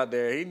Gunn out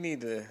there, he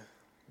need to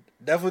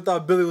Definitely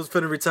thought Billy was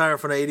finna retire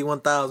from the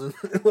 81,000.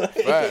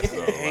 Facts,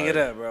 though, hang it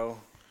like, up, bro.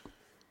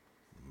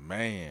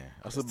 Man,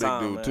 that's a big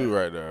time, dude man. too,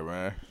 right there,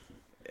 man.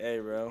 Hey,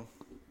 bro.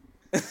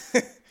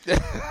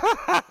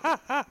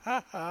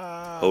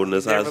 Holding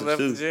us Never hostage left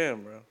the too.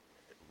 gym, bro.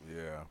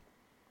 Yeah.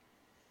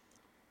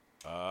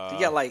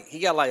 He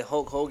got like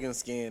Hulk Hogan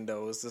skin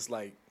though. It's just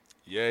like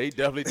Yeah, he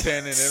definitely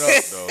tanning it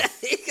up though.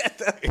 he got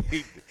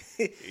the,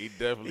 He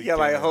definitely he got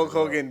like tanning Hulk it up.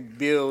 Hogan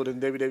build in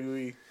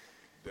WWE.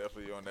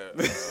 Definitely on that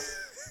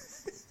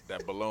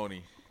that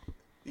baloney.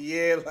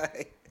 Yeah,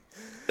 like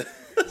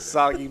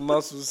soggy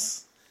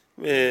muscles.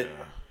 Man,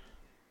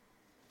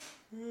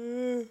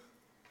 That's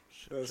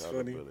Shout out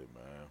funny. to Billy,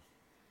 man.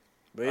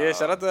 But yeah,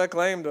 shout out to that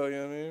claim though. You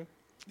know what I mean?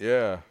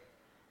 Yeah.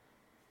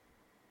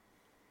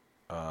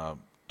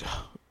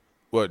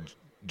 What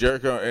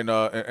Jericho and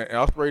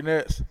Ospreay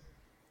next?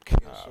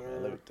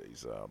 Man, let me tell you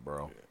something,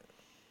 bro.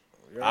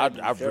 I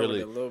Covered really-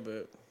 it a little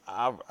bit.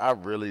 I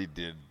really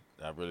didn't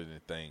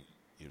think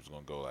he was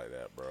gonna go like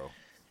that, bro.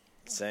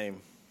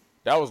 Same.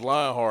 That was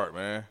Lionheart,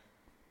 man.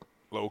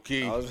 Low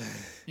key. I was-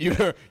 You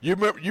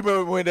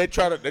remember when they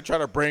try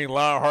to bring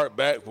Lionheart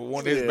back for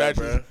one of his Yeah,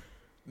 matches? bruh.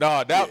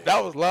 No,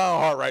 that was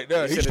Lionheart right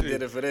there. He should have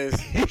did it for this.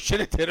 He should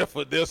have did it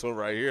for this one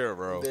right here,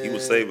 bro. he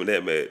was saving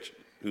that match.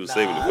 He was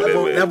saving it for That that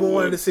boy, match. that boy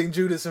wanted to sing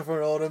Judas in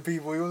front of all them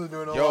people. He wasn't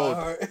doing no Yo,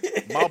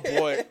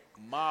 Lionheart.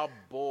 my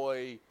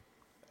boy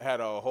had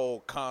a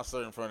whole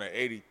concert in front of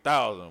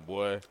 80,000,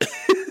 boy.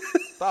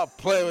 Stop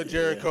playing with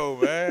Jericho,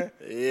 man.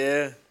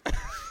 Yeah,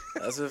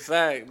 that's a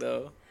fact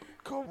though.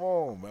 Come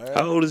on, man.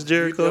 How old is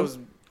Jericho? That was-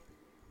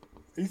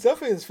 He's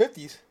definitely in his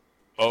 50s.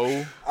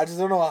 Oh, I just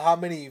don't know how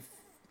many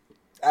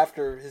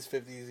after his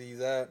 50s he's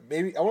at.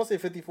 Maybe, I want to say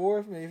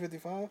 54, maybe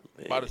 55.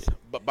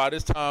 by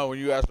this time when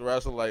you ask the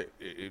wrestler, like,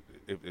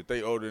 if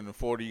they older than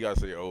 40, you got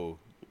to say, oh.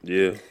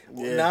 Yeah.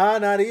 Yeah. Nah,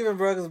 not even,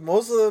 bro, because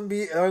most of them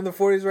are in the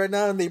 40s right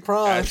now and they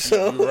prime.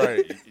 Actually,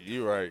 So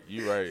you're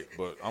right.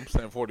 But I'm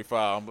saying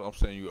 45. I'm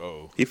saying you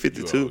old. He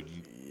 52. You old.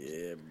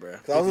 yeah, bro.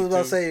 'Cause I was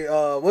about to say,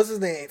 what's his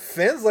name?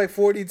 Finn's like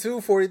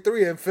 42,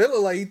 43, and Finn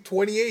look like he's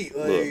 28.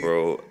 Like, Look,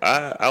 bro,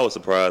 I was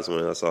surprised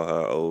when I saw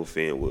how old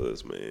Finn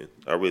was, man.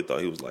 I really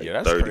thought he was like Yeah,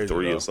 that's 33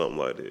 crazy, or something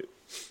like that.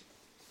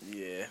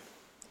 Yeah.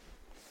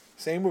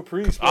 same with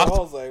Priest, bro. I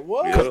was like,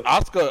 what? Yeah.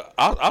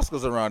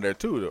 Oscar's around there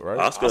too, though, right?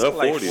 Oscar, Oscar her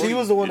like 40. She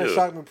was the one that Yeah.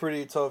 shocked me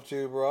pretty tough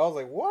too, bro. I was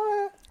like,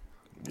 what?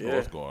 Yeah.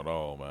 What's going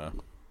on, man?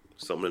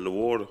 Something in the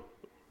water.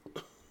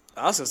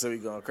 Oscar said we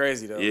going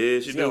crazy though. Yeah,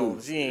 she do.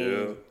 don't- She ain't.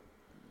 Yeah.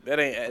 That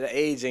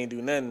age ain't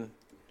do nothing.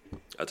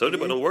 I told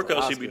you about the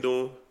workouts she Oscar. be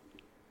doing.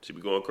 She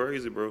be going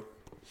crazy, bro.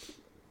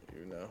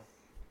 You know.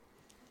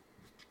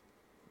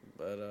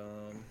 But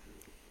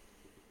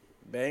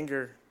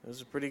banger. It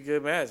was a pretty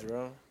good match,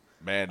 bro.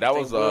 Man, that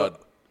was think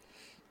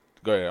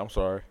Go ahead. I'm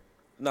sorry.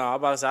 No, I'm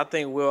about to say I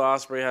think Will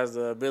Ospreay has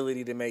the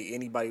ability to make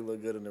anybody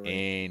look good in the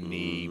ring.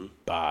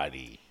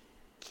 Anybody.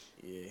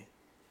 Yeah,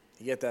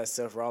 he got that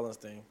Seth Rollins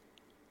thing.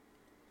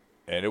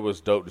 And it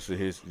was dope to see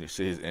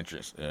his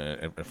entrance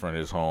in front of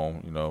his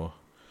home, you know,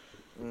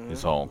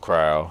 his home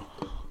crowd.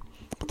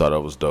 Thought that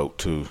was dope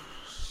too.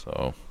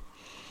 So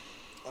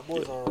That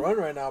boy's on a run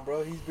right now,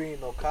 bro. He's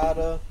beating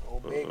Okada,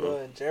 Omega,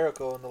 and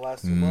Jericho in the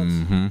last 2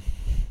 months.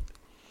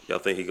 Y'all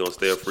think he gonna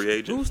stay a free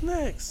agent? Who's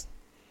next?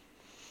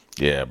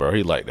 yeah, bro,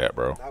 he like that,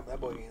 bro. That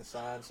boy getting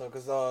signed. So,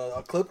 because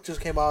a clip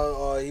just came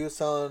out, he was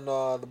telling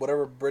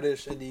whatever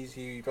British indies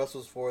he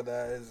wrestles for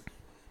that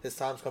his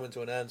time's coming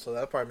to an end. So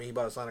that probably mean he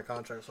about to sign a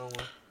contract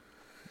somewhere.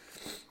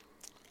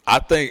 I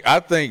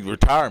think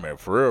retirement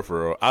for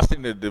real. I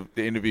seen the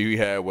interview he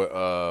had with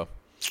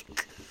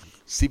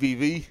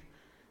CVV,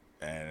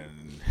 and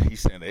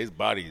he's saying that his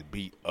body is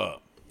beat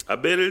up. I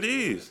bet it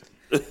is.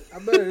 I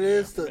bet it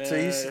is. Till if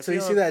you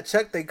you see don't- that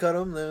check they cut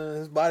him, then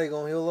his body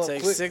gonna heal up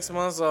Take quick. 6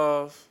 months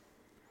off.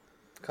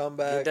 Come Get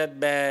back. that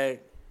bag.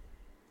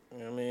 You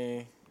know what I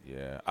mean,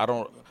 Yeah, I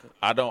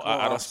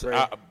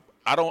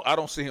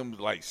don't see him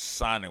like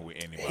signing with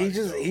anybody. He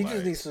just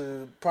though, needs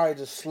to probably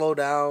just slow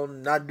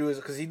down, not do it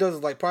because he does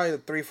like probably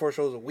 3-4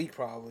 shows a week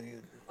probably,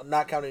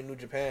 not counting New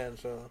Japan.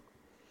 So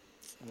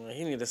well,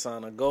 he need to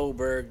sign a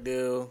Goldberg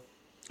deal.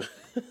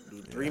 Do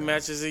 3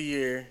 matches a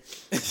year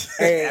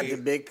Hey. at the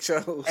big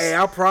shows. hey,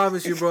 I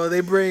promise you, bro, they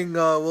bring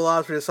Will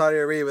Ospreay to Saudi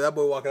Arabia, that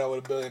boy walking out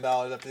with $1 billion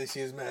after they see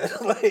his match.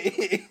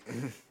 Like,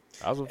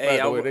 I was a Hey,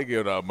 fact I the way w- they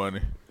give out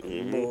money.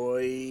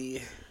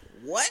 Boy,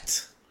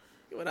 what?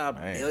 Giving out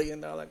Man. $1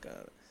 billion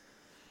contract.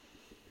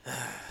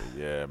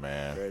 Yeah,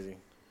 man. Crazy.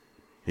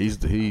 He's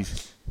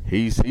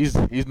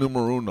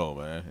numero uno,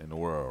 man, in the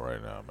world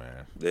right now,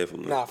 man.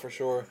 Definitely. nah, for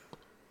sure.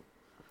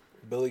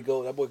 Billy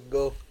Goat, that boy can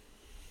go,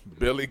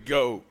 Billy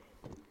Goat.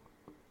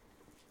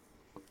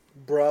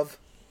 bruv.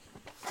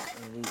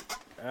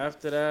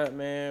 After that,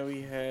 man,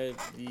 we had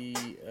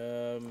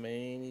the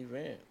main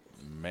event.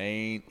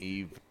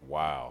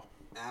 Wow.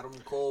 Adam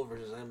Cole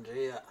versus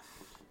MJF.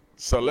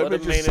 So let What me a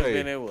main just say,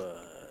 event it was.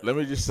 let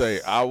me just say,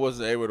 I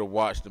wasn't able to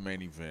watch the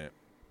main event.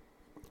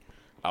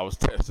 I was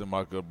texting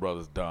my good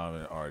brothers Dom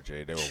and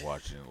RJ. They were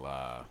watching it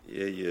live.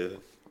 Yeah.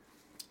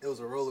 It was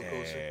a roller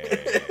coaster.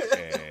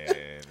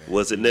 And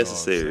Was it you know what I'm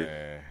necessary?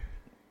 saying?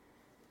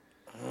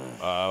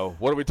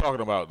 What are we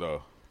talking about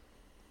though?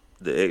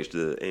 The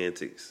extra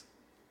antics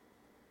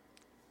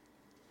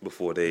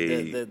before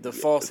they The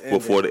false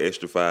before ending. the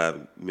extra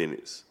 5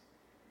 minutes.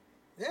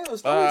 Yeah, it was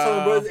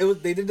storytelling, bro.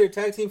 They did their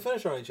tag team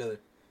finish on each other.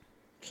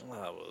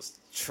 That was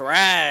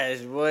trash,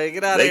 boy.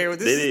 Get out of They- here.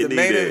 This they is the didn't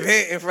main need that.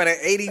 event in front of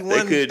They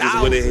 81,000. could have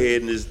just went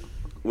ahead and just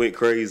went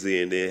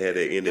crazy and then had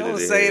that ended. Don't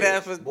say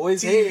that for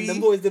Boys TV. hating. Them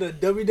boys did a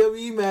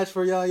WWE match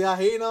for y'all. Y'all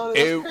hating on it?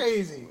 It's It-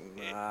 crazy.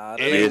 Nah, that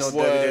It ain't no was-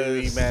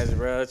 WWE match,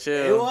 bro. It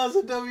Chill. was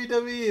a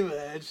WWE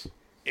match.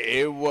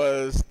 It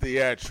was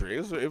theatric. It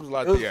was a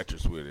lot of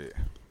theatrics with it.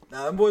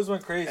 Nah, them boys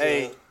went crazy.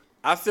 Hey, man.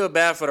 I feel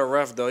bad for the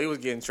ref, though. He was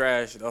getting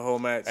trashed the whole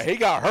match. And he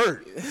got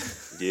hurt.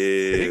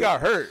 Yeah. He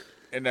got hurt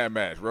in that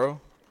match, bro.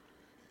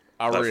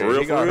 I Like, read. for real,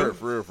 He got for real? hurt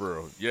for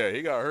real. Yeah,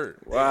 he got hurt.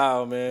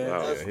 Wow, man. Wow.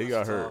 That's- he that's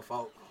got hurt.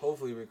 tough.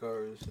 Hopefully he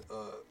recovers.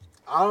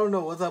 I don't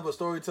know what type of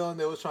storytelling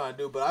they was trying to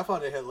do, but I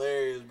found it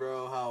hilarious,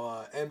 bro,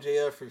 how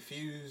MJF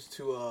refused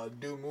to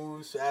do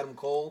moves to Adam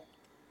Cole.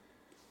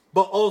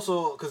 But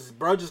also, because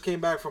bro just came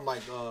back from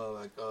like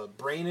a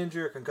brain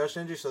injury or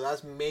concussion injury, so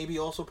that's maybe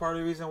also part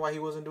of the reason why he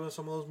wasn't doing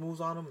some of those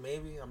moves on him.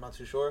 Maybe, I'm not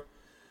too sure.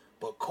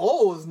 But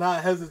Cole was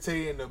not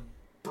hesitating to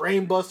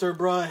brain buster,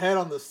 bro, head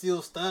on the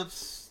steel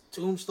steps,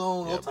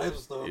 tombstone, all types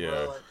of stuff, Yeah,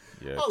 bro. Like,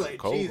 yeah. I was like,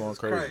 Cole's going Jesus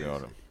crazy Christ.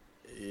 on him.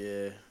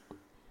 Yeah.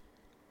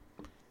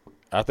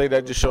 I think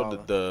that just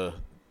showed the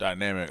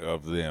dynamic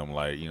of them.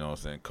 Like, you know what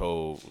I'm saying?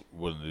 Cole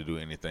willing to do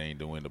anything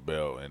to win the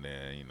belt. And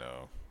then, you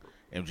know,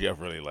 MJF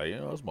really like, you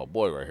know, it's my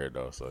boy right here,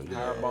 though. So,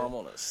 yeah. Powerbomb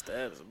on the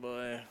steps,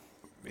 boy.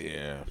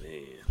 Yeah.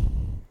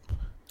 Man.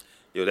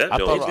 Yo, that I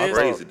joint thought- was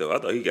crazy though. I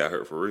thought he got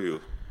hurt for real.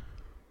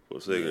 For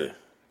a second. Yeah.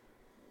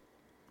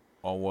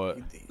 On what?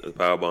 The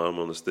power bomb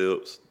on the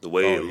steps, the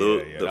way Oh, it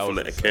looked yeah, the, that from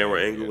was that insane.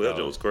 camera angle, Yeah, that that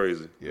joint was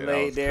crazy. Yeah, that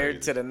Laid was there crazy.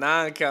 to the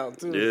 9 count,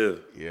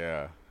 too. Yeah.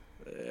 Yeah.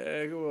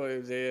 Yeah, come on,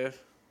 MJF.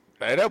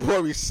 Hey, that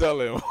boy be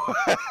selling.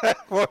 That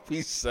boy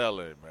be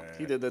selling, man.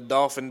 He did the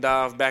dolphin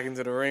dive back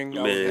into the ring.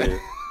 Man,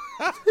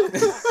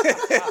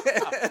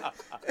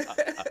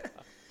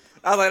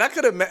 I was like, that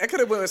could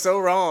have went so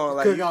wrong.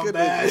 Like, Could you have could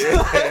gone have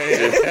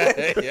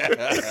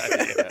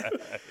bad.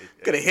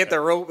 could have hit the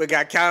rope and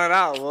got counted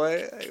out,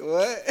 boy. Like,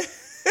 what?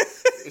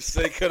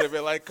 He could have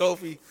been like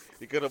Kofi.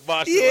 He could have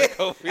botched it Yeah,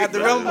 like Kofi. at the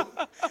Rumble,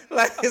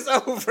 like it's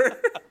over.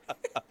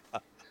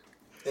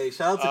 Hey,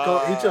 shout out to Cole.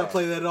 He tried to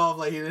play that off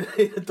like he didn't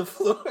hit the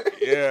floor.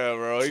 Yeah,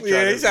 bro. He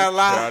Yeah, he tried to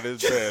lie. tried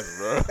his best,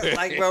 bro.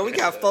 Like, bro, we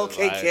got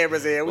 4K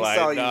cameras here. We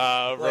saw you.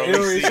 Nah, bro. Like, we he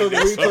already seen showed the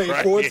this replay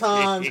already. 4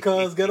 times,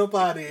 cuz get up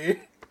out of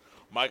here.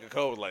 Michael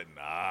Cole was like,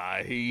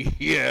 nah, he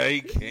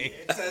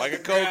can't.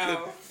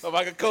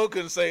 Michael Cole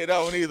couldn't say that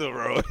one either,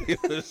 bro. He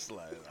was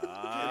like,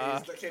 nah.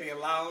 Can't even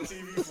lie on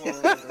TV for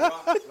The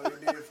Rock. What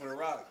he did for The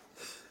Rock.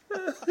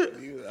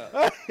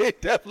 He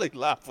definitely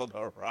lied for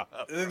The Rock.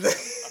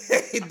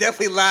 He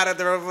definitely lied at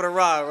the rope for The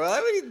Rock, bro.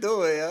 Like, what are you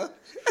doing, yo?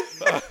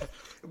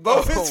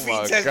 Both his feet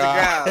my touch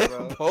God. the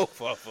ground, bro.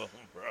 Both of them,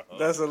 bro.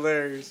 That's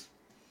hilarious.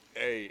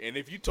 Hey, and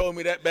if you told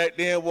me that back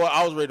then, boy,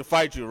 I was ready to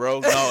fight you, bro.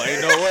 No,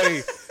 ain't no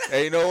way.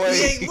 Ain't no way.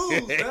 He ain't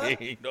lose, bro.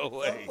 Ain't no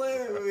way. Stop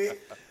playing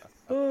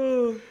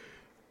with me.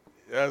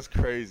 That's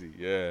crazy.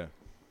 Yeah.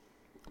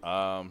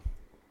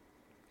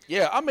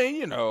 Yeah. I mean,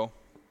 you know,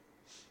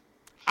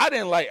 I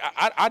didn't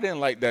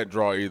like that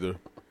draw either.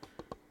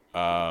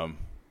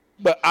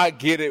 But I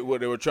get it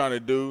what they were trying to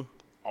do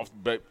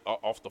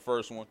off the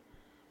first one.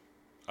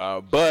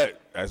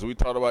 But as we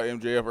talked about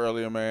MJF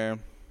earlier, man,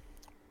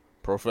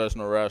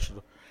 professional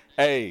wrestler.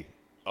 Hey,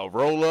 a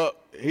roll up.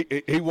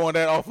 He won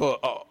that off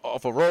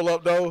a roll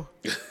up though.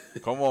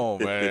 Come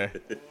on, man.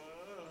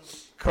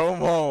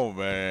 Come on,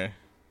 man.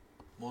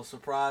 Most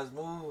surprise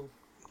move.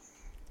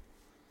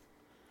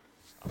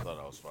 I thought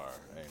that was fire.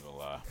 I ain't gonna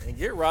lie. And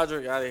get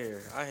Roderick out of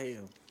here. I hate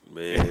him.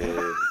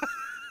 man.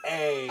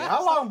 Hey,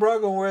 how long bro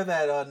gonna wear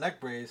that neck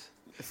brace?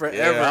 Forever.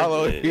 Yeah, how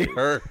long he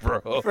hurt,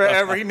 bro?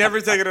 Forever. He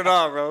never taken it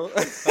off, bro.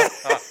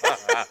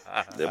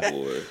 That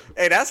boy.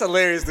 Hey, that's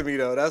hilarious to me,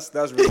 though. That's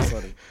really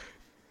funny.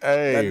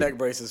 Hey, That neck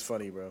brace is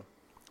funny, bro.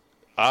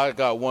 I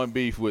got one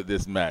beef with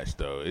this match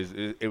though.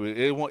 It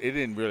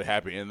didn't really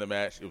happen in the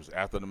match. It was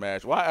after the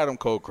match. Why Adam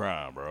Cole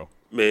crying, bro?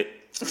 Man,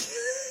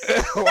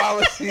 Why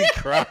was he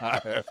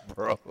crying,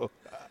 bro? Bro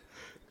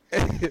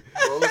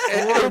was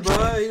torn,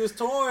 bro. He was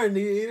torn.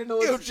 He didn't know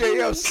what to do.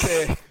 MJF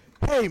said,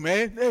 "Hey,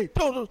 man, hey,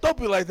 don't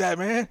be like that,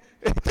 man.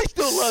 They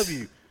still love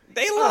you."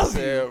 They I love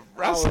you. said,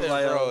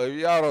 bro, if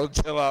y'all don't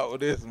chill out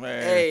with this, man.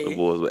 the Hey,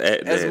 boys were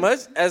acting.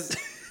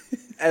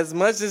 as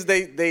much as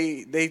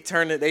they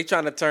turn it, they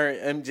trying to turn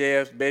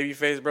MJF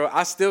babyface, bro.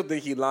 I still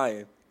think he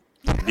lying.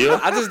 Yeah,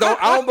 I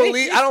don't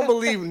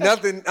believe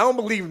nothing. I don't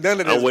believe none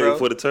of this, I'm waiting bro.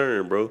 for the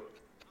turn, bro.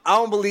 I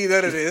don't believe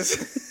none of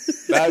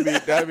this. That'd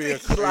be a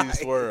crazy lying.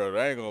 swerve.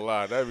 I ain't gonna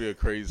lie, that'd be a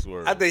crazy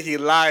swerve. I think he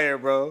lying,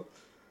 bro.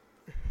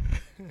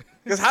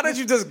 Because how did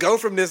you just go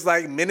from this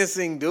like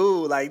menacing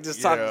dude, like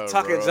just talking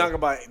bro. junk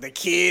about the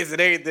kids and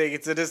everything,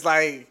 into this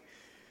like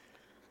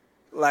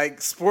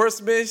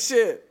sportsman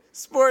shit?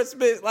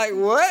 Sportsman, like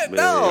what? Man,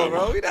 no, yeah.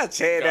 bro, we not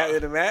chanting that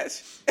in the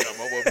match. Got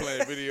my boy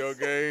playing video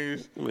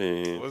games.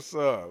 Man, What's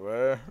up,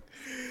 man?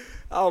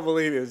 I don't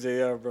believe it,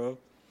 JR, bro.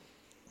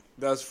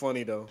 That's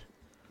funny though.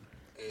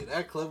 Hey,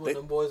 that clip when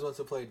them boys went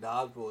to play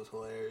dodgeball was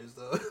hilarious,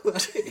 though.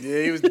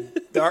 Yeah, he was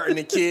darting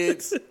the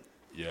kids.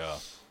 Yeah.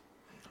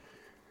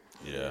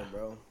 Yeah.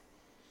 Bro.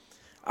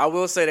 I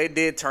will say they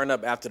did turn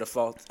up after the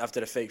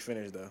fake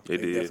finish though. They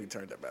did. Definitely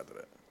turned up after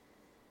that.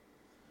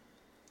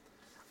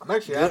 I'm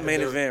actually Good happy main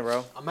they're- event,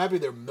 bro. I'm happy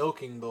they're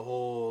milking the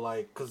whole,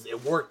 like, because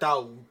it worked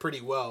out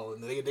pretty well.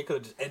 And they could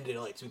have just ended it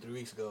like 2-3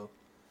 weeks ago.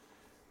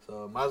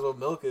 So might as well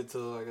milk it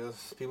till, I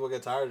guess, people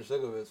get tired or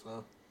sick of it.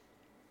 So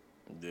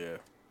Yeah.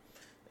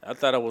 I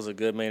thought it was a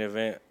good main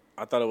event.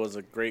 I thought it was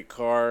a great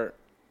card.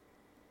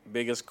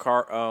 Biggest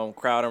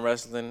crowd in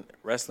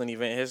wrestling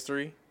event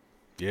history.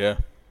 Yeah.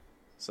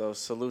 So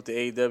salute to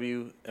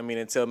AEW. I mean,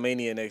 until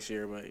Mania next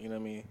year, but you know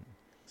what I mean?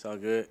 It's all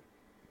good.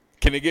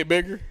 Can it get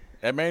bigger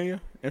at Mania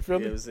in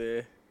Philly? Yeah, it was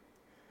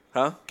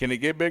huh? Can it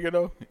get bigger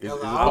though? Is I it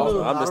don't possible?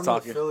 know- I'm I just don't know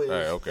if talking. Philly is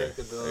Hey, okay.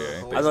 taking the Yeah,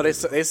 whole- I know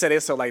they said they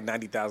sold like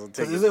 90,000 Because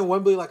tickets. isn't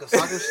Wembley like a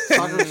soccer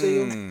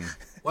stadium?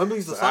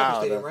 Wembley's the soccer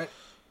stadium, right?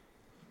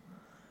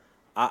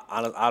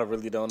 I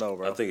really don't know,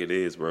 bro. I think it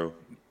is, bro.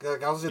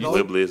 Like, I was just-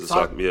 Wembley is a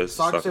soccer stadium's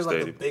like the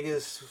stadium.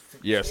 biggest.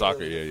 Yeah,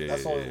 soccer, yeah,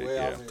 That's the only way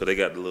I was. Cause they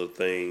got the little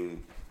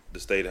thing, the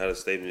stadium.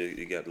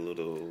 You got the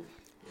little.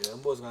 Yeah,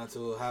 them boys going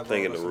to have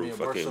Thing a in the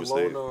roof, I can't even say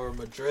Barcelona it. or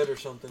Madrid or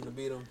something to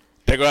beat them.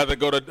 They're gonna have to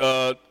go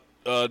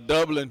to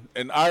Dublin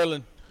in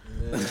Ireland,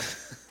 Yeah.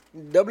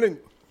 Dublin.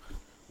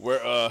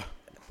 where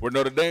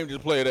Notre Dame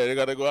just played at. They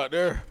got to go out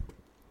there.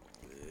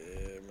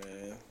 Yeah,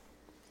 man.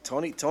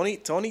 Tony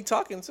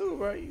talking too,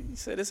 bro. He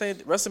said this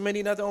ain't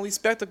WrestleMania, not the only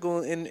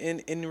spectacle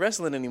in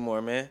wrestling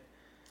anymore, man.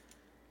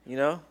 You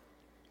know,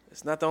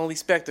 it's not the only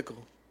spectacle.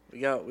 We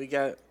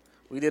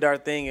did our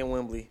thing in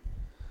Wembley.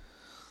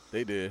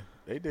 They did.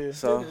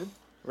 So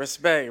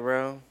respect,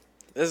 bro.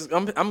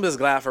 I'm just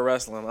glad for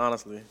wrestling,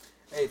 honestly.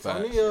 Hey,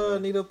 Tony,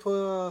 Facts. need to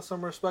put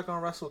some respect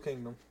on Wrestle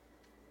Kingdom.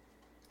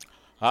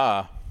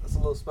 Ah, That's a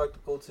little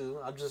spectacle too.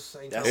 I just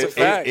ain't trying That's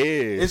to a wait. fact. it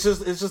is.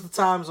 It's just the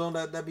time zone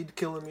that be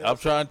killing me. I'm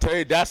trying to tell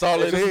you, that's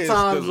all It's it just is. the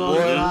time 'Cause, zone.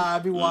 boy, I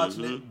be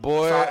watching it.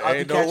 boy, So I be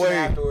ain't no catching it way.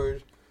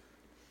 afterwards.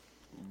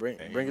 Bring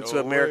it no to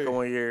America way.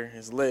 one year.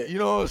 It's lit. You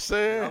know what I'm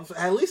saying?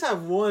 At least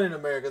have one in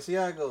America. See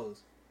how it goes.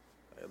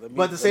 Let me-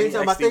 But at the let same me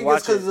time, I actually think it's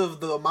watch because it. of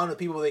the amount of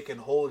people they can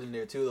hold in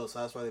there too, though. So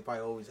that's why they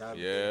probably always have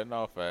it. Yeah,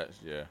 no facts.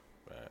 Yeah,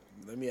 facts.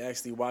 Let me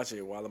actually watch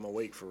it while I'm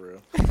awake for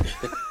real.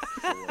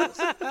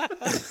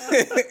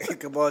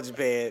 Come on,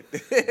 Japan.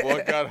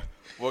 Boy, gotta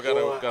Boy,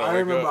 wake I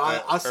remember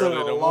up I set early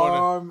an in the morning.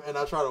 alarm and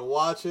I tried to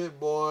watch it.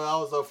 Boy, I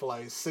was up for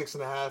like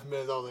 6.5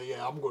 minutes. I was like,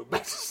 yeah, I'm going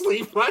back to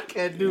sleep. I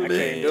can't do I this.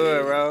 can't do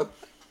it, bro.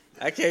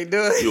 I can't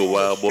do it. You a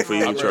wild boy for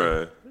even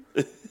trying.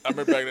 I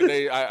remember back in the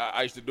day,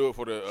 I used to do it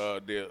for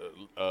the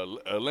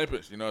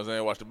Olympics. You know what I'm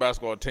saying? Watch the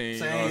basketball team. You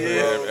know what I'm Same,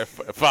 saying?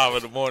 bro. At 5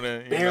 in the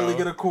morning. You Barely know,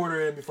 get a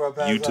quarter in before I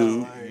pass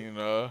YouTube. out. Like, You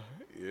know,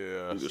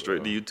 yeah. You go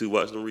straight to YouTube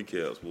watching the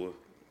recaps, boy.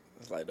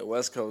 It's like the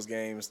West Coast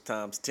games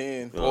times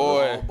 10. Boy,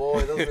 oh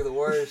boy, those are the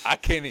worst. I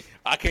can't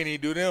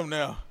even do them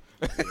now.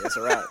 That's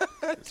a wrap.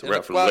 It's a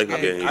wrap for the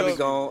Lakers game. I be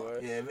gone.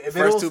 Yeah, if it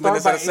First don't 2 start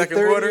minutes by of the second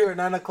 8:30 quarter? or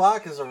 9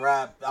 o'clock, it's a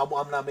wrap. I'm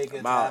not making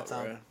it to I'm out,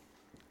 halftime. bro.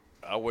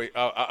 I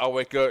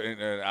wake up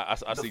and I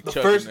see The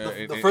Chuck first,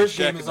 and, the and first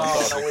Shaq game is on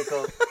when I wake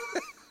up.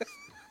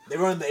 They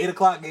run the 8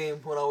 o'clock game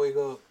when I wake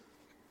up.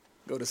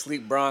 Go to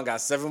sleep, Bron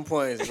got 7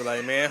 points. Be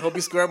like, man, hope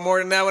you score more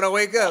than that when I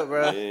wake up,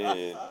 bro.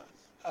 Man.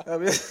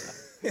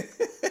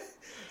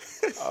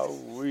 Oh,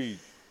 we.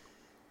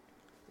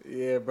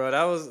 Yeah, bro,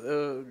 that was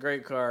a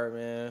great card,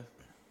 man.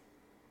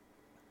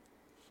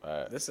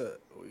 Right. This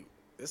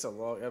a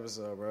long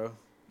episode, bro.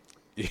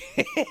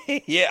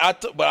 Yeah,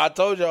 but I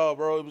told y'all,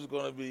 bro, it was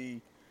gonna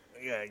be.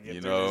 We gotta get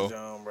You through know. this,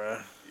 John, bro.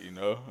 You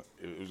know,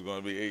 it was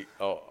gonna be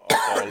all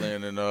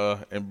in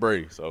and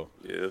Bray. So,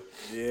 Yeah.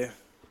 Yeah,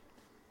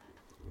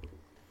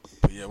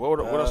 but yeah, what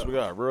else we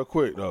got? Real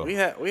quick though. we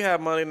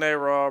had Monday Night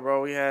Raw,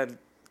 bro. We had a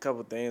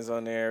couple things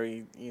on there.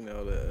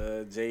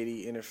 The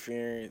JD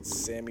interference,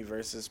 Sammy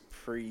versus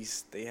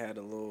Priest. They had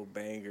a little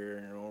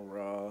banger on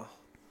Raw.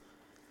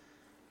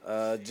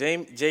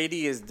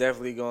 JD is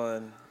definitely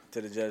going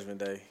to the Judgment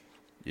Day.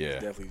 Yeah,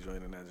 Definitely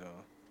joining that, John.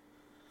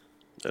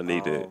 I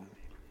need that.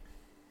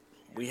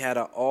 We had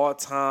an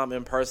all-time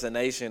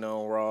impersonation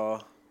on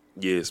Raw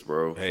Yes,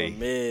 bro. hey, from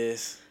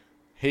Miz.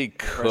 he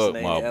cooked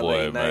my impersonating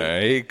boy, LA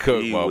man. He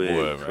cooked He my went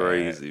boy, man.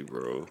 crazy,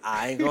 bro.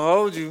 I ain't gonna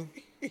hold you.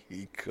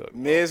 He cooked.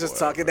 Miz my was boy,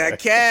 talking man. that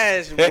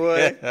cash,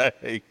 boy.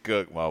 He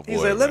cooked my boy.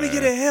 He's like, let me man.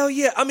 get a hell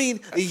yeah. I mean,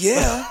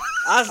 yeah.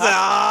 I was like,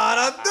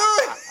 oh, don't do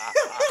it.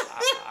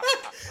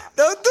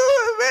 Don't do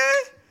it,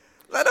 man.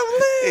 Let him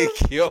He live.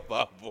 killed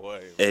my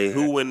boy. Hey, man.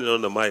 who went in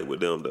on the mic with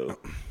them though?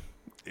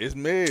 It's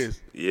Miz.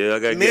 Yeah, I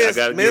gotta Miz get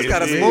got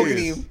a Miz. smoke in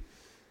him.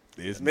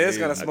 It's Miz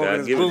got a Miz. smoke gotta in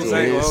his give it boots. to I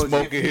ain't him. gonna hold you.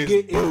 Smoking his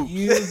If boots.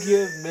 you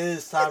give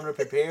Miz time to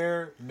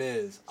prepare,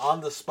 Miz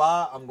on the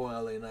spot, I'm going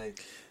LA Knight.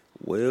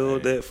 Well,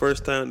 that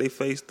first time they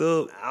faced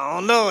up, I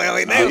don't know.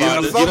 LA I Knight was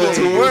about was to a fumble say,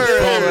 to he was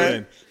word, fumbling.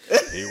 man.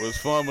 He was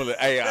fumbling.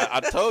 Hey, I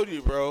told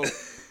you, bro.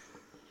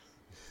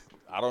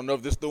 I don't know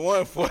if this the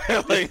one for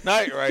LA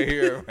Knight right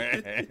here,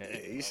 man.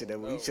 You should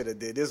have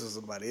did this with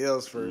somebody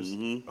else first.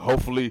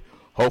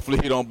 Hopefully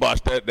he don't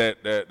botch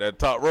that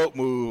top rope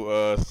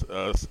move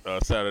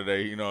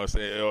Saturday. You know what I'm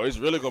saying? Oh, it's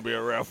really gonna be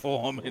a wrap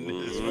for him in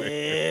this,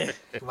 man.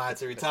 Yeah. Might have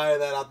to retire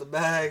that out the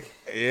bag.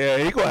 Yeah,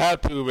 he gonna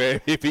have to,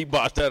 man, if he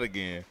botched that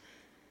again.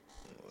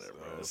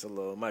 It's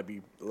might be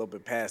a little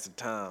bit past the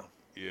time.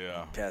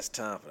 Yeah. Past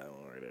time for that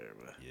one right there,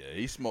 but Yeah,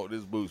 he smoked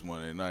his boots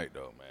Monday night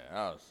though, man.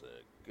 I said,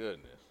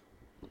 goodness.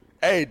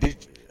 Hey,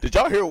 did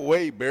y'all hear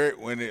Wade Barrett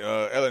when the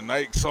Ellen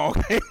Knight song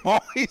came on?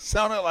 He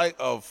sounded like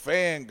a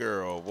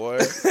fangirl, boy.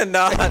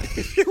 nah.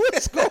 He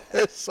was going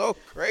so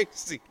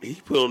crazy. he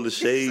put on the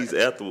shades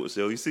afterwards.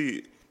 Yo, you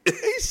see,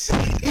 He said,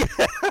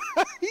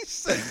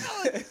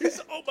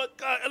 oh my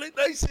God, Ellen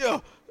Knight's here.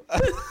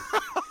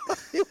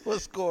 He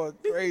was going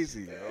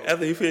crazy, yo.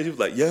 after he finished, he was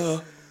like, "Yeah."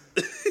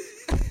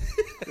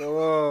 Come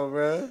on,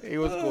 bro. He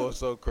was going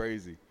so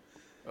crazy.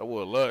 I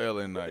would love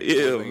Ellen Knight.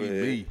 Yeah, I think he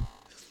man. me.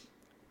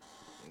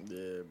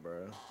 Yeah,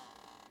 bro.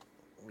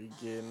 We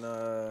getting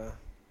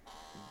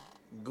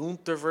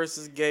Gunther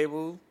versus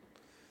Gable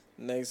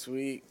next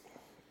week.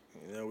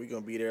 You know, we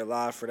gonna be there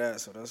live for that,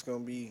 so that's gonna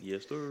be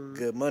Yes, sir.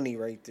 good money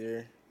right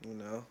there. You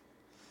know.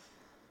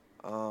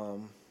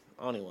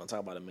 I don't even want to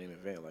talk about a main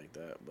event like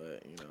that,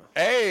 but you know.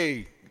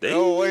 Hey, They-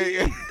 no way.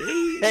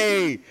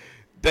 they-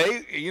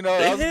 Hey, you know,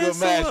 They that was a had good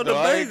some match, of the though.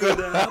 I ain't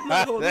bangers. gonna- I'm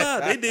not gonna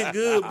lie, they did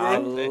good, I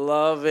bro.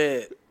 love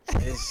it.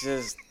 It's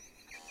just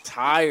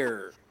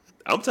tired.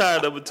 I'm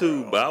tired of it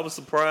too, but I was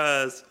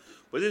surprised.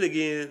 But then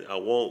again, I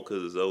won't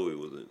because Zoe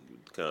wasn't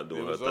kind of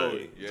doing It her was thing.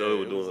 Zoe. Yeah, Zoe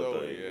was it doing her Zoe,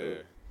 thing.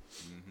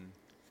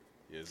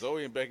 yeah. Yeah,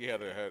 Zoe and Becky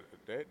had a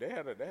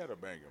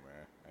banger,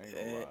 man. I ain't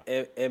gonna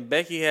lie. And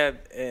Becky had,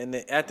 and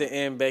at the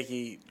end,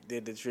 Becky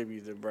did the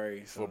tribute to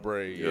Bray. So. For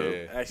Bray, Yeah.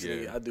 yeah.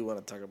 Actually, yeah. I do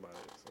want to talk about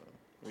it. So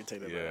let me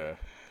take that Yeah.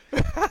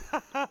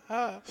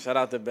 back. Shout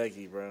out to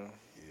Becky, bro.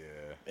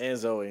 Yeah. And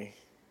Zoe.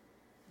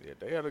 Yeah,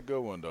 they had a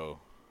good one though.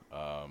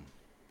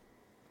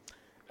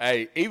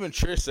 Hey, even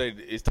Trish said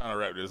it's time to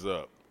wrap this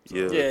up.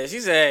 Yeah, she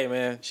said, hey,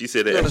 man. She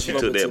said that after she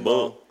took that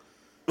bump.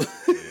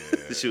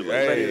 She was like,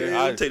 Hey,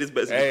 I'll take this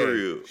back to the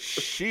crib.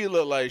 She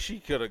looked like she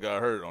could have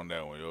got hurt on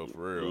that one, yo,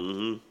 for real.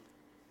 Mm-hmm.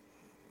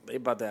 They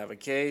about to have a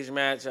cage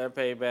match at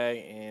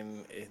Payback,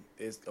 and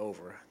it's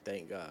over.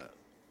 Thank God.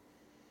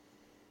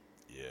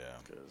 Yeah.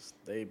 Because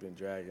they've been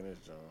dragging this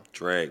John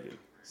Dragon.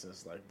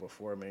 since, like,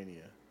 before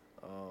Mania.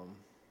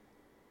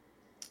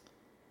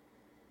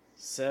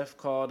 Seth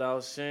called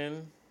out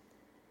Shin.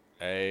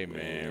 Hey,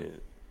 man.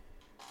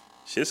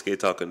 Shinsuke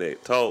talking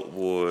that talk,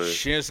 boy.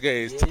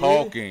 Shinsuke is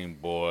talking,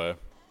 boy.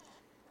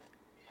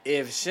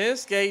 If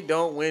Shinsuke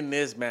don't win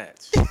this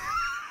match,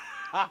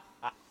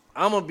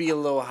 I'm going to be a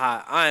little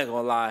hot. I ain't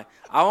going to lie.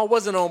 I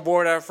wasn't on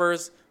board at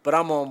first, but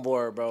I'm on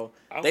board, bro.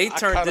 They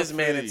turned this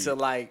man into,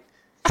 like,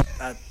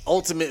 an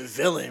ultimate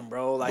villain,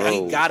 bro. Like,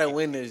 he got to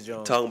win this,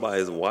 John. Talking about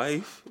his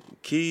wife,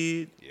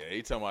 kid. Yeah,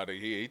 he talking about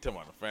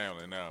the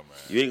family now, man.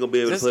 You ain't going to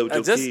be able to play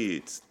with your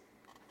kids.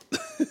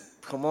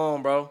 Come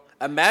on, bro.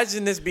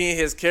 Imagine this being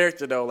his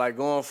character, though. Like,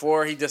 going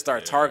forward, he just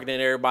start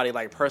targeting everybody,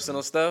 like,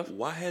 personal stuff.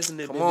 Why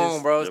hasn't it Come been on,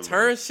 this? bro.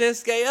 Turn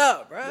Shinsuke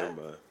up, bro.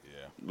 Never mind.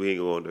 Yeah. We ain't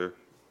going there.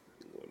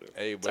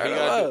 Hey, but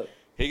Turn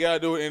he got to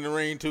do it in the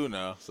ring, too,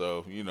 now.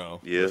 So, you know.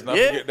 Yeah. Let's not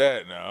forget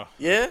that now.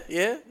 Yeah.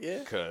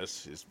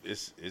 Because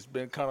it's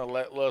been kind of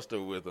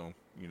lackluster with him,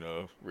 you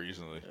know,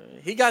 recently.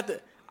 He got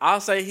the... I'll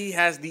say he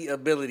has the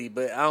ability,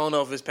 but I don't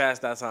know if it's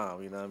past that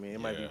time. You know what I mean? It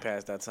might be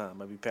past that time. It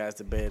might be past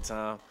the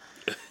bedtime.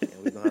 And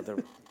we're going to have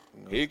to...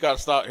 He got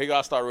to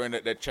start wearing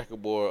that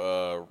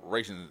checkerboard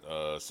racing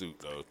suit,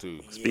 though,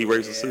 too. Speed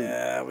racer suit.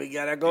 Yeah, we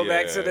got to go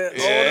back to the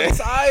old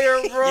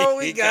attire, bro.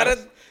 We got to...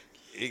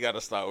 He got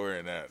to start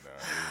wearing that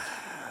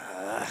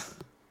now.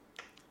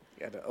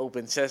 Got the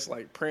open chest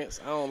like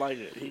Prince. I don't like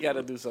it. He got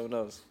to do something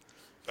else.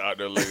 Out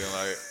there looking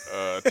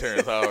like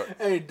Terrence Howard.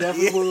 Hey,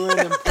 definitely wearing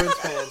them Prince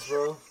pants,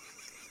 bro.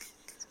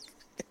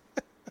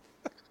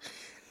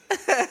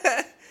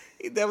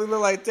 He definitely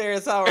look like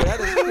Terrence Howard. That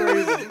is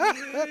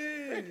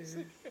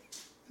crazy.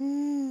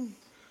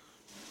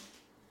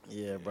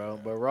 Yeah, bro.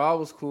 But Raw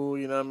was cool,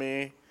 you know what I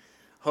mean?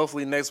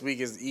 Hopefully next week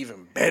is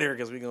even better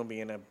because we're going to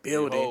be in a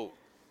building.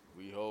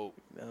 We hope.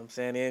 You know what I'm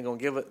saying? They ain't going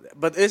to give it.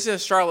 But it's in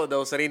Charlotte,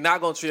 though, so they not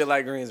going to treat it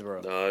like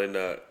Greensboro. No, they're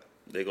not.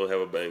 They're going to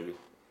have a banger.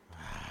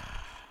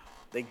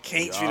 They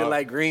can't treat it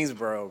like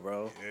Greensboro,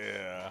 bro.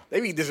 Yeah. They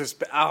be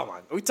disrespect. Oh,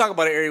 my. We talk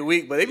about it every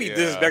week, but they be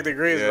disrespecting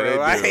Greensboro.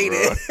 Yeah, I hate bro.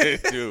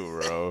 it. They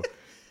do, bro.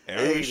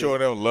 And we be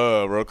showing them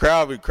love, bro.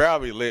 Crowd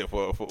be lit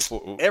for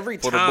every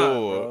for time, the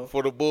bull, bro.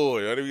 For the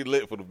bull. They be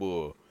lit for the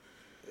bull.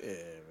 Yeah,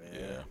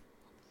 man.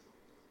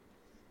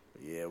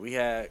 Yeah, we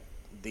had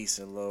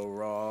decent little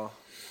Raw.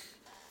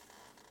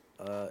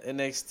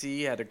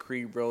 NXT had the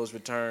Creed Bros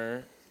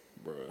return.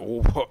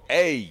 Bro.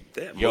 Hey,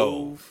 that yo.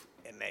 move.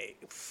 And they...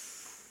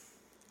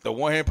 The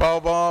one-hand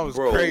power bomb was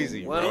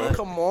crazy, well, bro.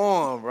 come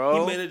on,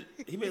 bro.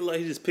 He made it like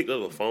he just picked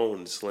up a phone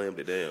and slammed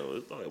it down.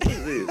 It's like, what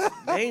is this?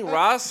 They ain't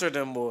roster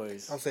them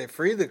boys. I'll say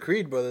free the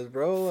Creed brothers,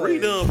 bro. Free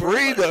them, bro.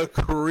 Free the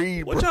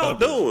Creed What y'all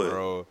brothers, doing?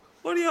 bro?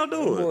 What are y'all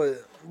doing?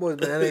 Boys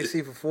been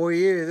NXT for 4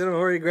 years. They don't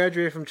already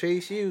graduate from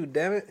Chase U.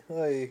 Damn it!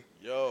 Like,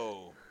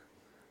 Yo,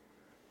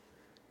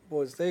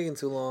 boys taking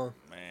too long.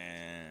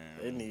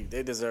 man.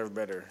 They deserve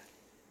better.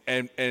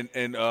 And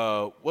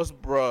what's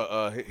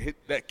hit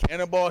that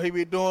cannonball he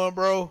be doing,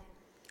 bro?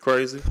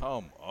 Crazy.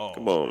 Come on,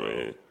 Come on,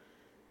 man.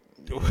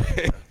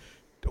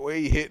 The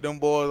way he hit them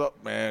boys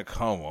up, man.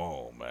 Come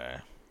on,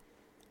 man.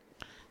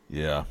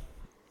 Yeah.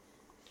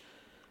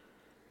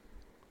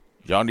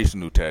 Y'all need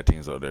some new tag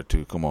teams out there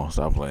too. Come on,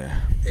 stop playing.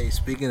 Hey,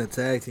 speaking of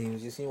tag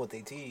teams, you seen what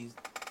they teased?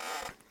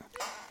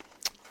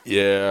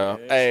 Yeah.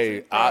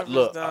 Hey,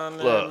 look, down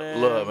there,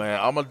 man.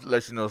 I'm gonna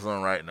let you know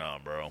something right now,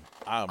 bro.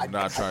 I'm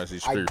not trying to see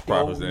Street I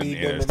Profits don't in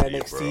need them NXT, in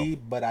NXT,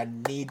 but I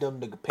need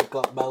them to pick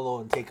up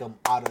Melo and take him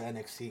out of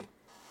NXT.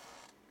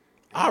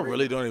 I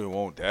really don't even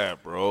want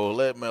that, bro.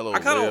 Let Melo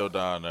live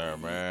down there,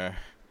 man.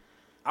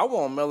 I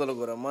want Melo to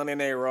go to Monday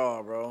Night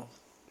Raw, bro.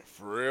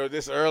 For real,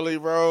 this early,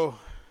 bro.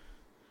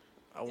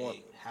 I want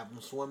have him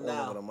swim to go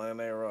to now.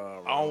 Monday Night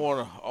Raw, bro. I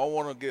don't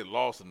wanna get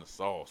lost in the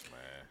sauce, man.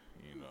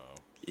 You know.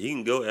 He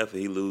can go after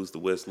he lose to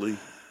Wesley,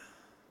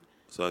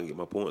 so I can get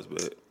my points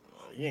back.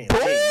 You ain't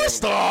never,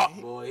 Stop.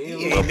 Boy, you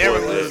ain't never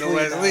lose to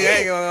Wesley. I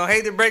ain't gonna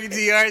hate to break it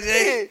to you,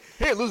 RJ.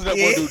 He ain't losing that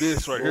boy do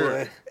this right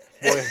here.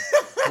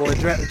 Boy,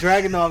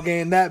 Dragunov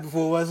gained that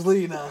before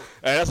Wesley now.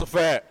 Hey, that's a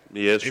fact.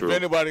 Yeah, that's if true.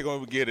 anybody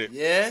gonna get it,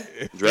 Yeah.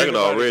 Dragon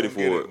all ready gonna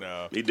get for it it.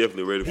 now. He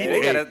definitely ready for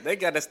it. They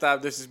gotta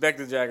stop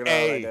disrespecting Dragon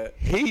hey, like that.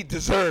 he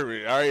deserve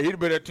it. All right, he'd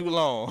been there too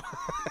long.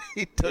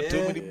 He took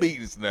too many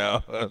beatings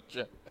now.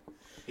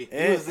 He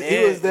was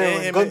there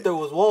when him Gunther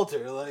was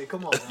Walter. Like,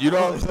 come on. You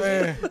know what I'm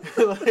saying?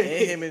 And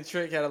him and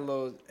Trick had a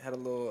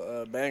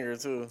little banger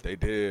too. They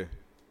did.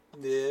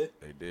 Yeah.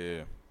 They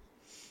did.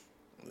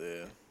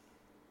 Yeah.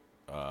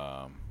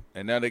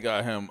 And now they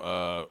got him.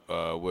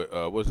 With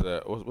what's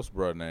that? What's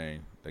brother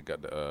name? They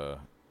got the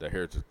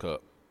Heritage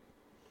Cup.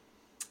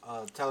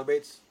 Tyler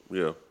Bates.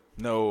 Yeah.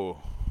 No.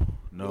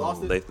 You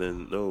lost it?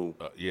 Nathan, no.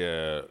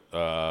 Yeah.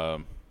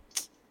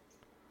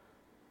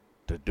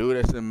 The dude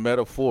that's in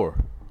Metaphor.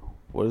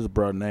 What is his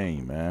bro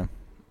name, man?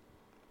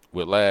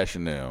 With Lash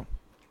and them.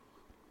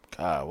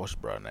 God, what's his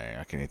bro name?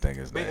 I can't even think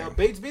of his name.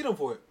 Bates beat him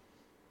for it.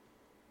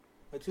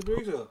 Like 2-3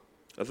 weeks ago.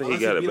 I think he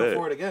got it beat him back.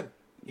 for it again.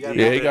 He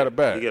got it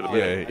back. He got it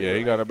back. Yeah,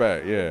 he got it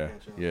back. Yeah.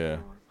 Yeah.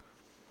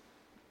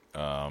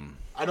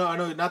 I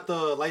know, not the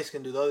light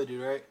skinned dude, the other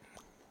dude, right?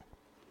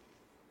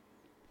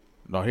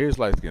 No, here's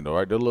light skin though,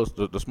 right?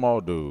 The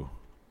small dude.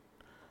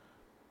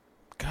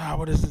 God,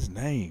 what is his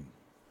name?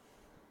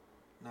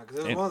 No,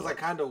 because this one's like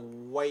kind of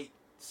white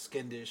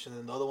skinnedish, and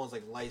then the other one's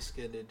like light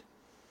skinned.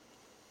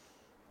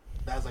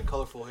 That has like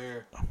colorful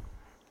hair.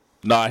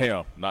 Not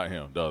him. The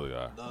other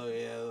guy. Oh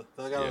yeah,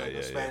 the other guy was like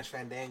a Spanish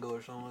Fandango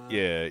or something. Like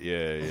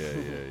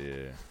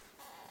Yeah.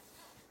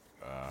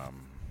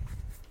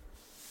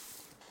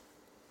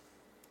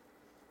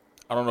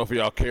 I don't know if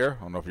y'all care.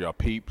 I don't know if y'all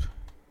peeped,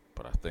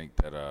 but I think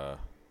that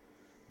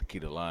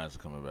Nikita Lyons is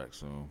coming back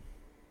soon.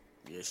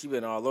 Yeah, she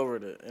been all over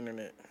the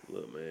internet.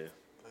 Look, man.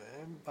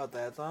 About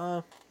that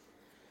time.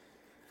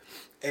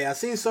 Hey, I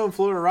seen something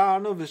floating around. I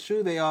don't know if it's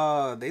true. They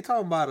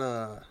talking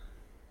about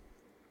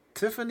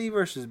Tiffany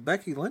versus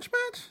Becky Lynch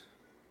match.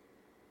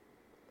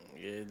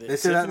 Yeah, They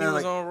said Tiffany that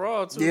was like, on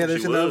Raw too. Yeah, they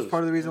She said that was was.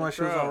 part of the reason why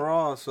she was on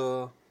Raw.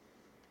 So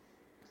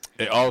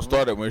It all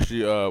started when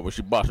she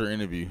botched her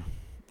interview.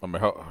 I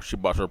mean, she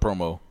botched her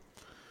promo,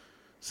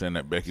 saying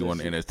that Becky won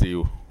the NXT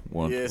Yeah,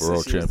 World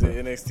so she was the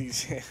Champion.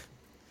 NXT champ.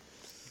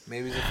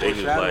 maybe it's a They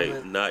was like,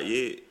 foreshadowing. not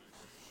yet.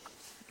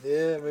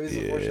 Yeah, maybe it's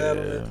a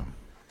foreshadowing.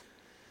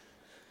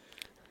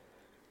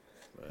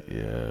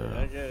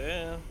 Yeah.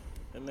 Yeah,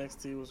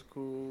 NXT was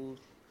cool.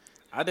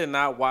 I did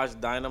not watch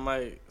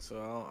Dynamite,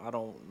 so I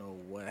don't know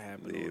what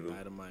happened Me on either.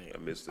 Dynamite I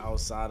missed it.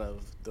 outside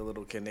of the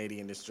little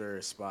Canadian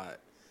Destroyer spot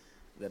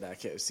that I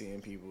kept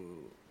seeing people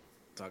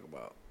talk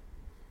about.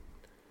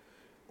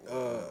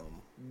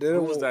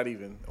 Who was that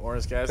even?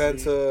 Orange Cassidy?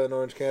 Penta and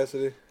Orange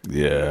Cassidy.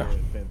 Yeah.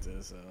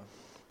 Penta, so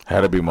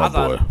Had to be my I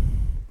thought boy. that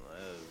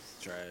was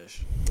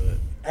trash. But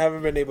I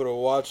haven't been able to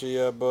watch it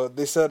yet, but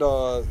they said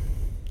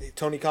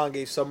Tony Khan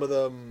gave some of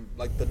them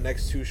like the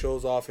next 2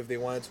 shows off if they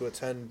wanted to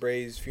attend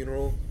Bray's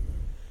funeral,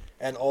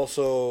 and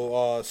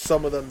also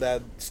some of them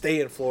that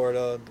stay in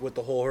Florida with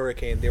the whole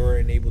hurricane, they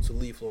weren't able to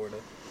leave Florida.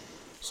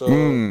 So I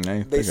ain't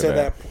they think of said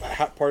that.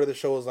 that part of the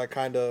show was like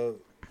kind of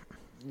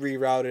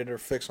rerouted or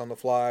fixed on the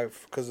fly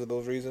because of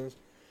those reasons.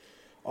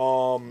 I,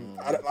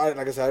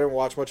 like I said, I didn't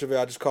watch much of it.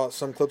 I just caught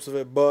some clips of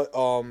it, but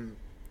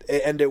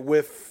it ended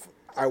with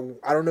I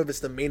don't know if it's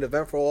the main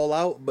event for All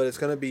Out, but it's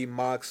gonna be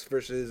Mox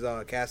versus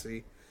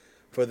Cassidy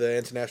for the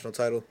international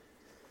title.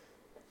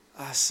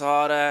 I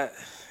saw that,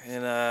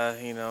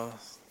 and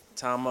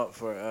time up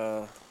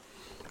for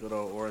good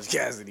old Orange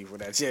Cassidy for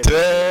that championship.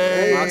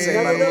 Dang. Mox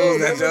ain't about to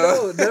lose that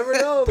job. Never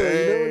know.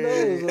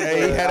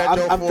 Hey, he had that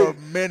door for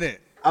a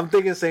minute. I'm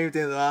thinking same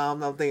thing.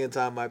 I'm thinking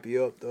time might be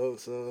up though.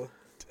 So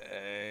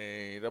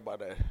Dang, that about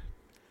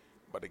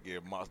to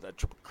give Moss that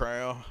triple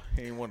crown.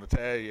 He ain't won the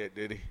tag yet,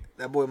 did he?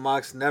 that boy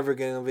Mox never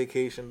getting a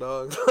vacation,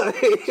 dog. Yeah,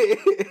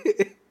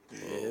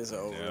 it's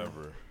over.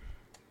 Never.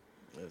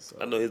 It's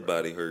I know his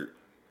body hurt.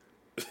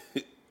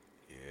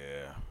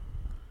 Yeah.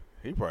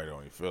 He probably don't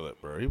even feel it,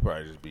 bro. He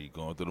probably just be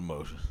going through the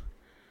motions.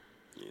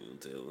 You know,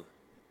 tell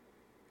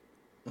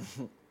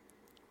her.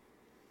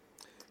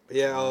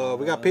 Yeah,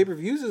 we got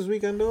pay-per-views this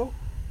weekend though.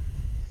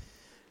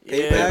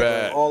 Yeah,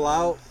 Payback. All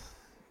Out.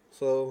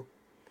 So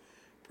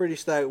pretty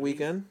stacked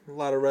weekend. A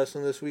lot of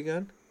wrestling this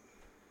weekend.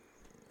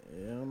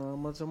 I don't know how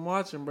much I'm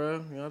watching,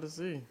 bro. You got to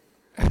see.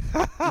 No,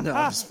 I'm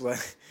just playing.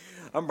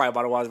 I'm probably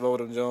about to watch both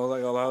of them, Jones.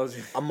 I gonna lie.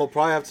 I'm gonna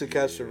probably have to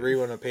catch the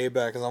rerun of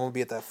Payback because I'm gonna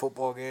be at that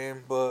football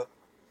game. But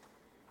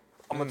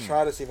I'm gonna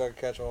try to see if I can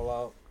catch All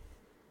Out.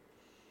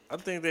 I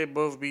think they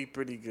both be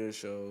pretty good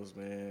shows,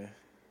 man.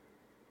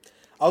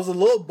 I was a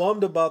little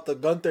bummed about the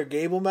Gunther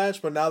Gable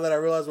match, but now that I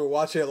realize we're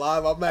watching it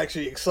live, I'm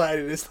actually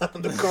excited. It's not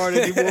on the card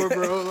anymore,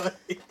 bro.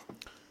 Like,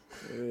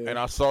 And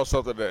I saw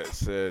something that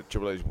said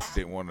Triple H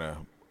didn't want to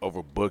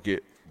overbook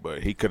it,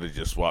 but he could have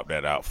just swapped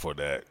that out for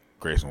that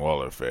Grayson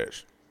Waller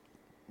fetch.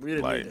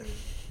 Really, Like, need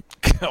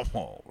come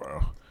on, bro.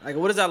 it. Like,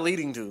 what is that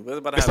leading to? What's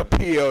about to It's a happen?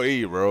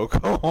 PLE, bro.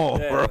 Come on,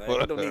 Yeah, bro. like,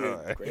 we don't need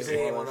it. he Crazy said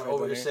he Waller want to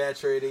fans on there.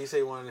 oversaturate it. He said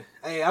he wanted.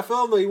 Hey, I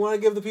feel him though. You want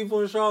to give the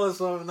people in Charlotte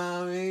something.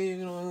 Nah, I mean,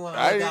 you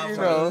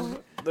know,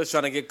 They're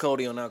trying to get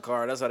Cody on that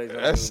card. That's how they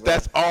trying to do, bro.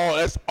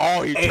 That's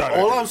all he Hey, tried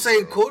all to I'm do.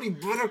 saying, Cody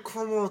better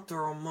come out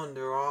there on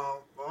Monday. Or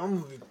I'm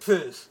gonna be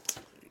pissed.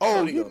 Oh,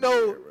 Cody you gonna be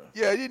know, there, bro.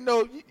 yeah,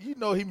 you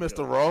know he missed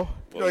the Raw.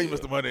 You know he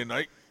missed the Monday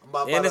night.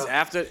 And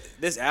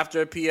this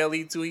after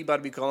PLE too, he about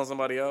to be calling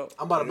somebody out.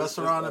 I'm about to Like, mess it's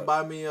around like- and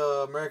buy me a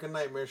American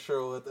Nightmare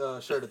shirt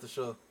at the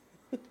show.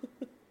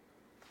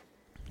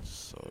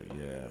 So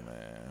yeah,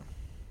 man.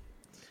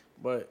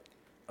 But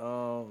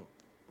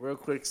real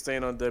quick,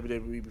 staying on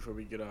WWE before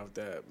we get off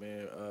that,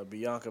 man.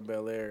 Bianca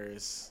Belair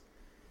is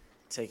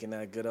taking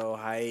that good old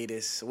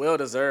hiatus. Well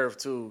deserved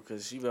too,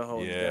 because she been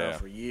holding it Yeah. down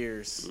for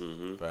years.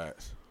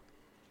 Facts.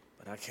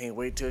 But I can't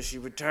wait till she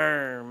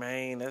return,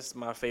 man. That's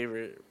my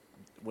favorite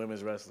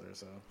women's wrestler.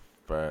 So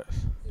Facts.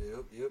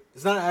 Yep.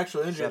 It's not an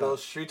actual injury Shut though. up.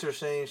 Streets are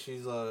saying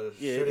she's shooting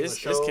it's a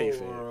show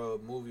kayfabe. or a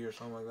movie or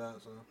something like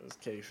that. So it's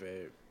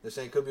kayfabe. they're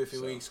saying could be a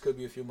few weeks, could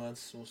be a few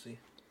months. We'll see.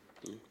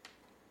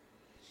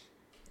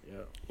 Yeah.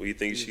 What do you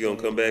think she gonna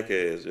come back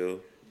as, yo?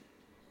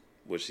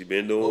 What she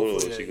been doing,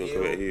 Hopefully or she that gonna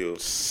come back heel?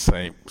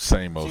 Same old, She's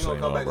same gonna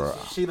come old, back. bro.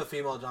 She the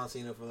female John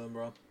Cena for them,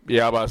 bro.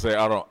 Yeah, I'm about to say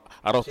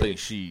I don't think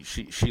she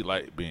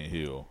like being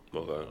heel.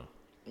 Okay.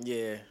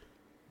 Yeah.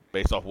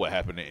 Based off what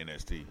happened in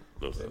NXT.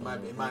 Okay.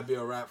 It might be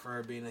a wrap for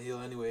her being a heel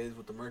anyways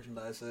with the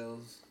merchandise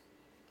sales.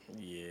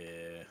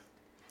 Yeah.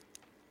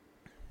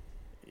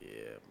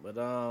 But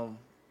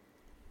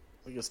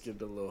we can skip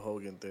the little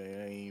Hogan thing.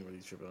 I ain't really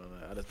tripping on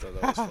that. I just thought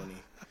that was funny.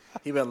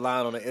 He been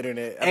lying on the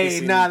internet. I be Hey,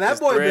 seeing that this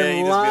boy thread.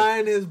 He been just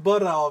lying his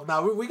butt off.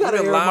 Now we He gotta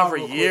been air him lying out for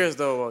real quick. years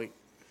though. Like,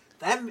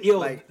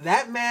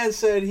 That man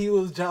said he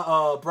was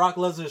Brock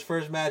Lesnar's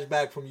first match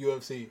back from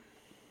UFC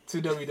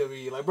to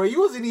WWE. Like, bro, you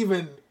wasn't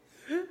even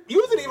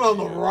on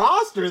the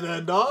roster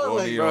then, dog.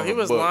 Like, bro, he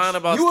was Books. lying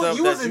about you stuff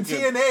was that in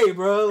you can, TNA,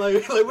 bro. Like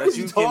what that are you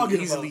you can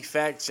talking easily about?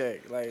 fact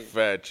check. Like,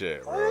 Fat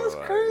check, bro. Oh, that's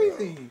Like,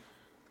 crazy.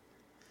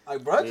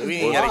 Like, bro, just we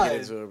ain't gotta get lied.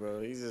 into it,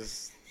 bro. He's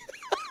just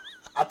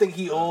I think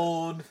he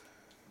old.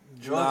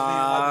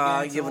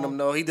 nah, giving him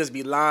no. He just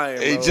be lying.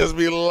 Bro. He just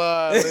be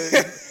lying.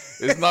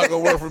 It's not gonna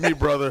work for me,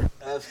 brother.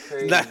 That's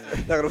crazy. not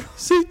gonna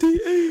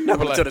CTE. Not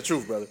gonna like- tell the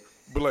truth, brother.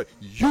 But like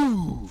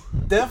you.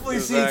 Definitely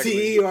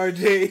Exactly. CTE,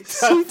 RJ.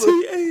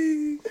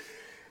 CTE.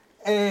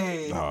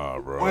 Hey. Nah,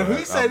 bro. When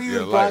he said he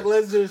was Brock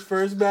Lesnar's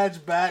first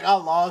match back, I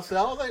lost it.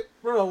 I was like,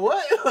 bro,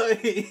 what?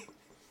 Like,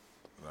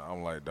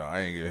 I'm like, dog,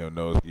 I ain't giving him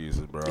no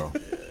excuses, bro.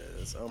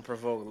 It's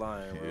unprovoked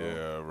lying, bro.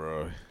 Yeah,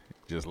 bro.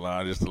 Just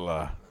lying, just to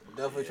lie.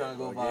 definitely trying to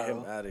go Get him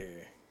viral. out of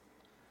here.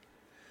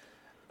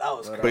 That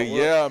was But, But crazy.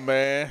 yeah,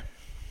 man.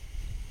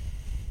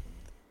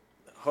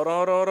 Hold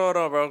on,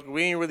 bro.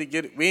 We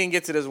ain't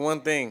get to this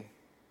one thing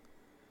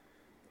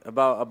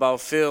about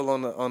Phil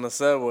on the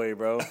subway,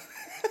 bro.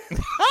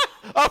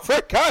 I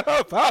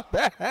forgot about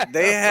that.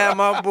 They had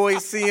my boy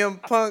CM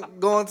Punk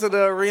going to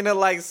the arena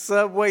like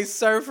Subway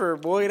Surfer,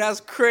 boy. That's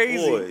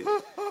crazy. Boy,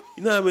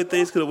 you know how many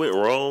things could have went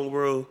wrong,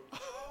 bro?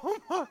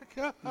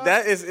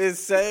 That is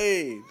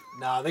insane.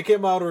 Nah, they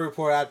came out with a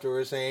report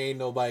afterwards saying ain't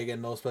nobody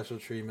getting no special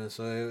treatment,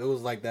 so it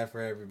was like that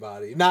for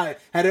everybody. Nah,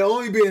 had it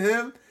only been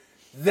him,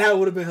 that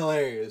would have been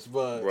hilarious.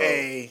 But Bro.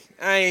 Hey,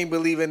 I ain't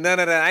believing none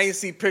of that. I ain't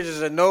see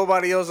pictures of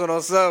nobody else on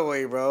the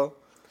subway, bro.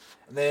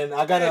 then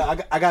I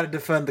gotta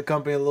defend the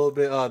company a little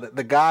bit.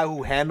 The guy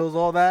who handles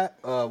all that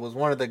was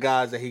one of the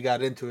guys that he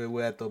got into it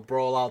with at the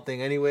brawl out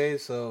thing anyway.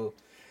 So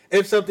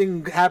if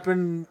something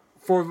happened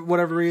for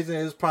whatever reason,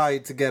 it's probably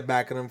to get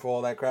back at him for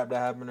all that crap that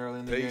happened early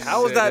in the year.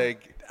 How was that?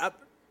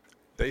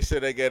 They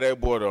said they gave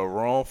that boy the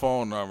wrong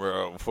phone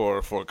number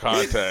for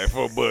contact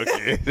for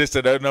booking. They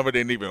said that number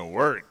didn't even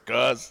work,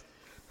 cuz.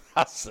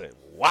 I said,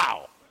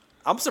 wow.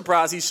 I'm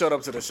surprised he showed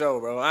up to the show,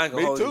 bro. I ain't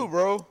gonna Me hold too, you.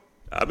 bro.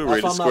 I've been That's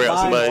ready to why I'm scrap not buying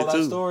all somebody that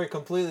too. story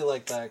completely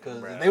like that,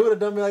 because if they would have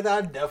done me like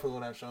that, I definitely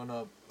would have shown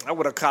up. I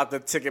would have caught the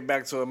ticket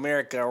back to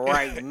America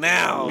right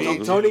now.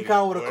 Tony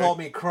Khan would have called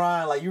me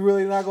crying, like, you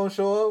really not gonna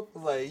show up?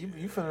 Like, you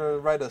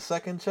finna write a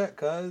second check,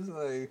 cuz.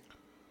 Like,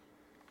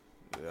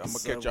 Yeah, I'm gonna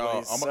Subway catch y'all.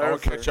 I'm Surfer. gonna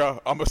catch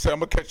y'all. I'm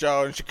gonna catch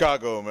y'all in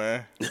Chicago,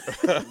 man.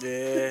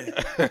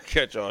 Yeah.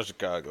 Catch y'all in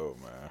Chicago,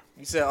 man.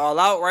 You said All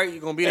Out, right? You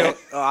gonna be there?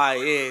 All right,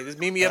 yeah. Just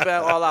meet me up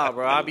at All Out,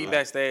 bro. I'll be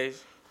backstage.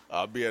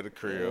 I'll be at the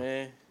crib.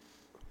 Man.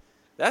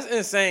 That's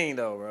insane,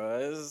 though, bro.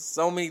 There's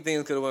so many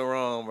things could have went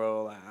wrong,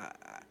 bro. Like,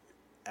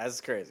 that's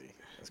crazy.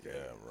 That's crazy.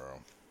 Yeah, bro.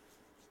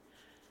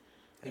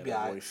 he That be boy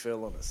alright.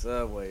 Phil on the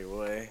subway,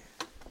 boy.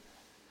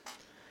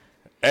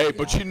 Hey,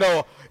 but you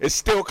know, it's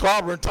still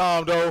clobbering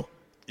time, though.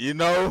 You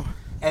know?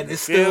 And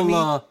it's Feel still me?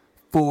 a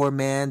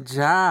 4-man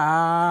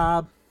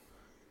job.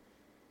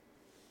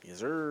 Yes,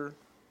 sir.